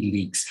 3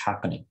 leaks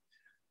happening.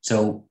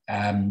 So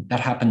that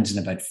happens in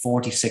about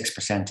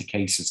 46% of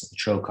cases of the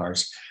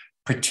trocars,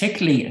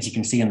 particularly, as you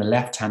can see on the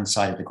left-hand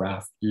side of the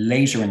graph,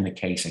 later in the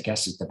case. I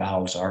guess as the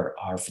valves are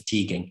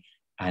fatiguing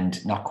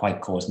and not quite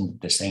causing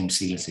the same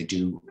seal as they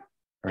do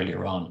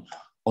earlier on.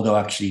 Although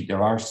actually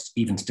there are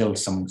even still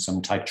some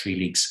type 3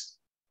 leaks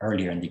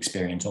earlier in the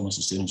experience, almost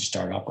as soon as you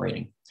start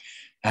operating.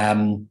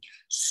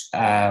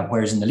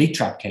 Whereas in the leak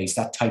trap case,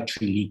 that type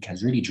 3 leak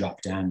has really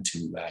dropped down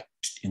to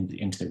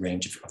into the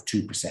range of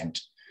 2%.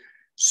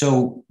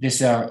 So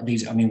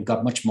we've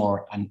got much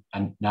more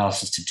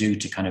analysis to do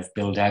to kind of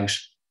build out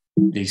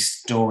the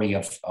story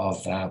of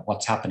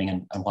what's happening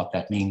and what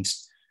that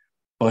means.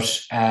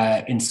 But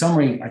in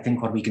summary, I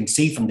think what we can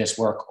see from this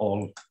work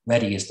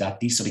already is that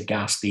these sort of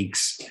gas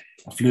leaks,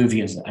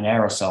 effluvias and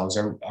aerosols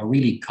are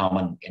really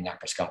common in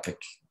laparoscopic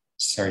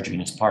surgery,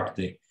 and it's part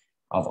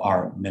of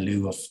our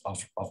milieu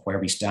of where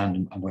we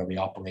stand and where we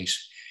operate.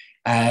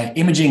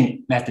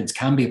 Imaging methods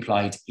can be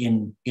applied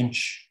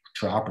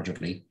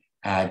intraoperatively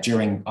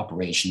during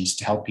operations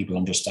to help people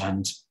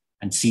understand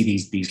and see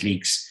these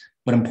leaks.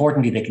 But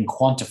importantly, they can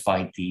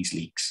quantify these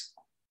leaks.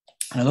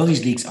 And although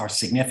these leaks are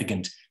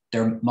significant,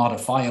 they're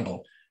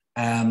modifiable.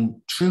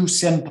 Through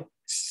smart,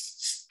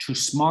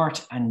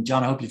 and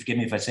John, I hope you forgive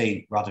me if I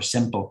say rather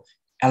simple,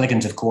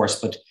 elegant of course,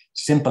 but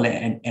simple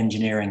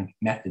engineering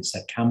methods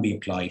that can be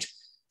applied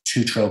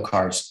to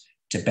trocars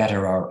to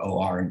better our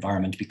OR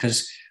environment.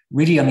 Because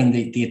really, I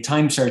mean, the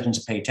time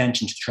surgeons pay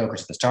attention to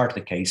trocars at the start of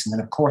the case, and then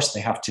of course they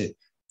have to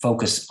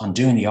focus on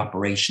doing the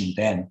operation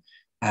then,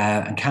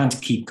 and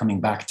can't keep coming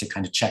back to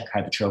kind of check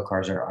how the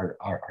trocars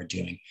are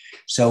doing.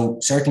 So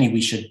certainly we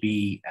should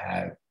be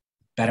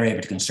better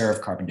able to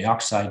conserve carbon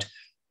dioxide,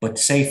 but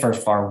safer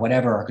for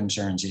whatever our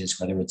concerns is,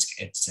 whether it's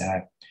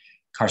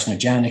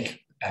carcinogenic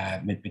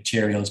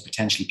materials,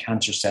 potentially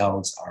cancer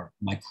cells, or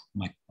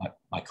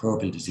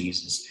microbial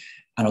diseases.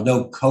 And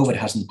although COVID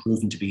hasn't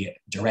proven to be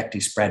directly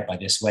spread by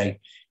this way,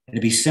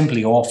 it'd be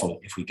simply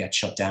awful if we get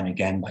shut down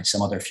again by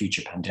some other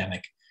future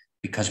pandemic,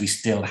 because we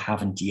still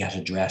haven't yet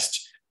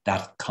addressed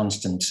that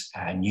constant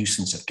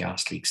nuisance of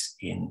gas leaks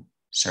in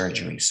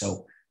surgery.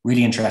 So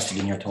really interested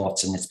in your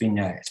thoughts, and it's been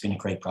a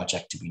great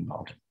project to be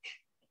involved in.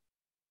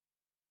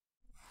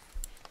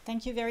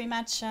 Thank you very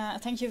much.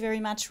 Thank you very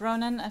much,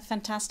 Ronan. A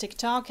fantastic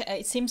talk.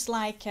 It seems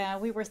like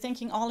we were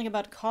thinking only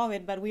about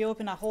COVID, but we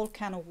opened a whole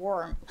can of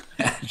worm,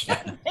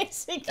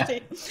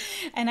 basically.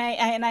 And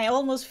I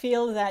almost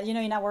feel that, you know,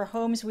 in our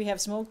homes we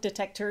have smoke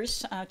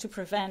detectors to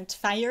prevent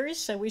fires.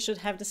 So we should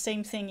have the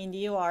same thing in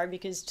the OR,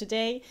 because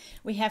today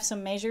we have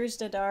some measures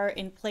that are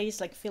in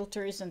place, like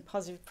filters and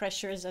positive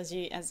pressures, as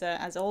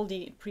all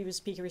the previous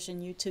speakers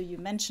and you too, you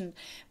mentioned.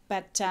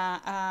 But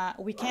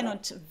we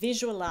cannot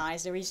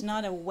visualize, there is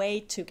not a way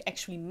to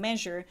actually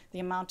measure the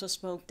amount of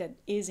smoke that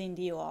is in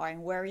the OR,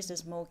 and where is the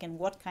smoke and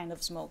what kind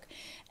of smoke.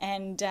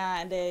 And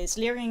the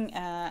slurring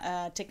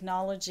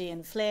technology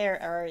and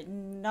flare are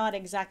not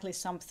exactly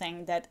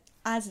something that,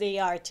 as they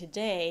are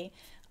today,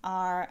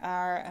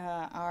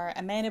 are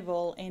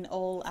amenable in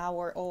all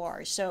our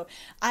ORs. So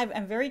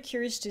I'm very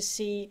curious to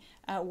see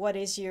what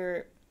is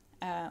your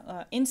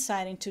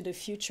insight into the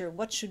future.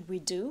 What should we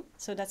do?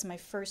 So that's my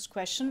first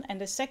question. And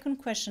the second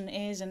question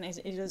is, and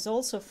it is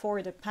also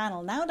for the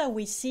panel, now that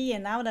we see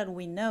and now that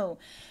we know,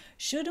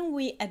 shouldn't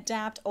we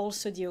adapt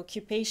also the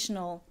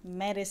occupational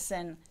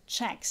medicine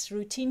checks,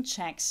 routine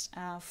checks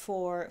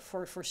for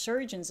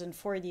surgeons and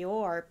for the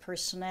OR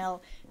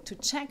personnel to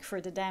check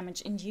for the damage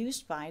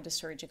induced by the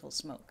surgical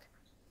smoke?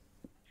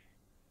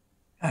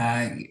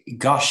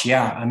 Gosh,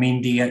 yeah. I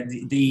mean,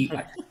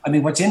 I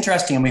mean, what's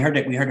interesting, and we heard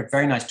a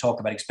very nice talk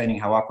about explaining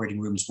how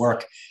operating rooms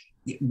work.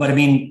 But I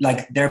mean,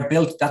 like, they're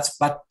built. That's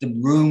what the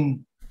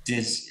room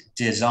is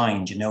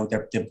designed. You know,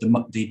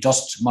 the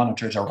dust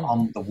monitors are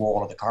on the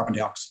wall, or the carbon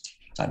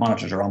dioxide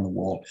monitors are on the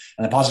wall,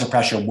 and the positive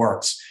pressure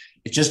works.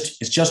 It's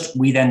just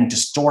we then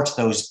distort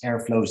those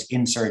airflows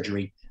in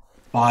surgery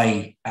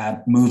by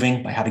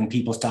moving, by having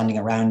people standing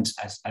around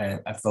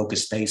a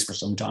focused space for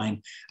some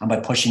time, and by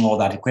pushing all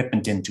that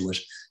equipment into it.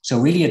 So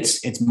really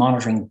it's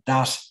monitoring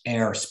that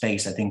air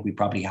space. I think we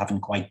probably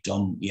haven't quite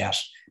done yet.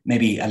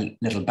 Maybe a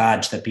little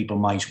badge that people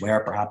might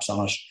wear perhaps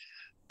on it.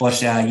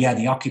 But yeah,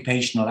 the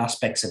occupational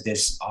aspects of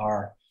this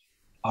are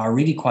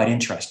really quite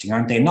interesting,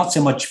 aren't they? Not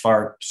so much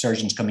for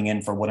surgeons coming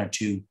in for 1 or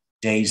 2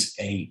 days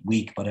a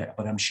week, but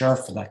I'm sure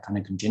for that kind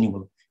of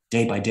continual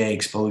day-by-day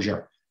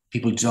exposure,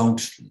 people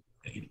don't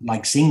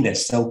like seeing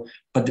this. So,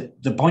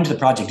 but the point of the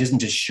project isn't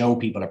to show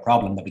people a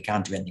problem that we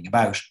can't do anything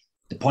about.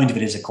 The point of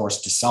it is, of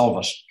course, to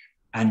solve it.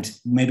 And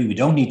maybe we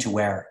don't need to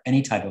wear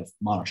any type of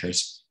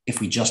monitors if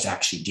we just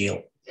actually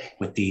deal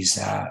with these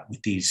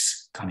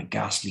kind of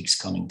gas leaks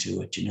coming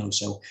to it, you know.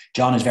 So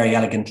John has very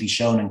elegantly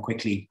shown and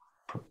quickly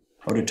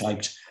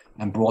prototyped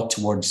and brought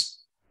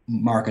towards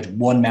market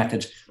one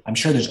method. I'm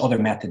sure there's other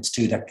methods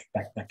too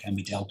that can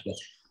be dealt with.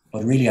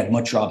 But really, I'd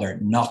much rather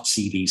not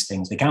see these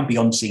things. They can't be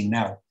unseen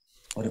now,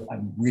 but I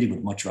really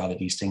would much rather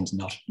these things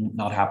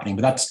not happening.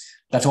 But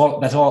that's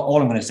all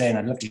I'm going to say, and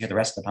I'd love to hear the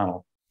rest of the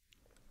panel.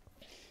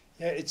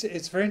 Yeah,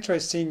 it's very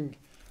interesting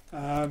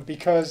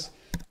because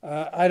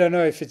I don't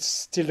know if it's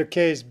still the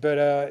case, but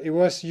it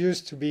was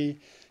used to be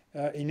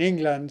in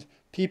England,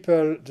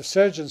 the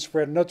surgeons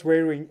were not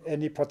wearing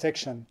any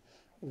protection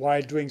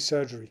while doing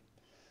surgery.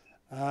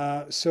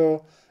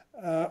 So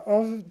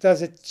how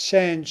does it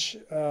change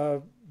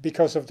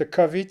because of the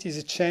COVID? Is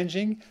it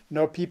changing?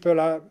 Now people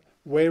are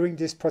wearing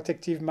this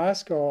protective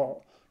mask,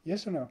 or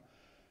yes or no?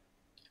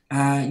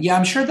 Yeah,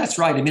 I'm sure that's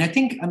right. I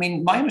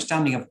mean, my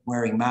understanding of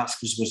wearing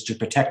masks was to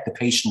protect the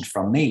patient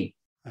from me.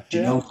 Do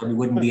you know, so we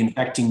wouldn't be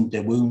infecting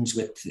the wounds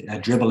with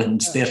dribble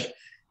and spit.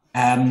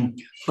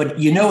 But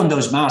you know, in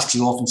those masks,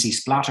 you often see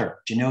splatter.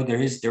 Do you know,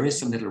 there is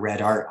some little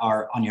red,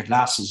 or on your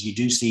glasses, you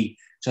do see.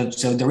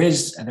 So there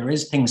is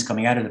things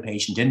coming out of the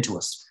patient into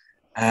us.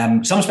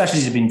 Some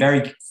specialties have been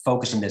very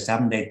focused on this,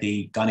 haven't they?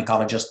 The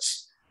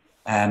gynecologists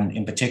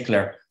in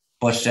particular.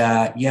 But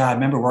yeah, I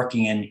remember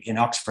working in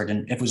Oxford,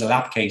 and if it was a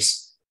lap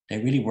case, they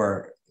really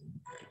were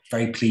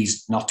very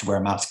pleased not to wear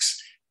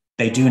masks.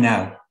 They do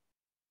now.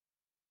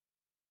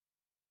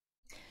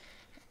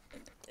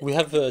 We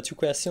have 2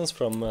 questions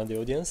from the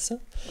audience.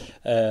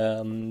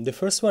 The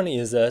first one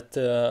is that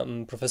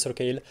Professor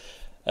Cale,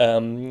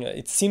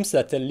 it seems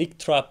that a leak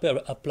trap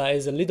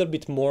applies a little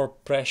bit more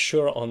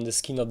pressure on the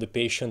skin of the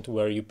patient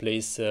where you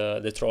place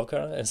the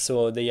trocar, and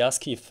so they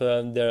ask if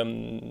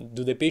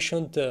do the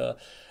patient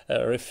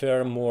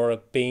refer more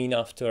pain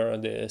after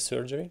the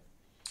surgery?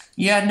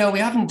 Yeah, no, we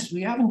haven't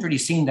really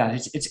seen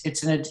that.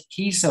 It's an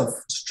adhesive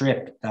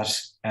strip that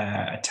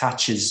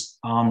attaches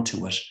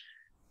onto it.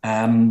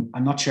 I'm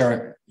not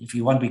sure if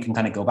you want, we can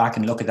kind of go back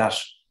and look at that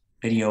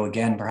video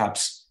again,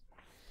 perhaps.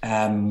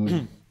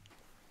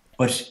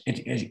 But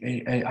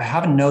I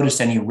haven't noticed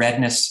any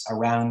redness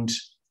around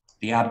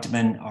the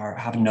abdomen, or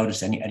haven't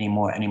noticed any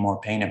more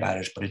pain about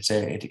it. But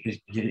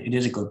it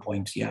is a good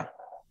point. Yeah,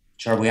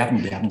 sure, we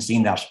haven't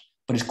seen that,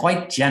 but it's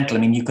quite gentle.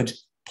 I mean, you could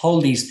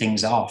pull these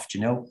things off.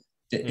 You know,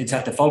 it's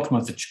at the fulcrum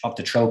of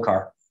the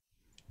trocar,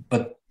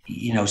 but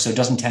you know, so it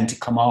doesn't tend to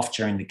come off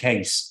during the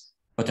case.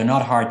 But they're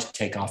not hard to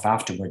take off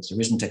afterwards. There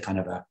isn't a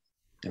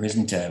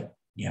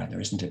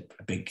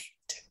big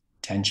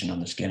tension on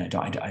the skin.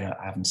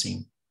 I haven't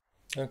seen.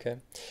 Okay,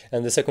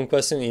 and the second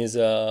question is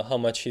how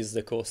much is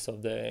the cost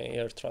of the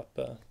air trap,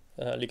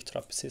 leak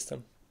trap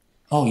system?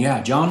 Oh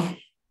yeah, John.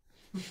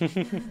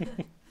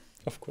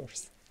 Of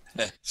course.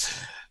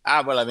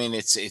 Well, I mean,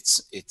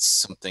 it's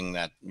something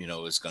that, you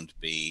know, is going to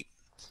be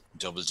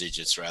double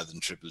digits rather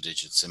than triple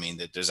digits. I mean,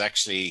 that there's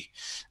actually,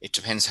 it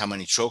depends how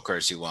many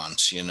trocars you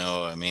want. You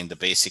know, I mean, the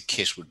basic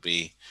kit would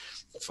be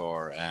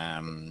for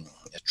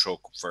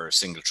for a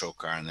single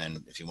trocar, and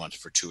then if you want it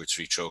for 2 or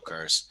 3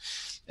 trocars.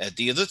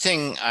 The other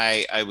thing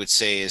I would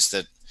say is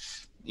that,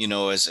 you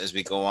know, as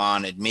we go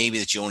on, it may be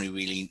that you only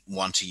really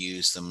want to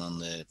use them on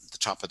the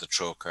top of the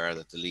trocar,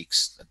 that the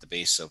leaks at the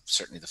base of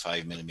certainly the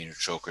 5mm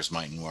trocars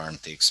mightn't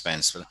warrant the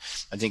expense. But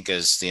I think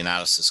as the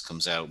analysis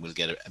comes out, we'll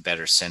get a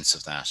better sense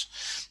of that.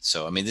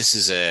 So, I mean, this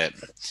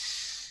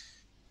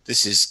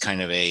is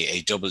kind of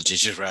a double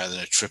digit rather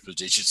than a triple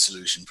digit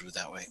solution, put it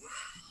that way.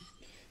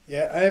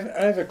 Yeah,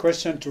 I have a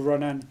question to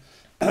Ronan.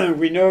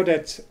 We know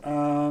that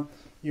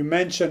you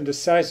mentioned the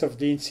size of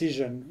the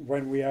incision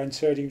when we are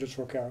inserting the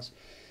trocars.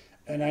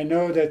 And I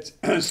know that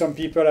some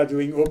people are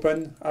doing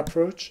open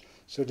approach,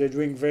 so they're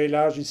doing very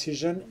large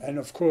incision, and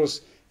of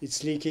course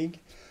it's leaking.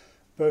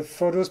 But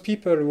for those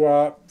people who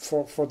are,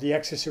 for the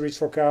accessory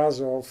trocars,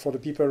 or for the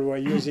people who are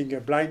using a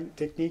blind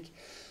technique,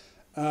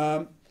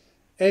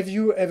 have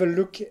you ever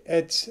looked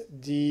at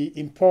the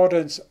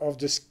importance of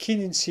the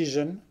skin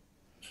incision,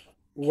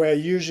 where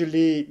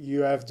usually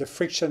you have the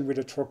friction with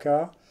the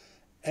trocar,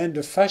 and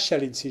the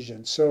fascial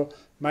incision? So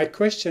my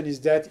question is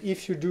that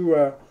if you do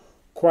a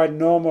quite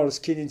normal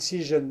skin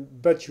incision,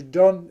 but you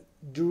don't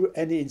do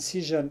any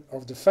incision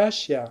of the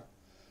fascia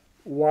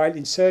while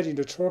inserting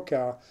the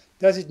trocar,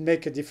 does it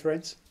make a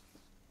difference?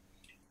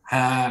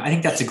 I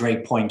think that's a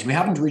great point. We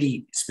haven't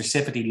really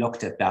specifically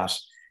looked at that.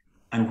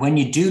 And when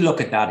you do look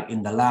at that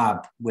in the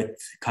lab with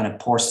kind of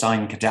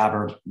porcine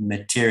cadaver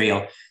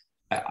material,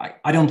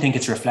 I don't think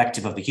it's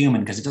reflective of the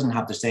human because it doesn't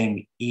have the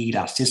same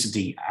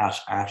elasticity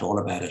at all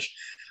about it.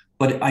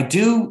 But I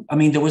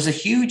mean, there was a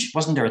huge,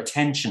 wasn't there,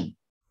 attention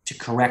to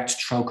correct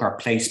trocar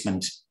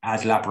placement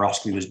as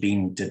laparoscopy was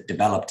being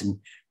developed, and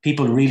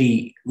people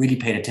really, really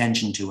paid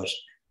attention to it.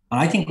 And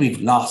I think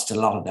we've lost a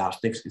lot of that.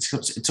 It's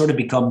sort of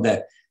become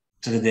the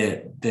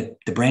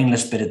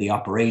brainless bit of the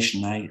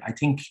operation. I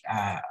think,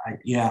 I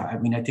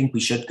mean, I think we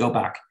should go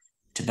back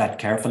to that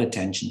careful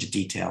attention to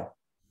detail,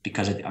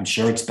 because I'm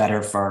sure it's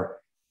better for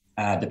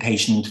the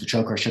patient. The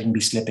trocar shouldn't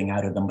be slipping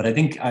out of them. But I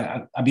think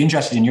I'd be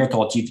interested in your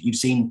thoughts. You've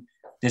seen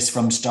this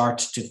from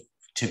start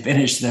to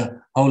finish,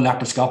 the whole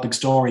laparoscopic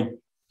story.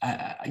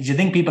 Do you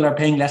think people are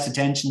paying less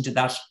attention to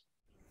that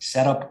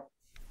setup?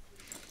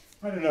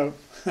 I don't know.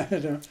 I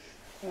don't know.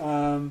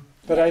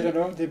 But I don't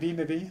know.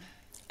 Maybe.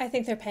 I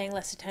think they're paying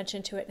less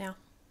attention to it now.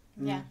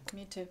 Yeah,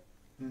 me too.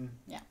 Mm.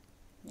 Yeah.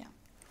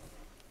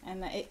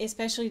 And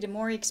especially the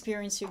more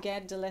experience you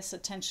get, the less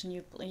attention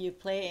you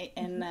play,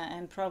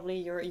 and probably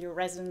your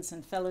residents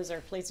and fellows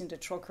are placing the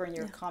trocar, and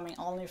you're coming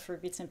only for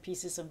bits and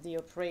pieces of the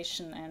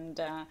operation.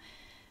 But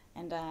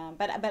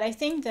I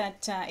think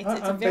that it's a very good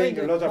point. I'm paying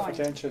a lot of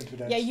attention to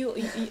that. Yeah, you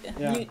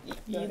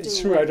it's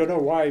do. true. I don't know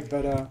why,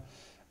 but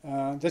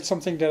that's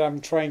something that I'm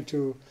trying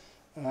to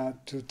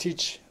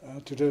teach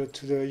to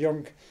the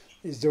young,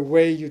 is the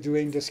way you're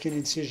doing the skin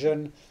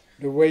incision,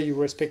 the way you're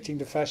respecting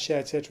the fascia,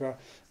 etc.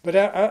 But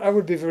I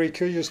would be very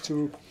curious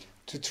to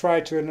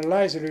try to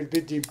analyze a little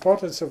bit the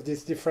importance of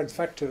these different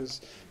factors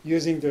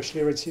using the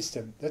Schlieren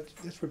system. That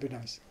would be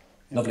nice.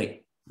 Yeah.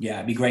 Lovely. Yeah,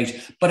 it'd be great.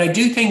 But I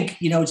do think,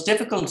 it's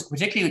difficult,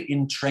 particularly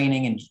in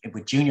training and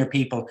with junior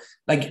people.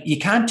 Like, you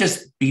can't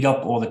just beat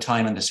up all the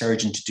time on the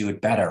surgeon to do it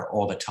better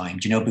all the time,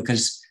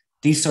 because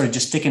these sort of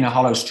just sticking a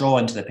hollow straw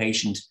into the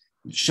patient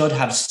should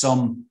have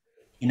some,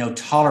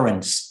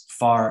 tolerance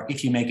for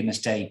if you make a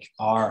mistake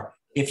or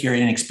if you're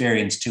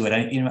inexperienced to it.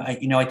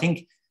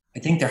 I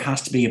think there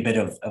has to be a bit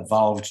of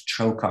evolved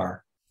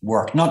trocar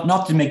work,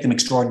 not to make them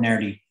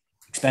extraordinarily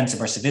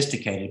expensive or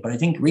sophisticated, but I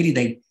think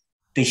really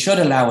they should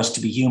allow us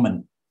to be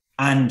human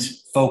and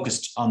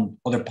focused on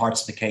other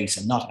parts of the case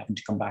and not having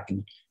to come back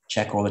and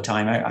check all the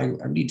time. I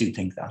really do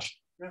think that.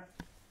 Yeah.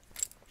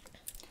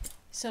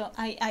 So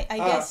I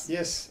guess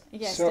yes,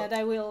 so, that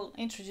I will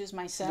introduce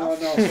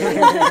myself. No.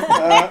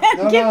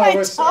 I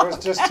was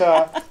just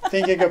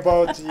thinking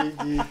about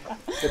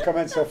the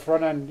comments of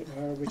Ronan,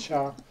 which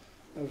are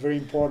very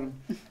important.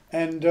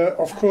 And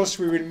of course,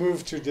 we will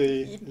move to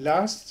the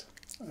last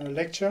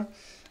lecture.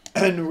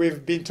 And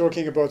we've been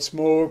talking about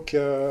smoke,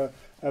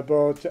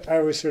 about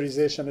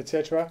aerosolization,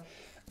 etc.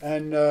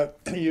 And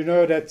you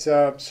know that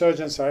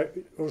surgeons are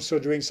also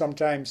doing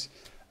sometimes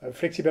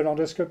flexible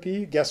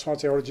endoscopy.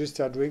 Gastroenterologists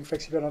are doing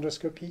flexible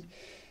endoscopy.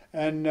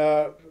 And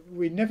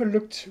we never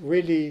looked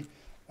really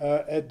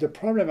at the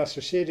problem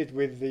associated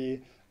with the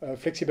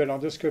flexible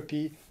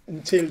endoscopy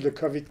until the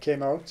COVID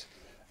came out.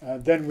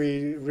 Then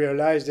we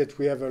realized that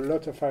we have a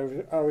lot of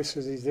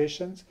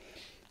aerosolizations.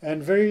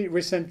 And very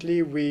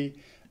recently, we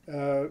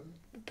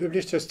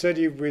published a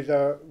study with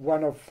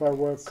one of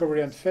our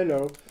Korean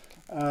fellow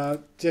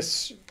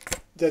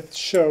that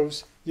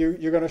shows,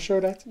 you're going to show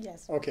that?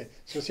 Yes. Okay,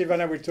 so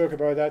Silvana will talk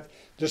about that.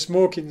 The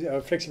smoke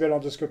in flexible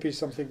endoscopy is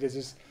something that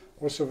is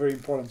also very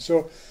important.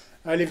 So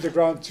I leave the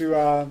ground to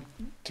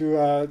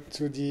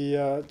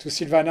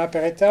Silvana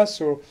Peretta.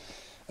 So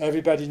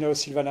everybody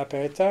knows Silvana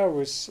Peretta,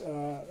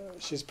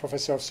 she's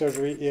professor of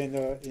surgery in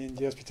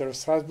the Hospital of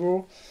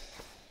Strasbourg.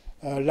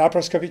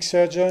 Laparoscopic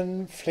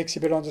surgeon,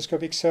 flexible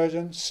endoscopic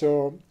surgeon.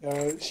 So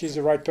she's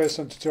the right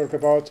person to talk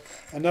about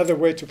another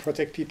way to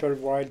protect people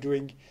while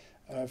doing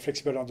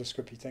flexible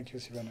endoscopy. Thank you,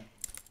 Silvana.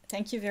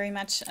 Thank you very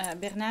much,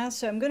 Bernard.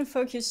 So I'm going to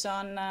focus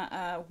on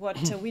what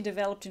we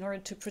developed in order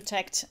to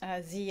protect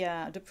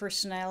the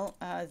personnel,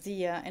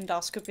 the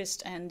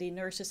endoscopist and the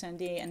nurses and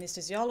the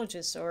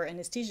anesthesiologists or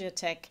anesthesia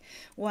tech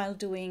while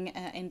doing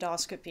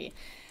endoscopy.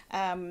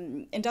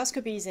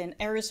 Endoscopy is an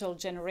aerosol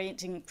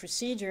generating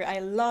procedure. I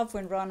love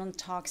when Ronan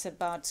talks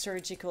about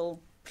surgical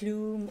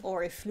plume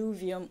or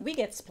effluvium. We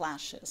get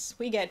splashes.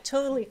 We get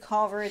totally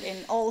covered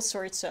in all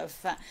sorts of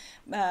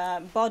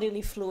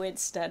bodily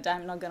fluids that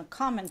I'm not going to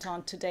comment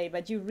on today,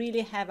 but you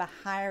really have a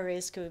higher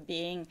risk of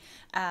being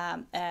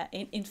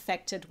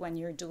infected when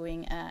you're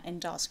doing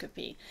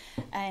endoscopy.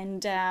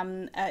 And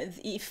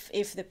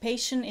if the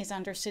patient is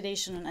under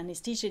sedation and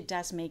anesthesia, it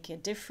does make a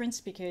difference,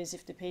 because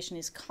if the patient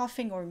is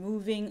coughing or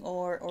moving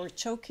or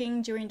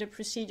choking during the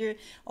procedure,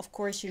 of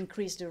course you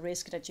increase the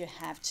risk that you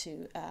have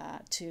to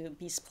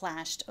be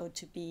splashed or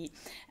to be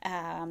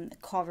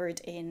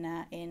covered in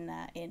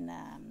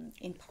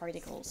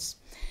particles.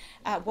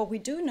 What we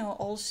do know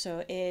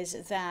also is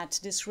that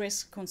this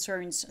risk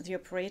concerns the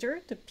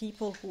operator, the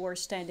people who are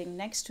standing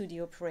next to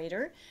the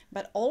operator,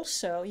 but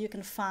also you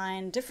can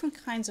find different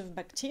kinds of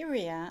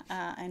bacteria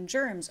and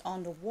germs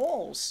on the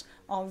walls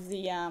of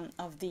the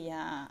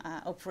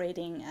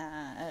operating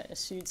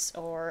suites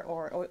or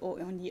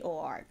on the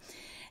OR.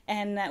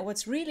 And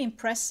what's really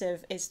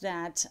impressive is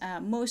that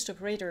most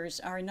operators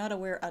are not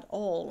aware at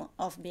all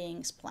of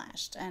being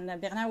splashed. And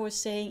Bernard was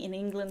saying in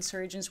England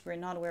surgeons were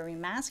not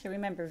wearing masks. I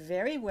remember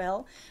very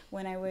well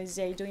when I was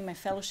doing my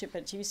fellowship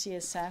at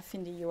UCSF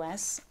in the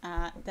US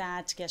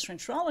that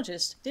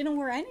gastroenterologists didn't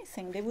wear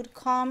anything. They would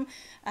come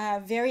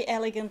very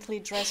elegantly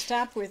dressed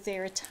up with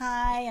their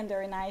tie and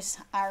their nice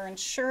iron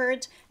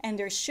shirt and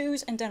their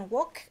shoes, and then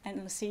walk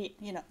and see,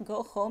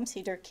 go home,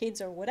 see their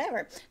kids or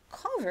whatever,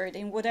 covered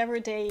in whatever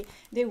they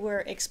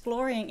were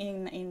exploring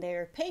in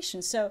their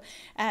patients. So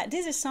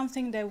this is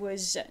something that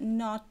was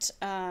not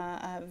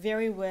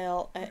very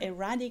well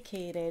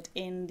eradicated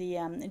in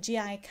the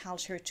GI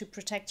culture, to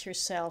protect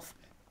yourself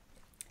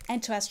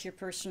and to ask your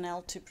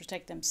personnel to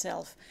protect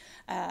themselves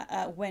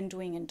when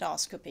doing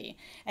endoscopy.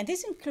 And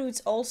this includes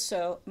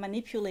also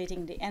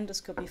manipulating the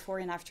endoscope before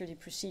and after the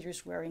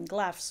procedures wearing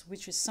gloves,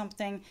 which is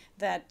something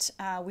that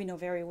we know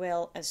very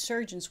well as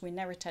surgeons. We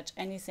never touch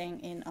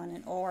anything on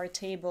an OR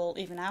table,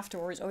 even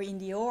afterwards, or in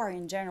the OR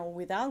in general,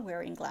 without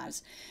wearing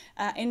gloves.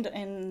 And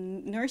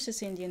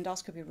nurses in the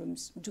endoscopy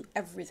rooms do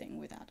everything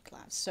without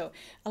gloves. So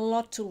a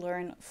lot to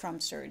learn from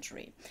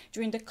surgery.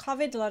 During the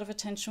COVID, a lot of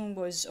attention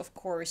was, of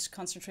course,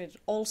 concentrated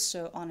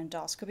also on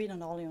endoscopy,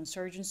 not only on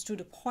surgeons, to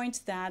the point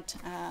that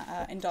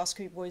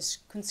endoscopy was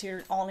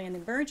considered only an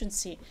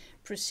emergency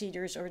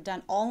procedures or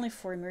done only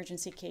for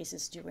emergency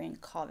cases during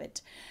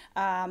COVID.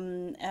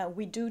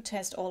 We do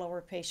test all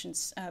our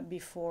patients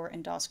before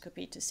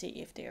endoscopy to see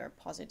if they are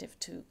positive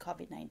to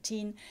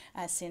COVID-19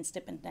 since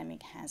the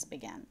pandemic has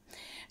begun.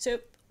 So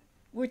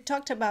we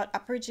talked about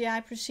upper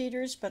GI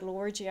procedures, but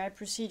lower GI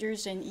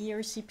procedures and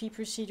ERCP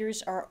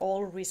procedures are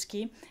all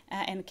risky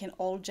and can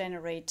all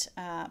generate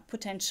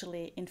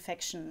potentially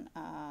infection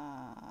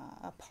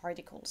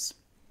particles.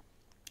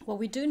 What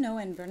we do know,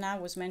 and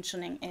Bernard was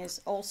mentioning,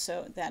 is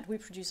also that we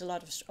produce a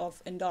lot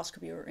of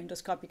endoscopy or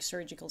endoscopic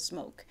surgical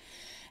smoke.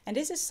 And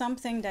this is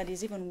something that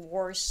is even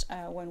worse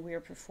when we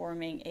are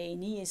performing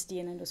an ESD,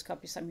 an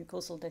endoscopic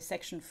submucosal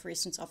dissection, for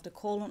instance, of the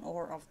colon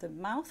or of the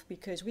mouth,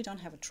 because we don't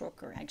have a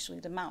trocar. Actually,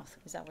 the mouth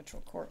is our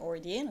trocar, or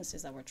the anus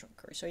is our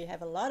trocar. So you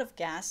have a lot of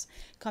gas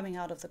coming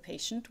out of the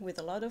patient with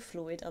a lot of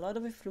fluid, a lot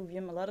of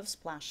effluvium, a lot of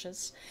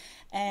splashes.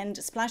 And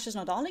splashes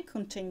not only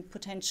contain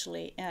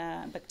potentially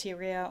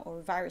bacteria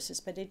or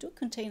viruses, but they do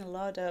contain a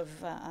lot of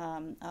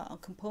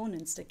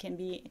components that can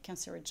be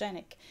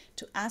cancerogenic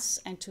to us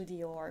and to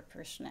the OR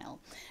personnel.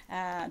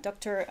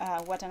 Dr.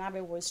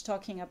 Watanabe was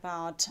talking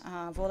about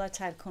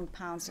volatile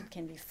compounds that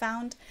can be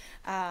found.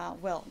 A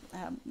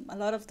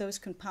lot of those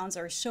compounds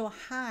are so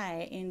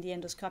high in the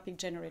endoscopic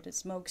generated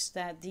smokes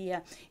that the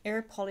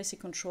air policy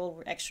control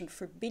would actually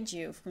forbid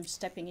you from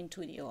stepping into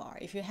the OR.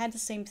 If you had the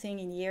same thing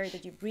in the air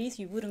that you breathe,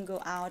 you wouldn't go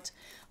out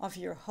of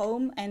your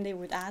home, and they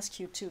would ask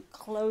you to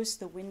close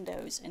the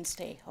windows and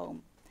stay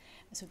home.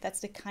 So that's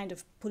the kind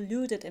of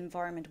polluted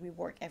environment we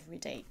work every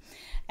day.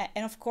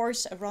 And of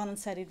course, Ronan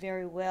said it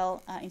very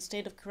well,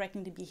 instead of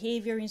correcting the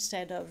behavior,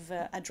 instead of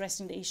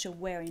addressing the issue of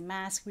wearing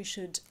masks, we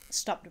should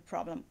stop the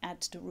problem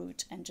at the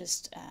root and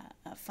just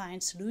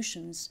find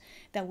solutions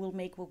that will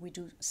make what we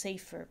do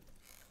safer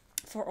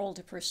for all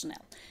the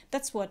personnel.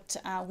 That's what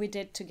we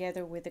did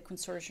together with the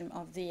consortium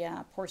of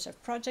the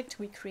PORSAV project.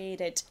 We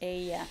created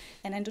an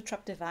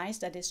endotrap device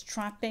that is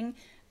trapping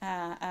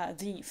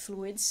the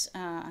fluids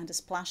and the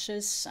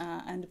splashes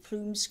and the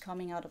plumes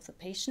coming out of the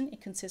patient.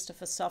 It consists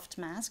of a soft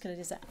mask that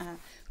is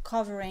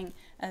covering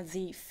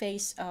the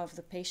face of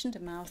the patient, the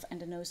mouth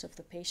and the nose of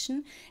the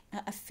patient,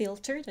 a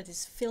filter that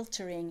is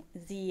filtering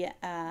the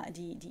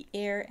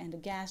air and the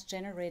gas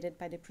generated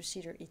by the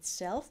procedure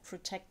itself,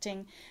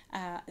 protecting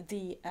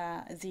the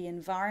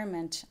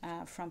environment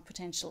from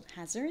potential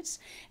hazards,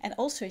 and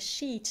also a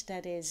sheet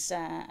that is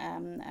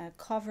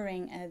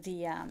covering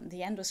the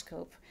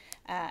endoscope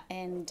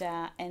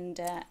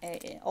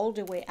all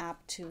the way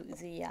up to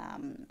the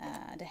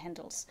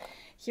handles.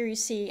 Here you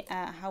see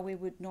how we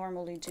would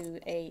normally do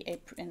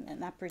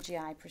an upper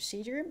GI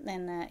procedure,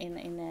 and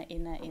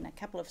in a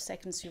couple of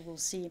seconds you will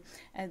see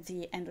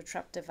the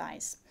endotrap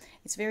device.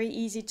 It's very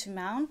easy to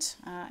mount.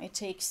 It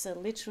takes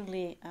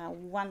literally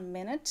 1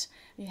 minute.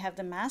 You have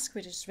the mask,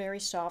 which is very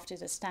soft.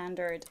 It's a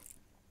standard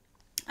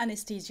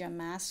anesthesia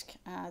mask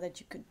that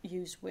you could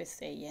use with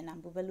a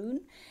Nambu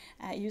balloon.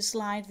 You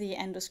slide the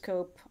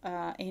endoscope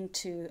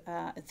into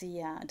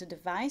the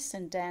device,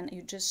 and then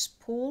you just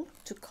pull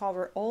to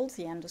cover all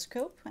the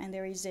endoscope. And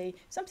there is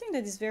something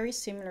that is very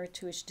similar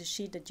to the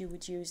sheet that you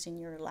would use in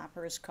your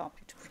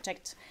laparoscopy to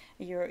protect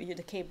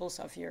the cables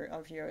of your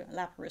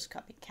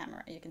laparoscopic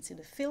camera. You can see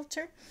the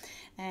filter,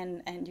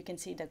 and you can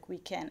see that we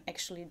can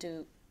actually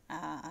do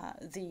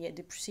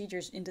the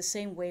procedures in the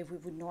same way we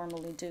would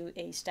normally do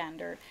a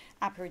standard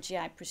upper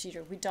GI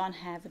procedure. We don't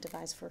have a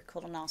device for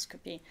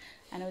colonoscopy.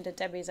 I know that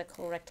Debbie is a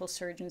colorectal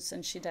surgeon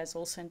and she does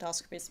also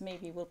endoscopies.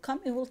 Maybe it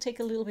will take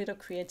a little bit of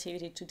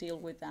creativity to deal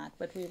with that,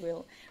 but we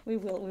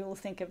will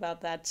think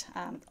about that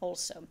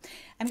also.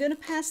 I'm going to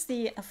pass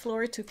the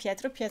floor to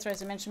Pietro. Pietro,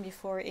 as I mentioned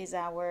before, is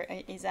our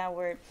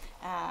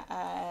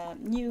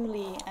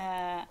newly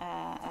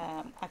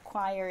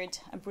acquired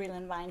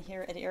brilliant mind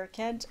here at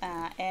ERCAD,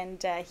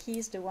 and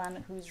he's the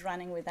one who's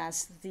running with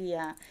us the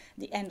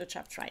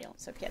EndoTrap trial.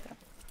 So Pietro.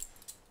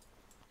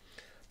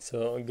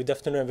 So good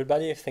afternoon,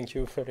 everybody. Thank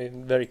you for a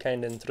very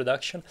kind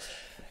introduction.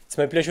 It's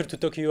my pleasure to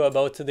talk to you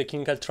about the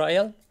clinical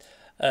trial.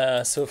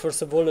 So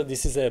first of all,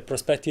 this is a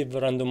prospective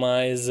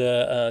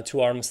randomized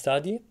two-arm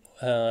study.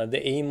 The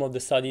aim of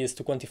the study is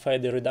to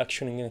quantify the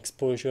reduction in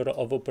exposure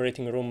of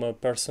operating room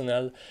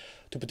personnel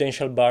to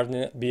potential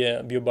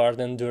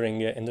bioburden during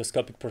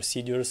endoscopic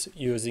procedures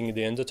using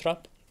the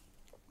EndoTrap.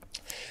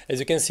 As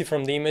you can see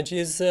from the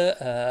images,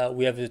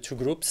 we have the two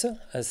groups,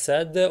 as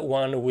said,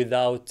 one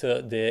without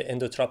the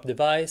EndoTrap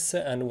device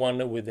and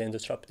one with the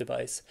EndoTrap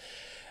device.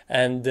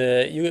 And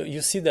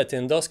you see that the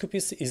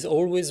endoscopist is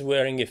always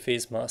wearing a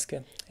face mask.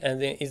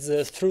 And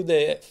it's through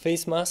the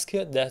face mask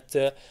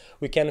that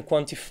we can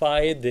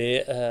quantify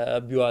the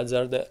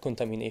biohazard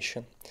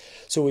contamination.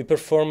 So we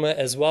perform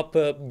a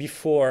swab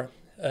before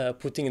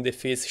putting the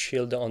face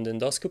shield on the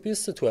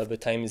endoscopist to have a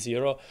time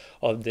zero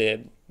of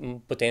the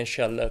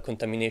potential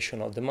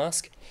contamination of the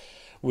mask.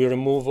 We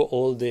remove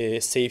all the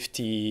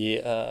safety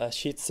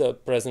sheets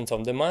present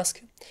on the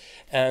mask,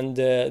 and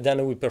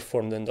then we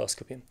perform the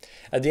endoscopy.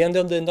 At the end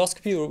of the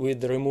endoscopy, we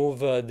remove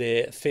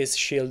the face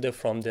shield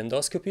from the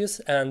endoscopist,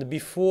 and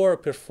before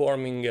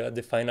performing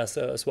the final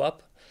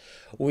swab,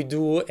 we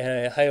do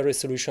a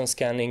high-resolution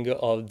scanning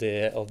of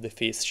the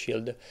face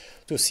shield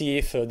to see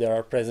if there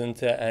are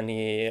present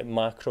any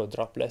macro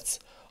droplets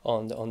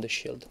on the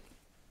shield.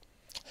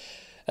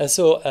 And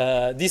so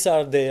these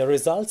are the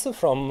results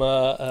from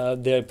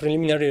the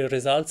preliminary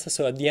results.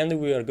 So at the end,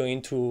 we are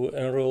going to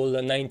enroll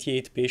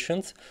 98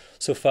 patients.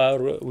 So far,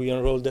 we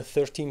enrolled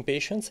 13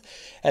 patients.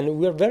 And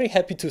we're very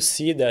happy to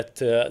see that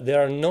there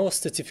are no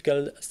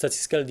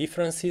statistical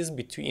differences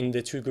between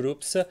the two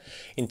groups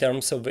in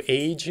terms of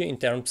age, in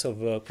terms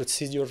of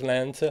procedure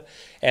length,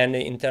 and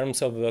in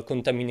terms of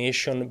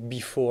contamination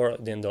before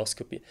the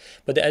endoscopy.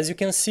 But as you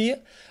can see,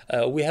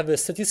 we have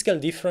statistical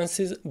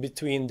differences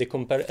between the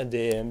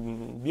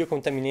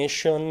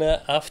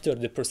biocontamination after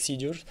the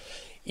procedure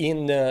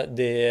in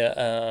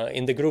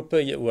the group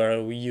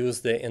where we use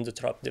the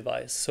EndoTrap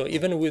device. So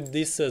even with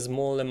this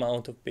small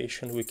amount of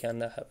patient, we can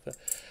have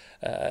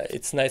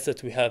it's nice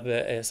that we have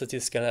a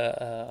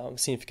statistical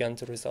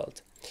significant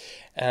result.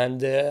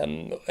 And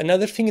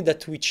another thing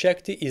that we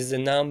checked is the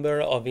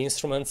number of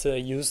instruments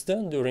used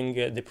during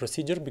the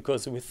procedure,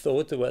 because we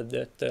thought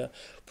that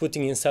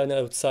putting inside and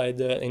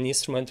outside an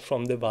instrument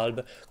from the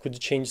valve could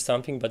change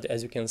something, but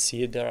as you can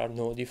see, there are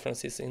no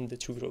differences in the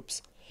two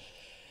groups.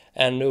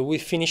 And we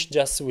finished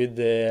just with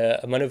the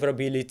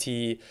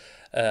maneuverability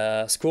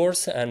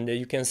scores, and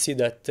you can see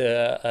that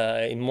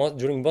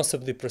during most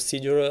of the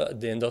procedure,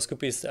 the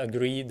endoscopists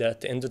agree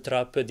that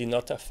EndoTrap did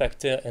not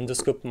affect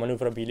endoscope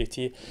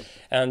maneuverability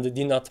and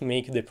did not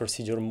make the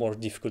procedure more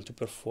difficult to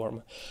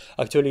perform.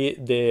 Actually,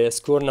 the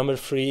score number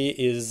 3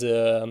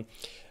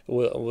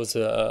 was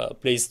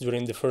placed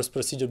during the first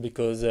procedure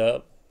because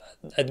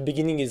at the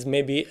beginning is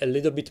maybe a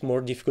little bit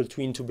more difficult to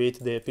intubate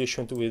the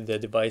patient with the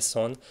device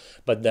on,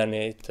 but then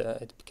it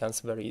becomes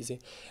very easy,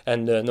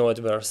 and no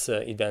adverse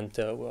event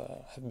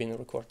have been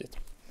recorded.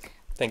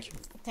 Thank you.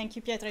 Thank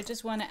you, Pietro. I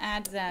just want to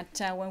add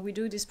that when we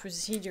do this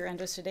procedure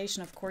under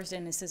sedation, of course, the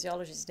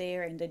anesthesiologist is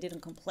there and they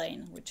didn't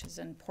complain, which is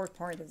an important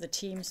part of the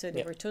team, so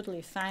they were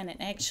totally fine. And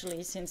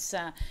actually, since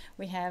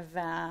we have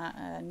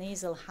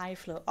nasal high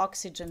flow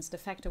oxygens, the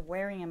fact of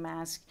wearing a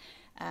mask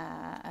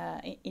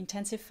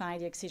intensify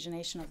the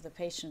oxygenation of the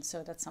patient,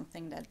 so that's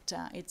something that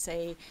it's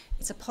a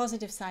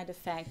positive side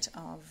effect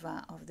of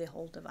the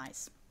whole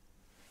device.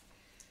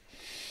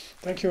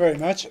 Thank you very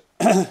much.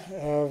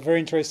 Very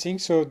interesting.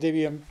 So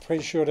Debbie, I'm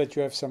pretty sure that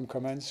you have some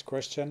comments,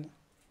 question.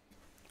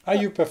 Are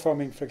you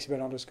performing flexible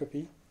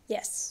endoscopy?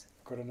 Yes.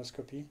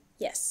 Colonoscopy?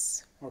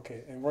 Yes.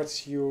 Okay, and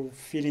what's your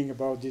feeling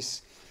about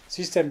this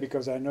system?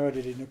 Because I know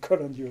that in the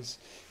colon use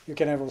you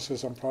can have also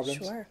some problems.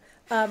 Sure.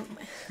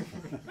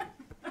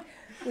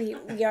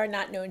 We are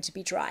not known to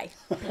be dry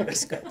in the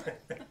scope.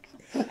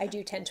 I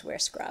do tend to wear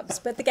scrubs,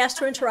 but the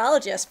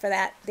gastroenterologists for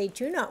that, they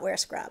do not wear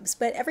scrubs,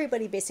 but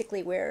everybody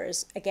basically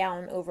wears a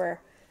gown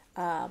over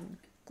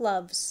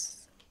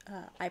gloves,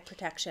 eye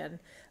protection,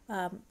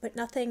 but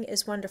nothing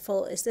as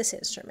wonderful as this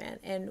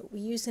instrument. And we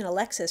use an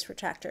Alexis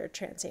retractor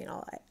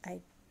transanal.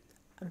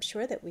 I'm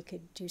sure that we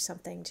could do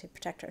something to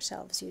protect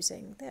ourselves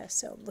using this.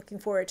 So looking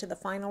forward to the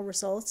final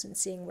results and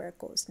seeing where it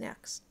goes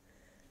next.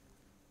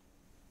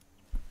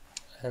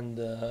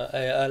 And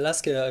I'll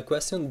ask a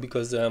question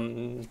because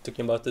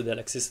talking about the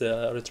Alexis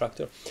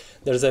retractor,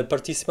 there's a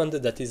participant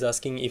that is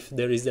asking if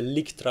there is a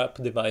leak trap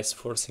device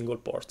for single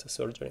port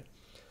surgery.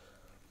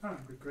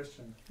 Good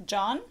question.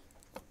 John?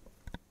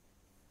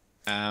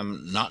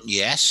 Not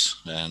yet,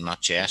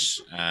 not yet.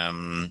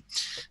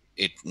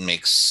 It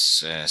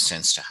makes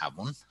sense to have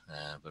one,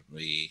 but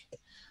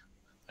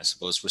I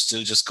suppose we're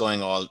still just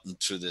going all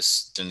through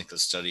this clinical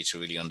study to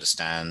really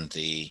understand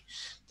the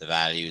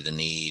value, the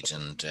need,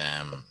 and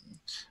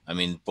I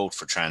mean, both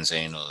for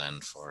transanal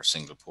and for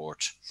single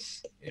port,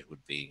 it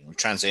would be,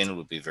 transanal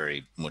would be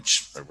very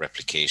much a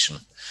replication.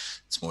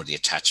 It's more the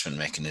attachment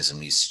mechanism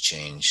needs to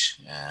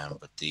change,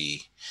 but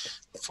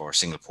for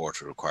single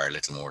port would require a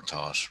little more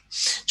thought.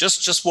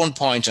 Just one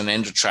point on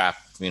endotrap,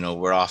 you know,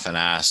 we're often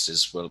asked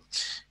is, well,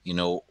 you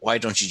know, why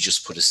don't you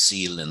just put a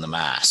seal in the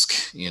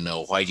mask? You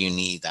know, why do you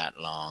need that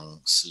long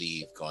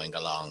sleeve going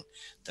along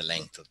the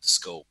length of the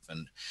scope?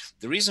 And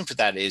the reason for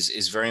that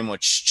is very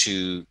much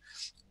to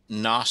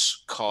not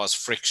cause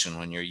friction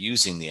when you're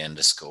using the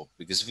endoscope,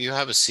 because if you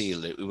have a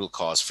seal, it will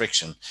cause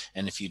friction,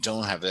 and if you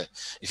don't have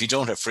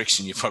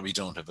friction, you probably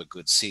don't have a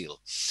good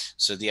seal.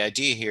 So the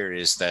idea here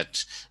is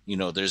that, you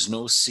know, there's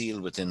no seal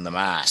within the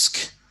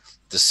mask.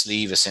 The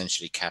sleeve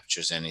essentially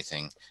captures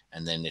anything,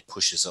 and then it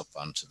pushes up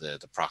onto the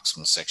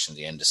proximal section of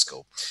the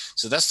endoscope.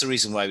 So that's the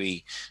reason why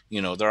we, you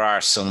know, there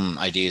are some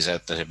ideas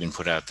that have been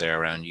put out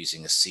there around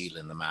using a seal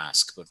in the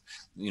mask, but,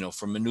 you know,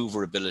 for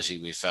maneuverability,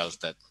 we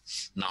felt that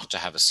not to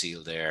have a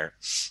seal there,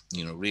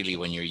 you know, really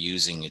when you're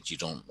using it, you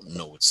don't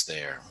know it's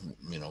there,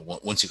 you know,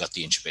 once you got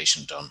the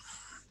intubation done.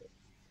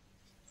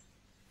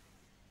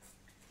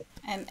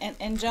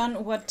 And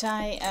John, what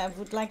I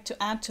would like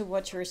to add to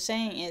what you're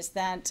saying is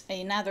that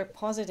another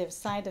positive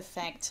side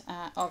effect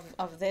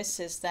of this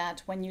is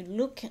that when you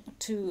look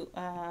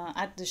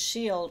at the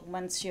shield,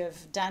 once you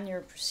have done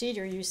your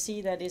procedure, you see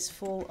that it's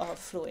full of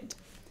fluid,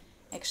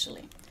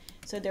 actually.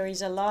 So there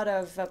is a lot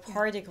of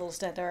particles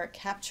that are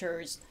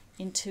captured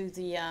into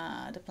the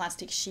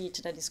plastic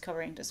sheet that is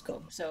covering the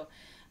scope. So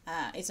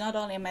it's not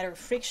only a matter of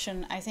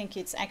friction, I think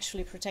it's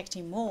actually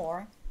protecting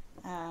more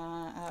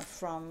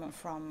from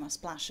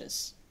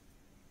splashes.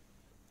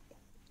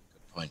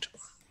 Good point.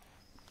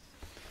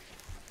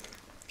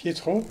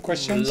 Pietro,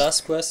 questions?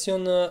 Last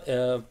question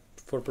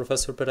for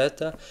Professor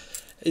Peretta.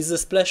 Is the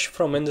splash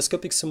from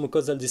endoscopic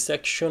submucosal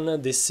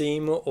dissection the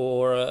same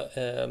or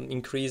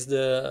increased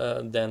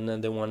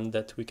than the one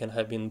that we can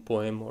have in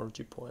POEM or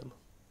GPOEM?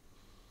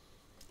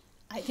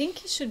 I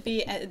think it should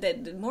be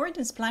more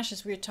than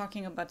splashes. We're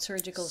talking about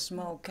surgical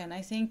smoke, and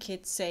I think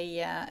it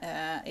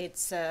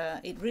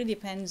really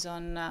depends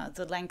on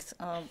the length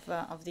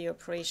of the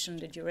operation,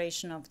 the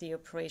duration of the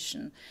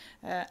operation.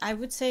 I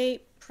would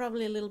say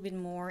probably a little bit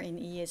more in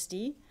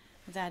ESD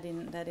than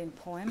in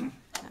POEM.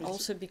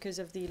 Also because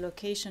of the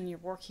location, you're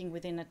working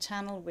within a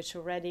channel which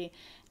already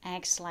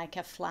acts like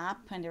a flap,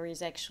 and there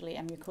is actually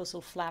a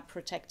mucosal flap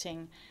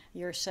protecting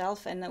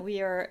yourself. And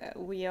we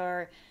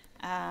are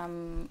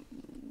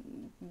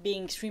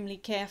being extremely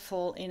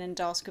careful in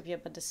endoscopy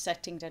about the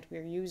setting that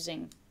we're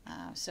using.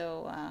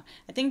 So I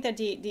think that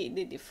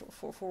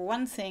for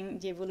one thing,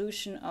 the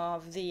evolution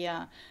of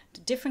the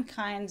different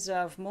kinds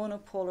of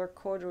monopolar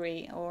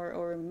cautery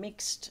or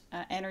mixed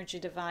energy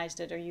device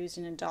that are used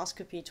in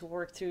endoscopy to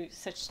work through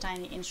such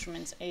tiny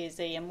instruments is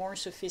a more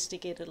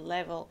sophisticated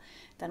level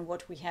than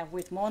what we have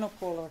with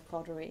monopolar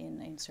cautery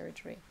in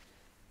surgery.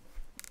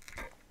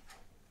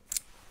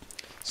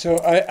 So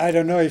I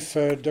don't know if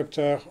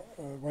Dr.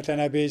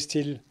 Watanabe is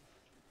still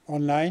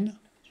online.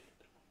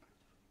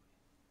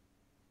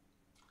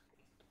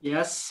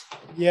 Yes.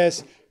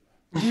 Yes.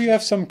 Do you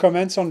have some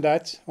comments on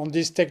that, on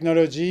this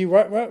technology?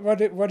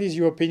 What is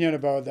your opinion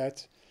about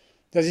that?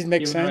 Does it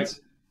make sense?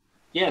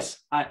 Yes,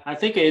 I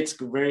think it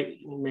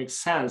makes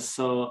sense.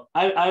 So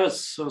I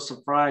was so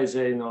surprised,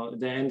 you know,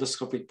 the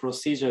endoscopic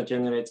procedure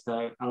generates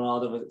a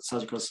lot of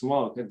surgical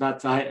smoke.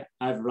 That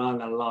I've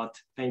learned a lot.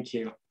 Thank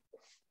you.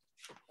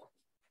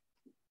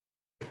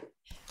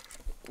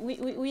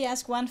 We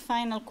ask one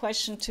final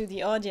question to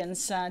the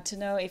audience to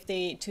know if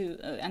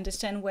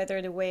understand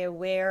whether they were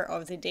aware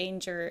of the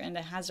danger and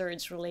the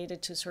hazards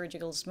related to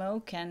surgical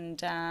smoke, and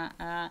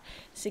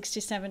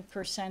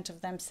 67%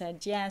 of them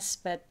said yes,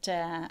 but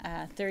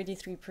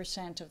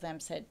 33% of them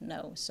said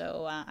no.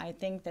 So I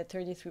think that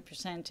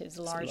 33% is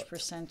a large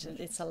percentage.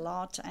 It's a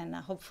lot, and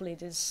hopefully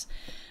this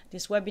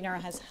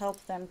webinar has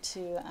helped them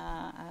to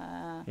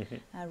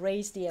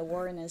raise the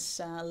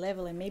awareness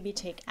level and maybe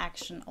take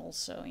action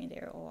also in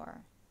their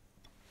OR.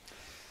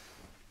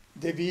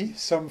 Debbie,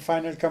 some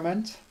final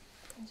comment?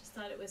 I just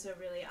thought it was a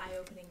really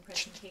eye-opening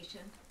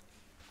presentation.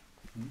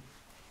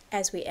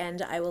 As we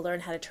end, I will learn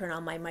how to turn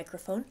on my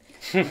microphone.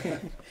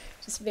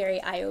 Just very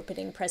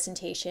eye-opening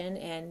presentation,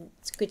 and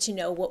it's good to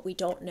know what we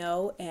don't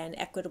know and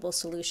equitable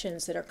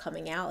solutions that are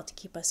coming out to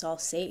keep us all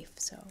safe.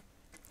 So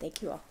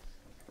thank you all.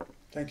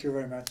 Thank you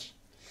very much.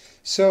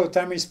 So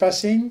time is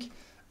passing.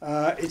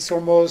 It's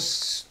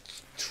almost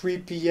 3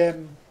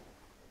 p.m.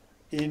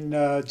 in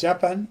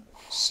Japan.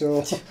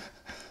 So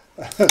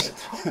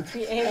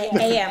AM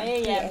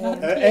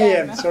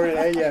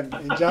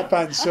in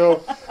Japan.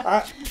 So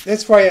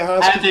that's why I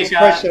asked this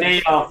question.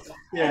 Day off.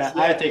 Yeah,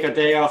 I take a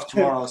day off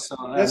tomorrow, so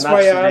that's not why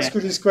I today. asked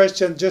you this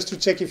question, just to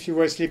check if you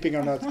were sleeping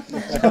or not.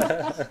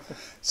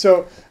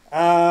 So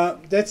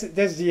that's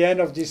the end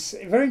of this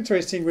very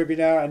interesting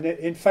webinar. And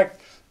in fact,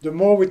 the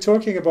more we're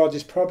talking about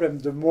this problem,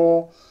 the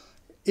more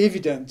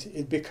evident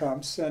it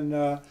becomes.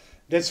 And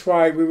that's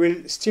why we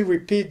will still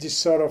repeat this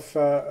sort of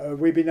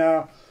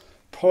webinar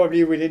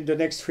probably within the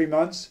next 3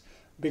 months,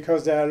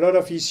 because there are a lot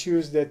of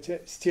issues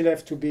that still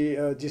have to be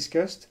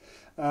discussed.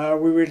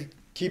 We will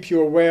keep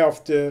you aware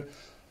of the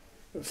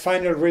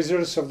final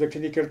results of the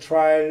clinical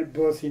trial,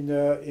 both in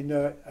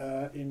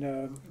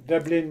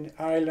Dublin,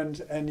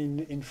 Ireland, and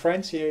in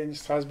France, here in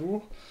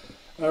Strasbourg.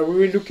 We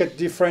will look at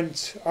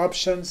different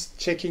options,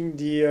 checking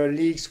the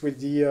leaks with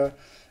the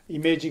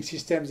imaging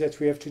systems that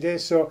we have today.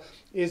 So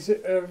it's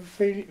a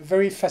very,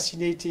 very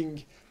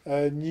fascinating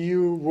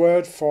new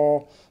word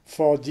for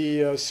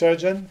the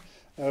surgeon,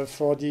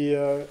 for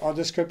the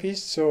endoscopist.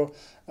 So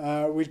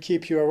we'll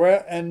keep you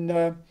aware.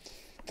 And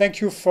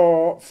thank you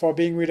for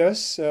being with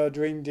us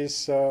during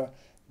this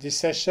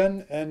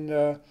session.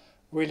 And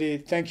really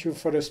thank you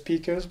for the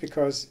speakers,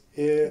 because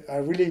I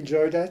really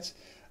enjoyed that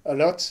a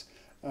lot.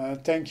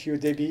 Thank you,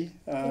 Debbie.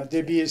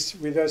 Debbie is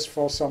with us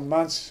for some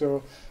months,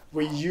 so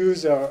we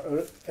use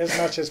her as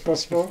much as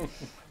possible.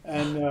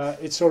 And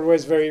it's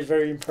always very,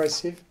 very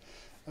impressive.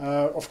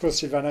 Of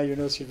course, Silvana, you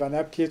know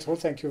Silvana. Pietro,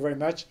 thank you very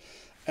much.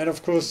 And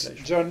of course,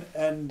 John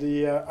and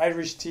the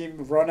Irish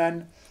team,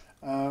 Ronan,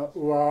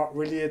 who are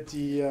really at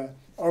the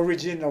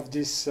origin of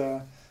this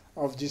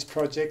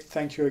project.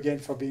 Thank you again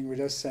for being with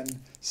us, and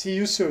see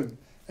you soon.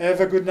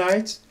 Have a good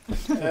night.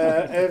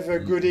 Have a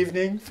good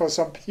evening for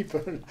some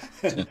people.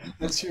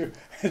 and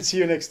see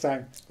you next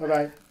time.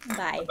 Bye-bye.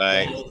 Bye.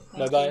 Bye.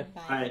 Bye-bye.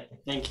 Bye.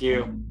 Thank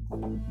you.